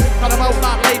hate it. Not about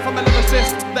that life, I'm a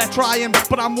lyricist. They're trying,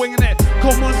 but I'm winging it.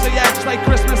 Come once a year, just like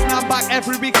Christmas, and I'm back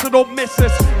every week, so don't miss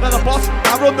this. They're the boss,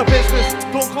 I run the business.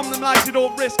 Don't come to night, you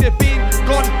don't risk it. Being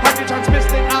gone, have you transmissed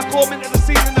it? I come into the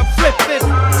scene and then flipped it.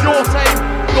 It's your time,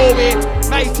 go away,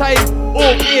 my time.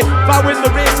 Okay, if I win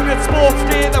the race and it's sports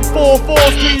day, then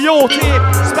 4-4's Toyota.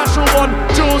 Special one,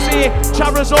 Josie,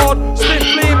 Charizard, Split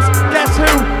Flames, Guess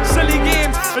Who, Silly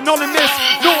Games, Anonymous,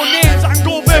 no names. I can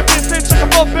go Berkeley, bitch, like I'm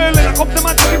Bob Berlin. I come to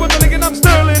Man City with the leg and I'm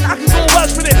Sterling. I can go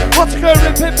Welsh with it, what's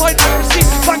occurring, pinpoint accuracy.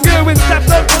 Van Gerwen stepped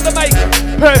out on the mic.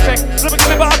 Perfect, never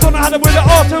gonna, but I don't know how to win the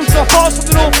auto, so I pass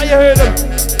something off how you heard him.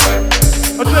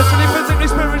 Addressing physically,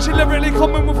 spiritually, literally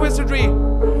coming with wizardry.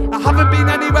 I haven't been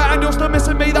anywhere and you're still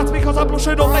missing me. That's because I'm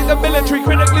blushing up like the military.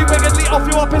 Critically, wickedly off,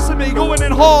 you are pissing me. Going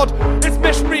in hard, it's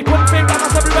missionary. Putting fame down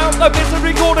us everywhere. No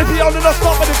misery, going beyond and I'll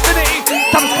stop at infinity.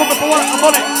 Time's coming for what I'm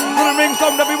on it. Running rings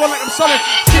down everyone like I'm Sonic.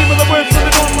 Scheme of the words so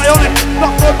they don't play on it.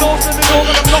 Knock on doors and they know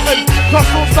that I'm nothing.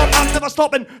 Crossroads stop, I'm never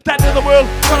stopping. Dead to the world,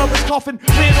 run out this coffin.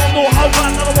 They don't know how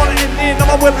bad that I want it in. They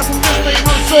never will, that's a mistake,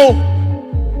 my soul.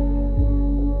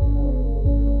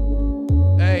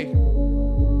 Hey.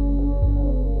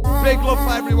 Big love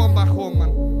for everyone back home,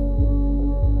 man.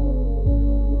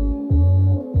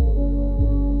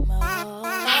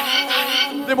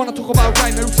 They wanna talk about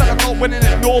right now, who said I'm not winning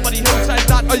it? Nobody who said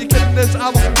that. Are you kidding this?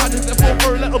 I wasn't trying to hit the floor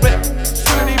for a little bit.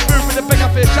 Sunny food with a bigger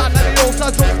fish, and then the old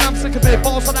side drugs, and I'm sick of it.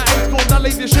 Balls on that ice cold, that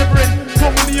leave you shivering.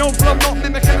 Talk on my own, but I'm not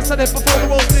mimicking. I said it before the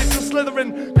world stage just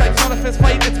slithering. It's not a fist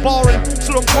fight, it's boring.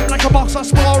 So don't come like a boxer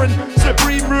sparring.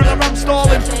 Supreme ruler, I'm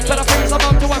stalling. Better things I'm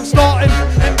up to, I'm starting.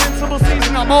 Invincible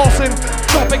season, I'm arsing.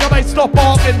 Stop big, I might stop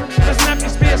barking. There's an empty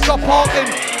space, stop parking.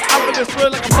 Out of this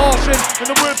world like a Martian. And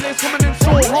the wordplay's coming in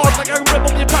so hard, like I can rip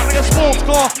up your back like a sports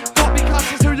car. Got me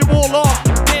catches who you all are.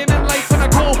 Aiming life when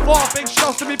I go far. Big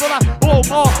shots to me, brother. Oh,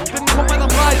 Mark. Didn't come when I'm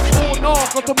live. Oh, no.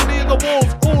 Got the money in the walls.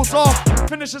 All's off.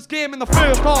 Finish this game in the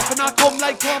first half. And I come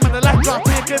like Tom and Electra.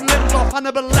 Taking limbs off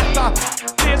Hannibal Lecter.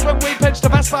 Days when we pinched the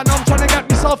best fan. I'm trying to get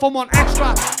myself on one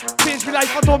extra. Changed me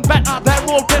life, I done better. They're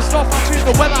all pissed off. I choose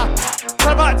the weather.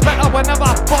 Clever, it's better whenever.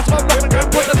 Boss, I'm not gonna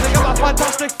put them together.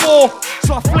 Fantastic four.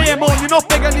 So I flame on. You're not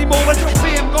big anymore. Where's your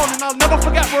fame gone? And I'll never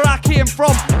forget where I came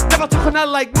from. Never took an L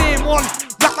like name one.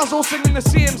 Rappers all singing the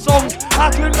same songs. I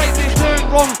turned right, they turned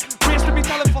wrong. Wasted me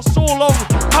talent for so long.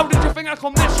 How did you think I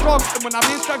come this strong? And when I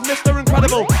being struck, Mr.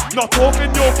 Incredible. Not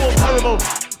talking, your fault, terrible.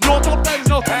 Your top 10's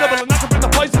not tenable. And I can bring the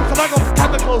poison because I got the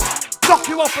chemicals. Knock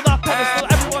you off of that pedestal.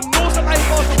 Everyone knows that my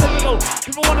bars are pivotal.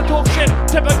 People wanna talk shit,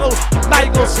 typical.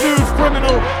 Michael, smooth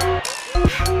criminal.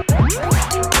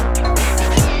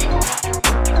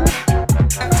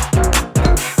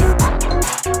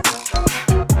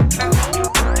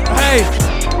 Hey.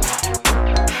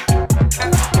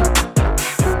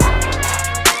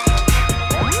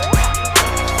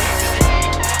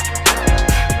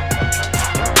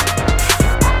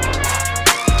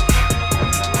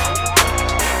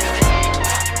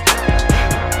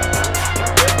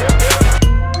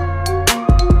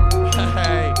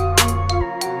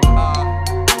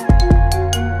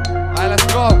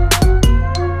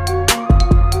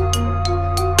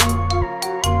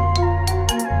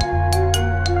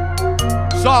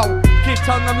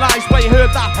 Telling them lies, where you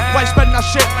heard that? Why you spending that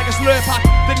shit like a slurp pack?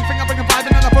 Didn't think I'd bring a vibe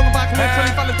and then I brought them back.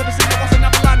 Literally fell into the scene, it was an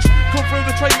avalanche. Come through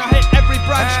the train, I hit every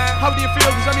branch. How do you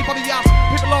feel? Does anybody ask?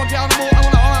 People aren't down more, I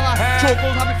wanna honour that.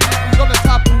 Chokehold had me feeling on the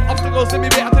tap. Obstacles in me,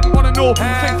 I didn't wanna know.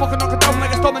 Think fucking knock it down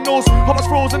like it's dominoes. I was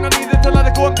frozen, I needed to let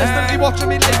it go. I'm distantly watching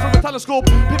me life through a telescope.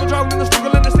 People drowning in the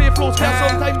struggle and the sea floats. Yeah,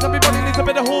 sometimes everybody needs a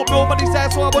bit of hope. Nobody's there,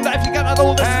 so I wonder if you get that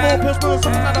all. This is more personal than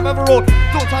something that I've ever wrote.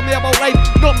 Don't tell me about life,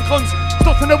 nothing cunts.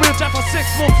 Stuck in a wheelchair for 6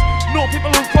 months. No people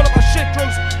who call up my shit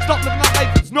drugs. Stop living that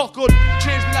life, it's not good.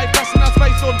 Change my life, lesson, that's my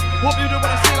son. Hope you do what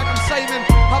I say like I'm Simon.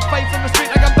 Have faith on the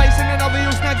street like I'm Bison. And I'll be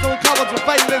used next to cowards with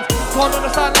violence. Can't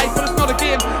understand life, but it's not a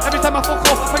game. Every time I fuck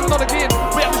off, I think not again.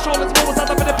 Wait, I'm sure let's almost had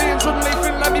a bit of pain. Suddenly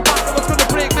feeling like me back, that was gonna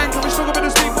break. Man, can we struggle with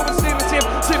the sleep, but we're staying the same.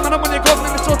 Same man, when you're gone,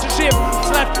 and it's such a shame.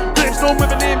 Slept, gravestone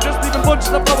with a name, just leaving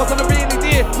bunches of flowers on a rainy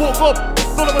day. Woke up,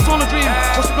 thought it was all a dream.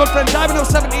 Was a good friend, died when I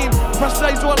was 17. Pressed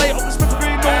eyes all late up the split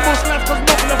green. No emotion left, cause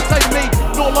nothing left inside me.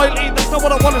 No loyalty, that's not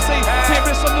what I wanna see. Take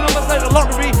risks on the numbers like the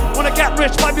lottery. Wanna get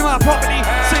rich, buy me my property.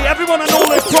 See everyone I know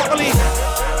live properly.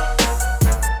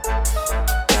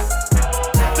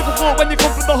 Difficult when you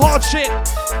come from the hard shit.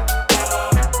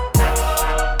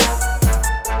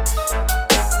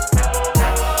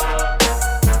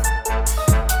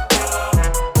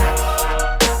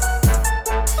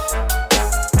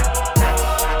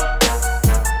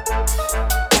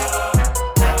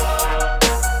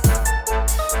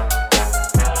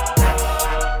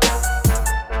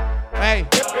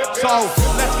 So,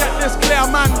 let's get this clear,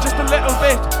 man, just a little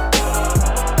bit.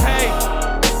 Hey.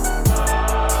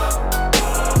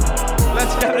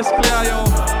 Let's get this clear, yo.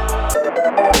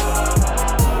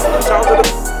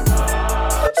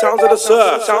 Sounds of the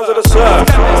surf, sounds of the surf.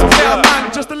 Let's get this clear,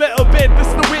 man, just a little bit. This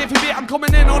is the wave you beat, I'm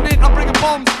coming in on it, I'm bringing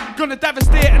bombs. Gonna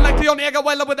devastate and like the Onega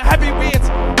Weller with the heavyweights.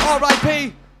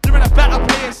 R.I.P. You're in a better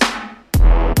place.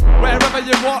 Wherever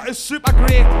you want is super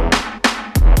great.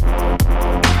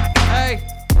 Hey.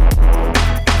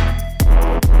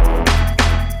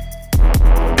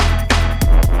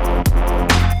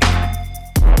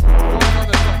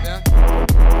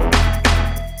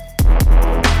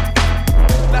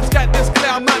 Let's get this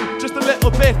clear, man, just a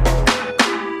little bit.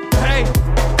 Hey.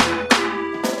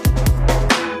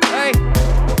 Hey.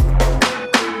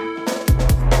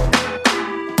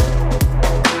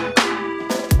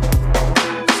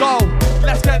 So,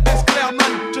 let's get this clear,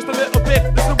 man, just a little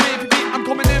bit. This is the wavy beat, I'm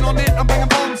coming in on it, I'm bringing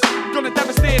bombs. Gonna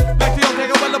devastate, like the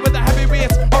Ontega Weller with the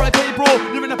heavyweights. R.I.P. bro,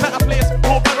 you're in a better place.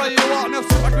 Hope better you are, no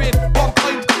super great. 1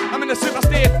 point, I'm in a super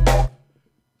state.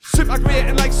 Super great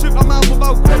and like Superman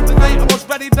without kryptonite. I was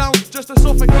ready down just to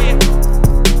suffocate.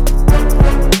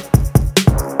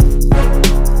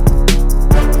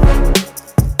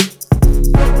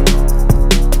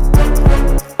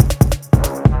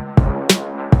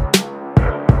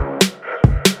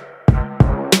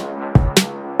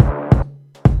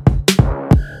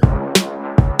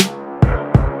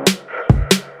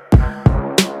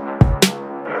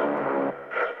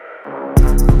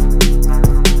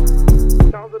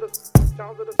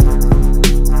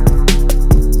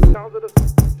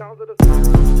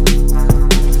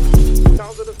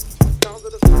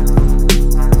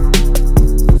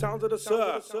 Sounds of the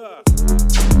surf.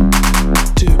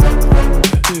 Do it.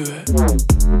 Do it.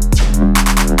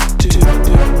 Do it.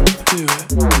 Do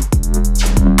it.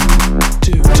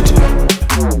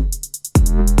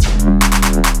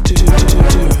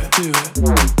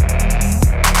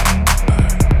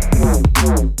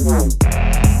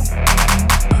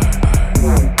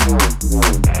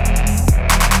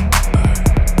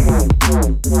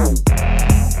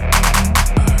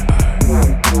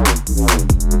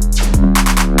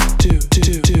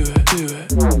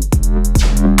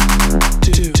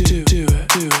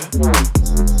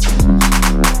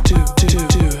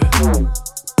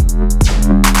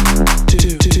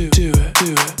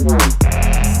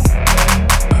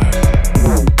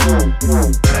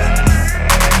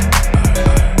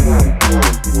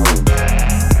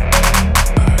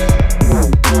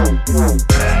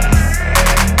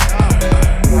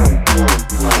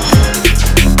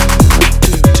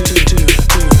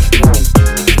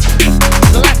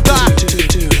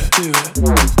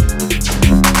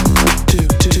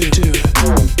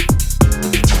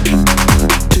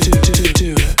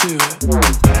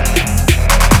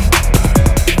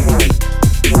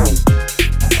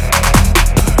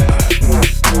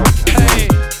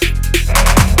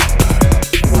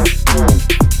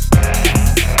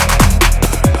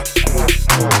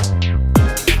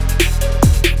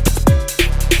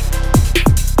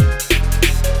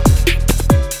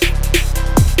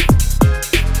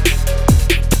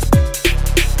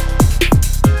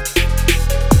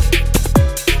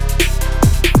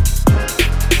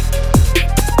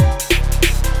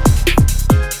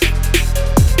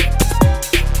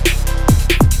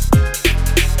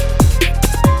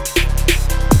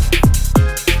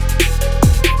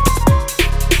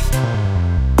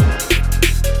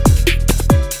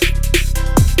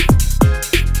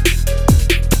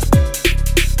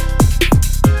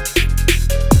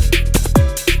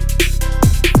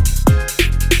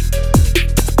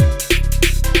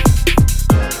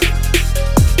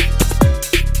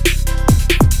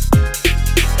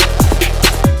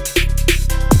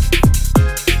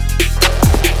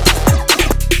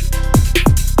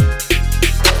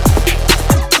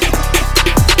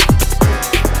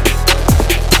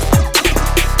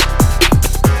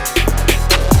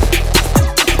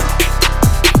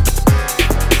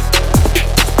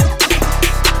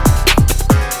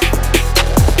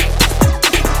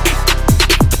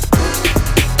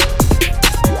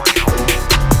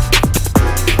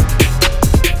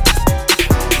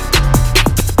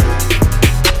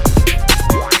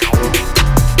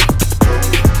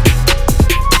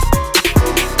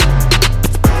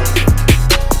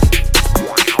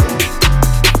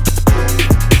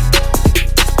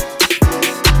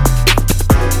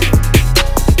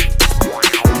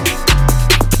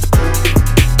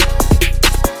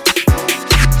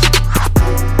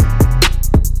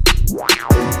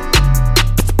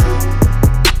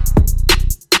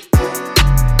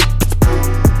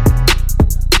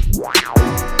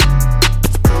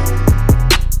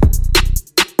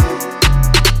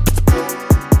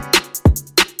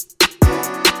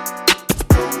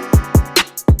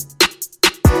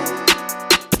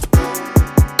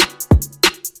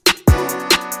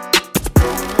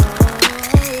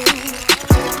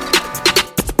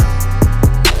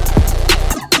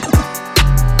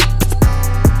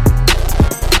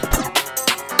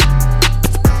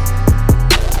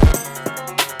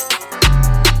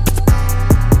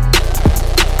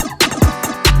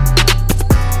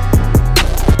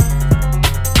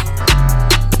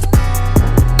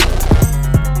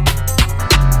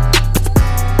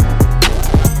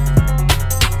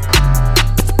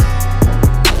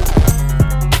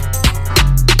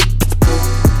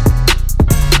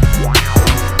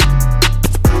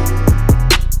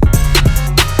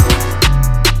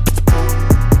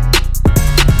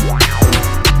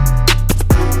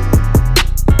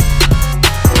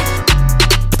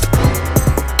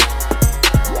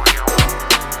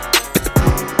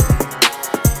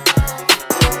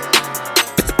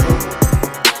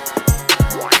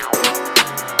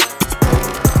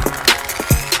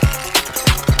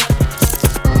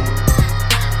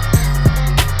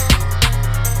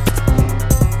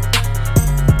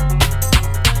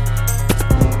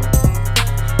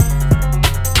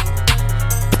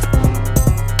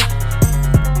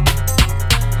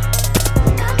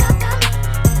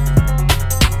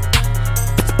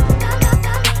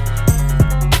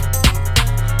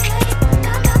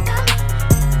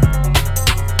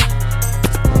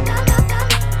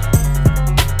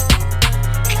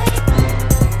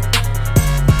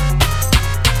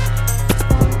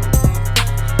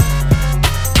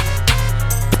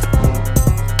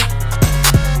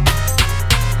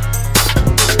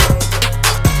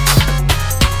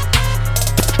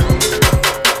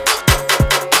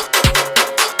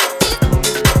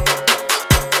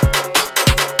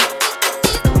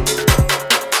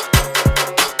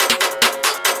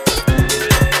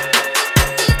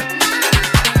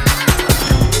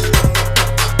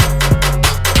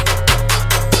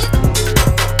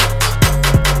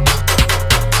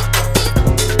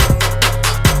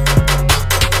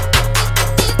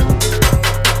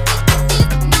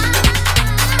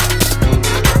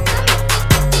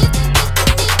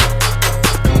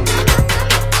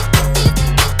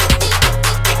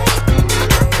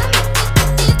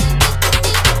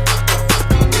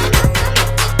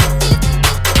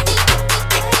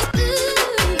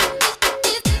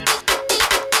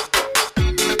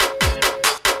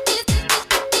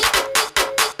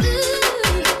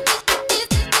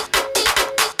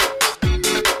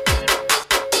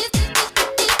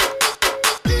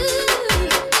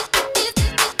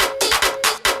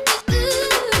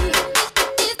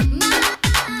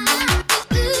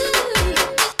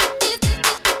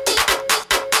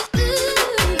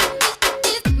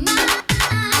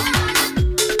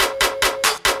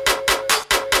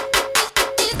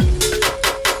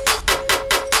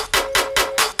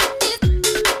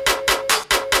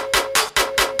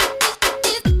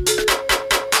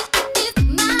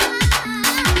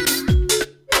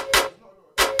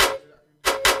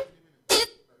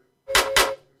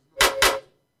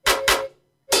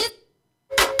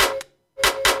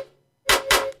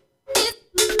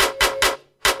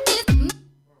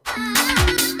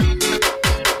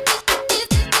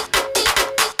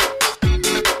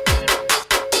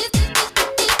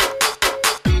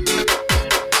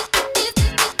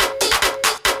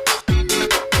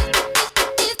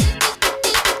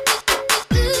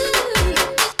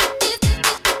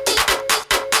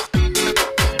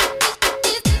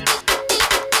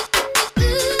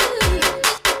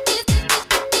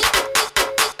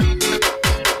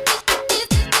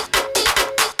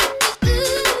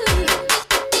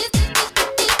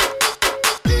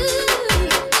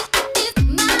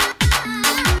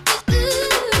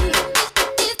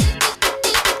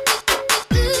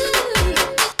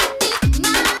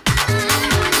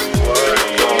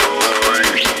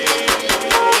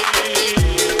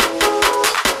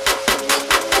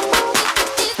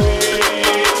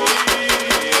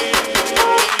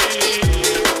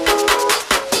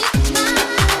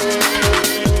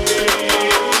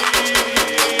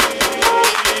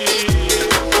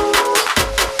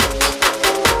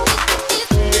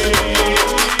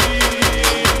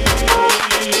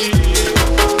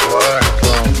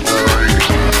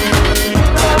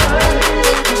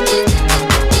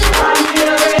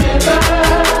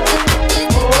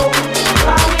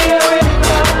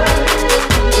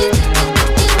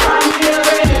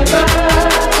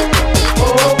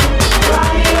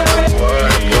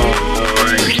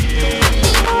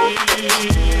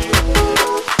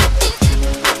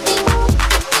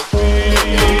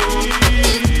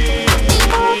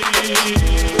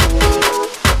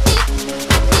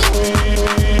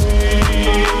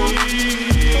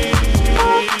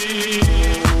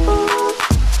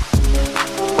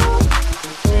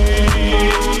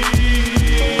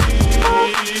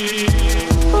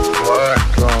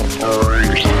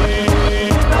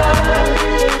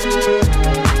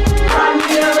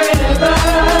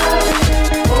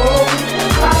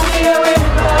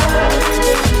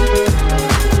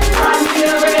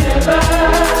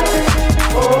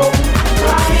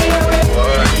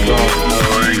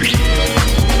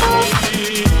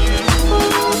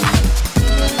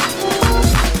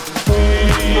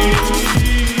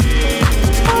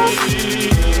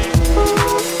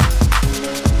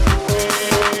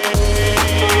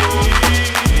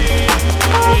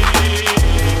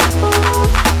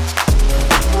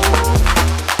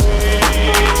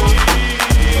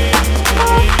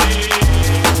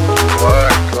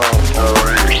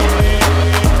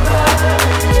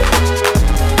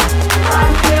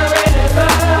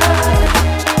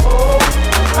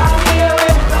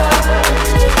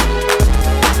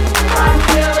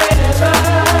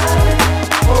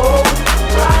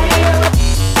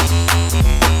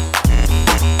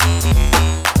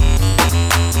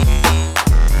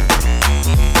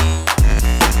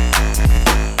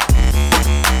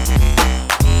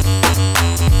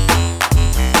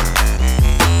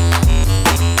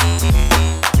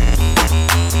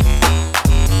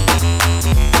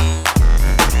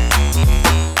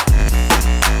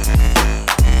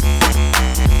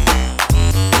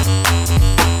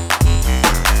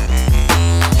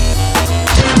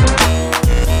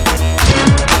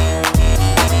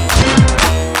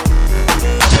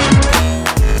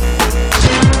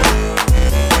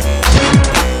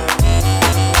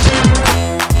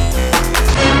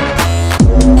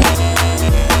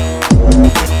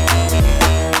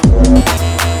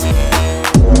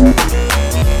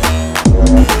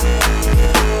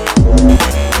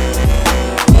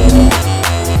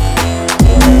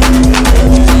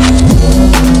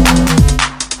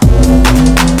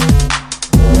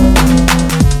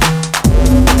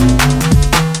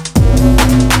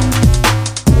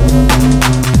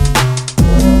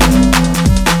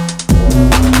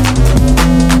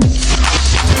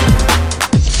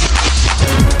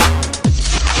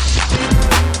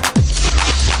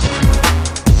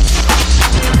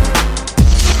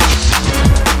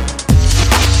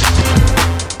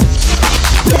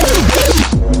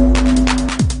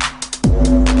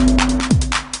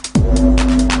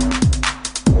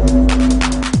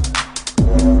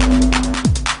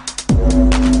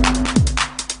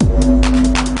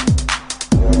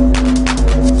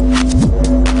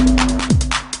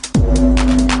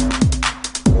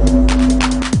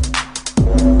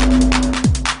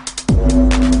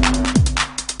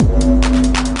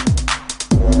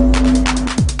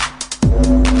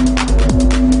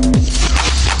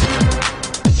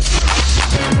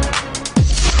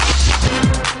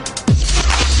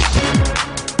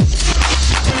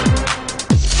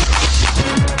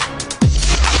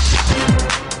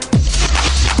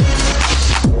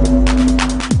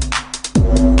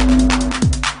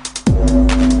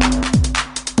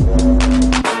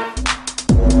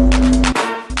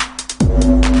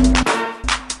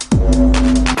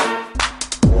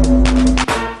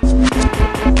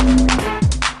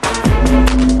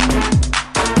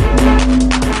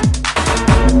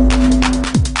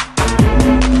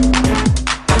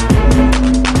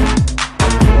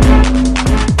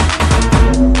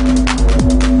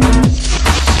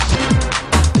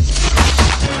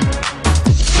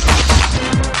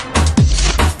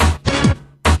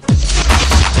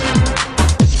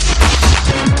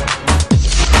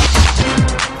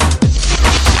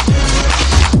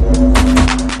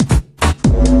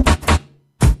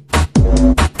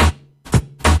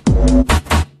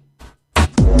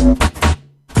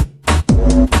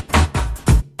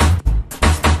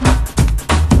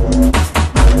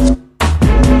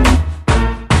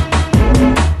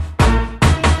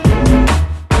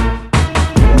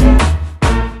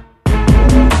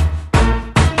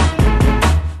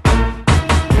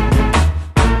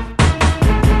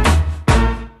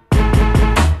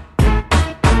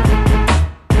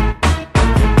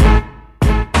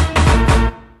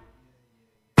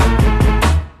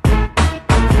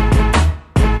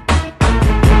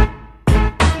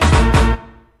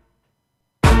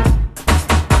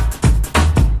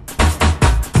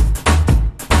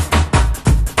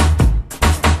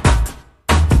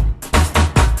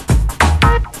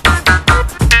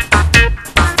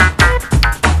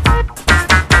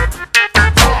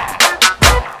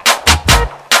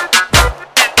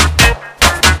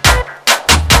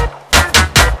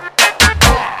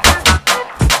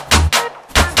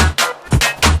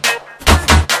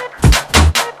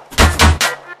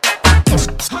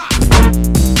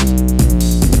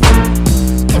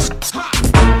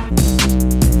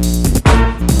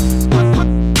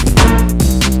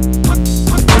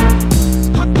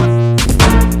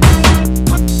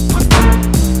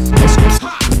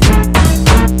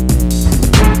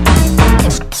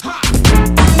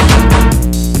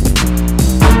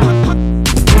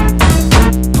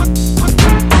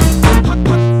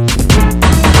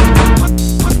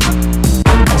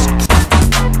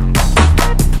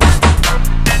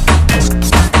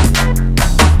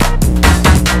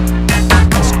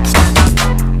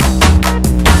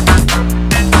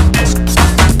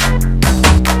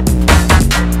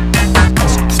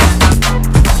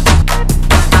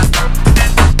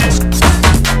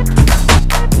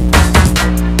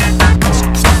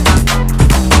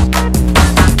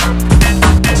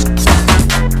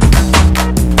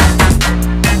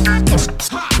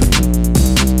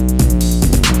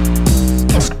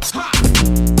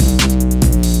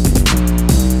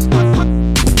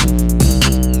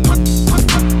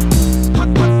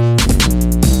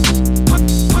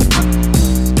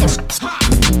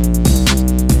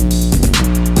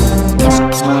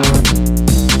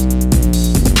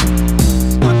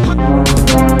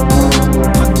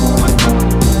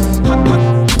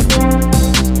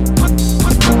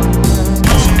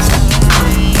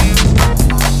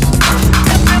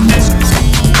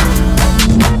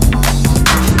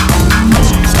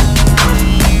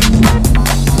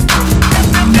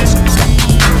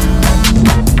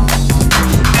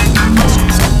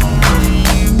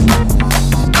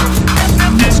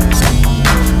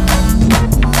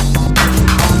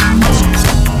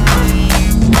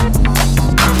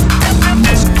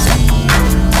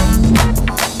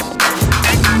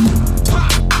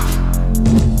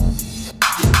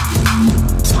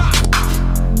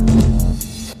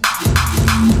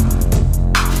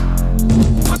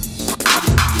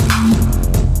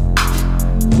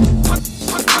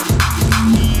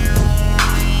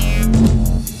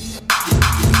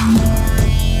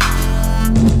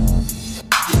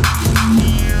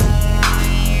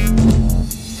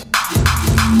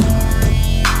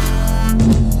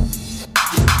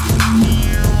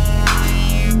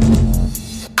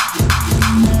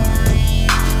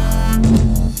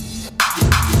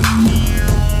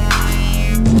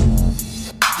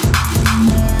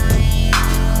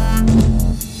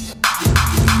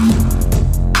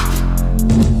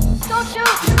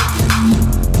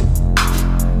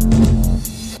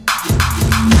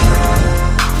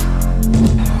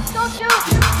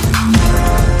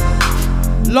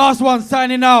 Last one,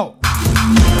 signing out.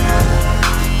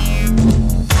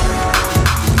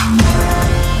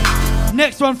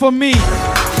 Next one from me.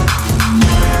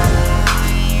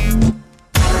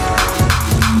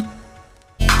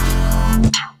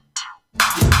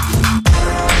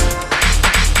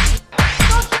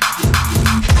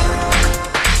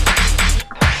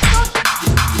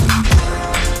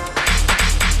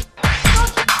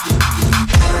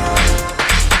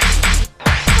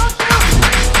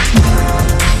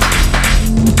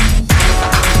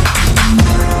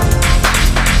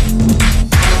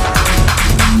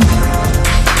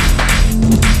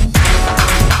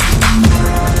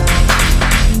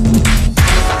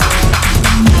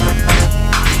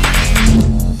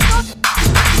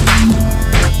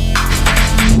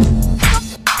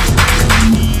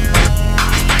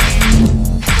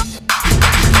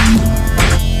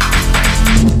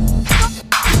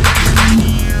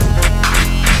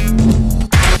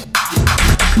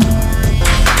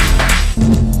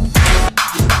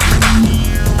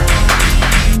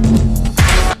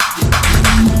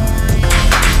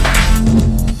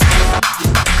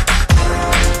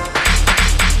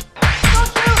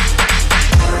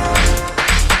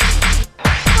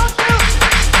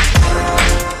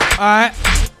 Alright.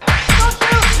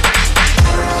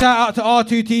 Shout out to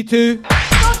R2T2.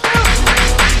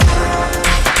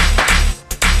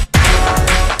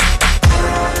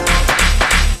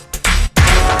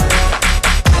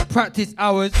 Practice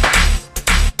hours.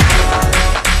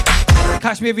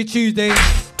 Catch me every Tuesday,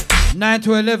 9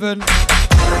 to 11.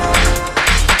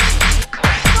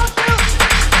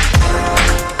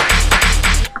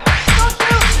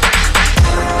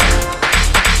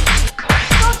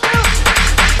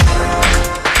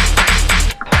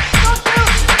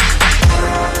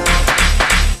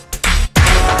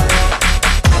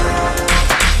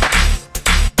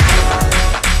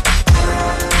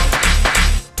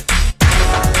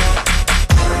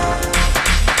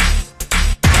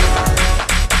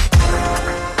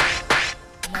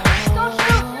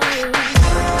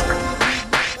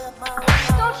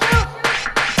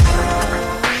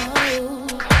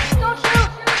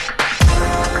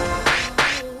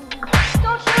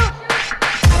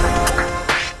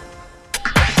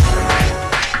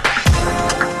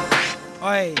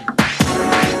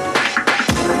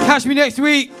 Catch me next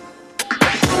week.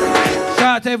 Shout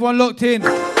out to everyone locked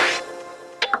in.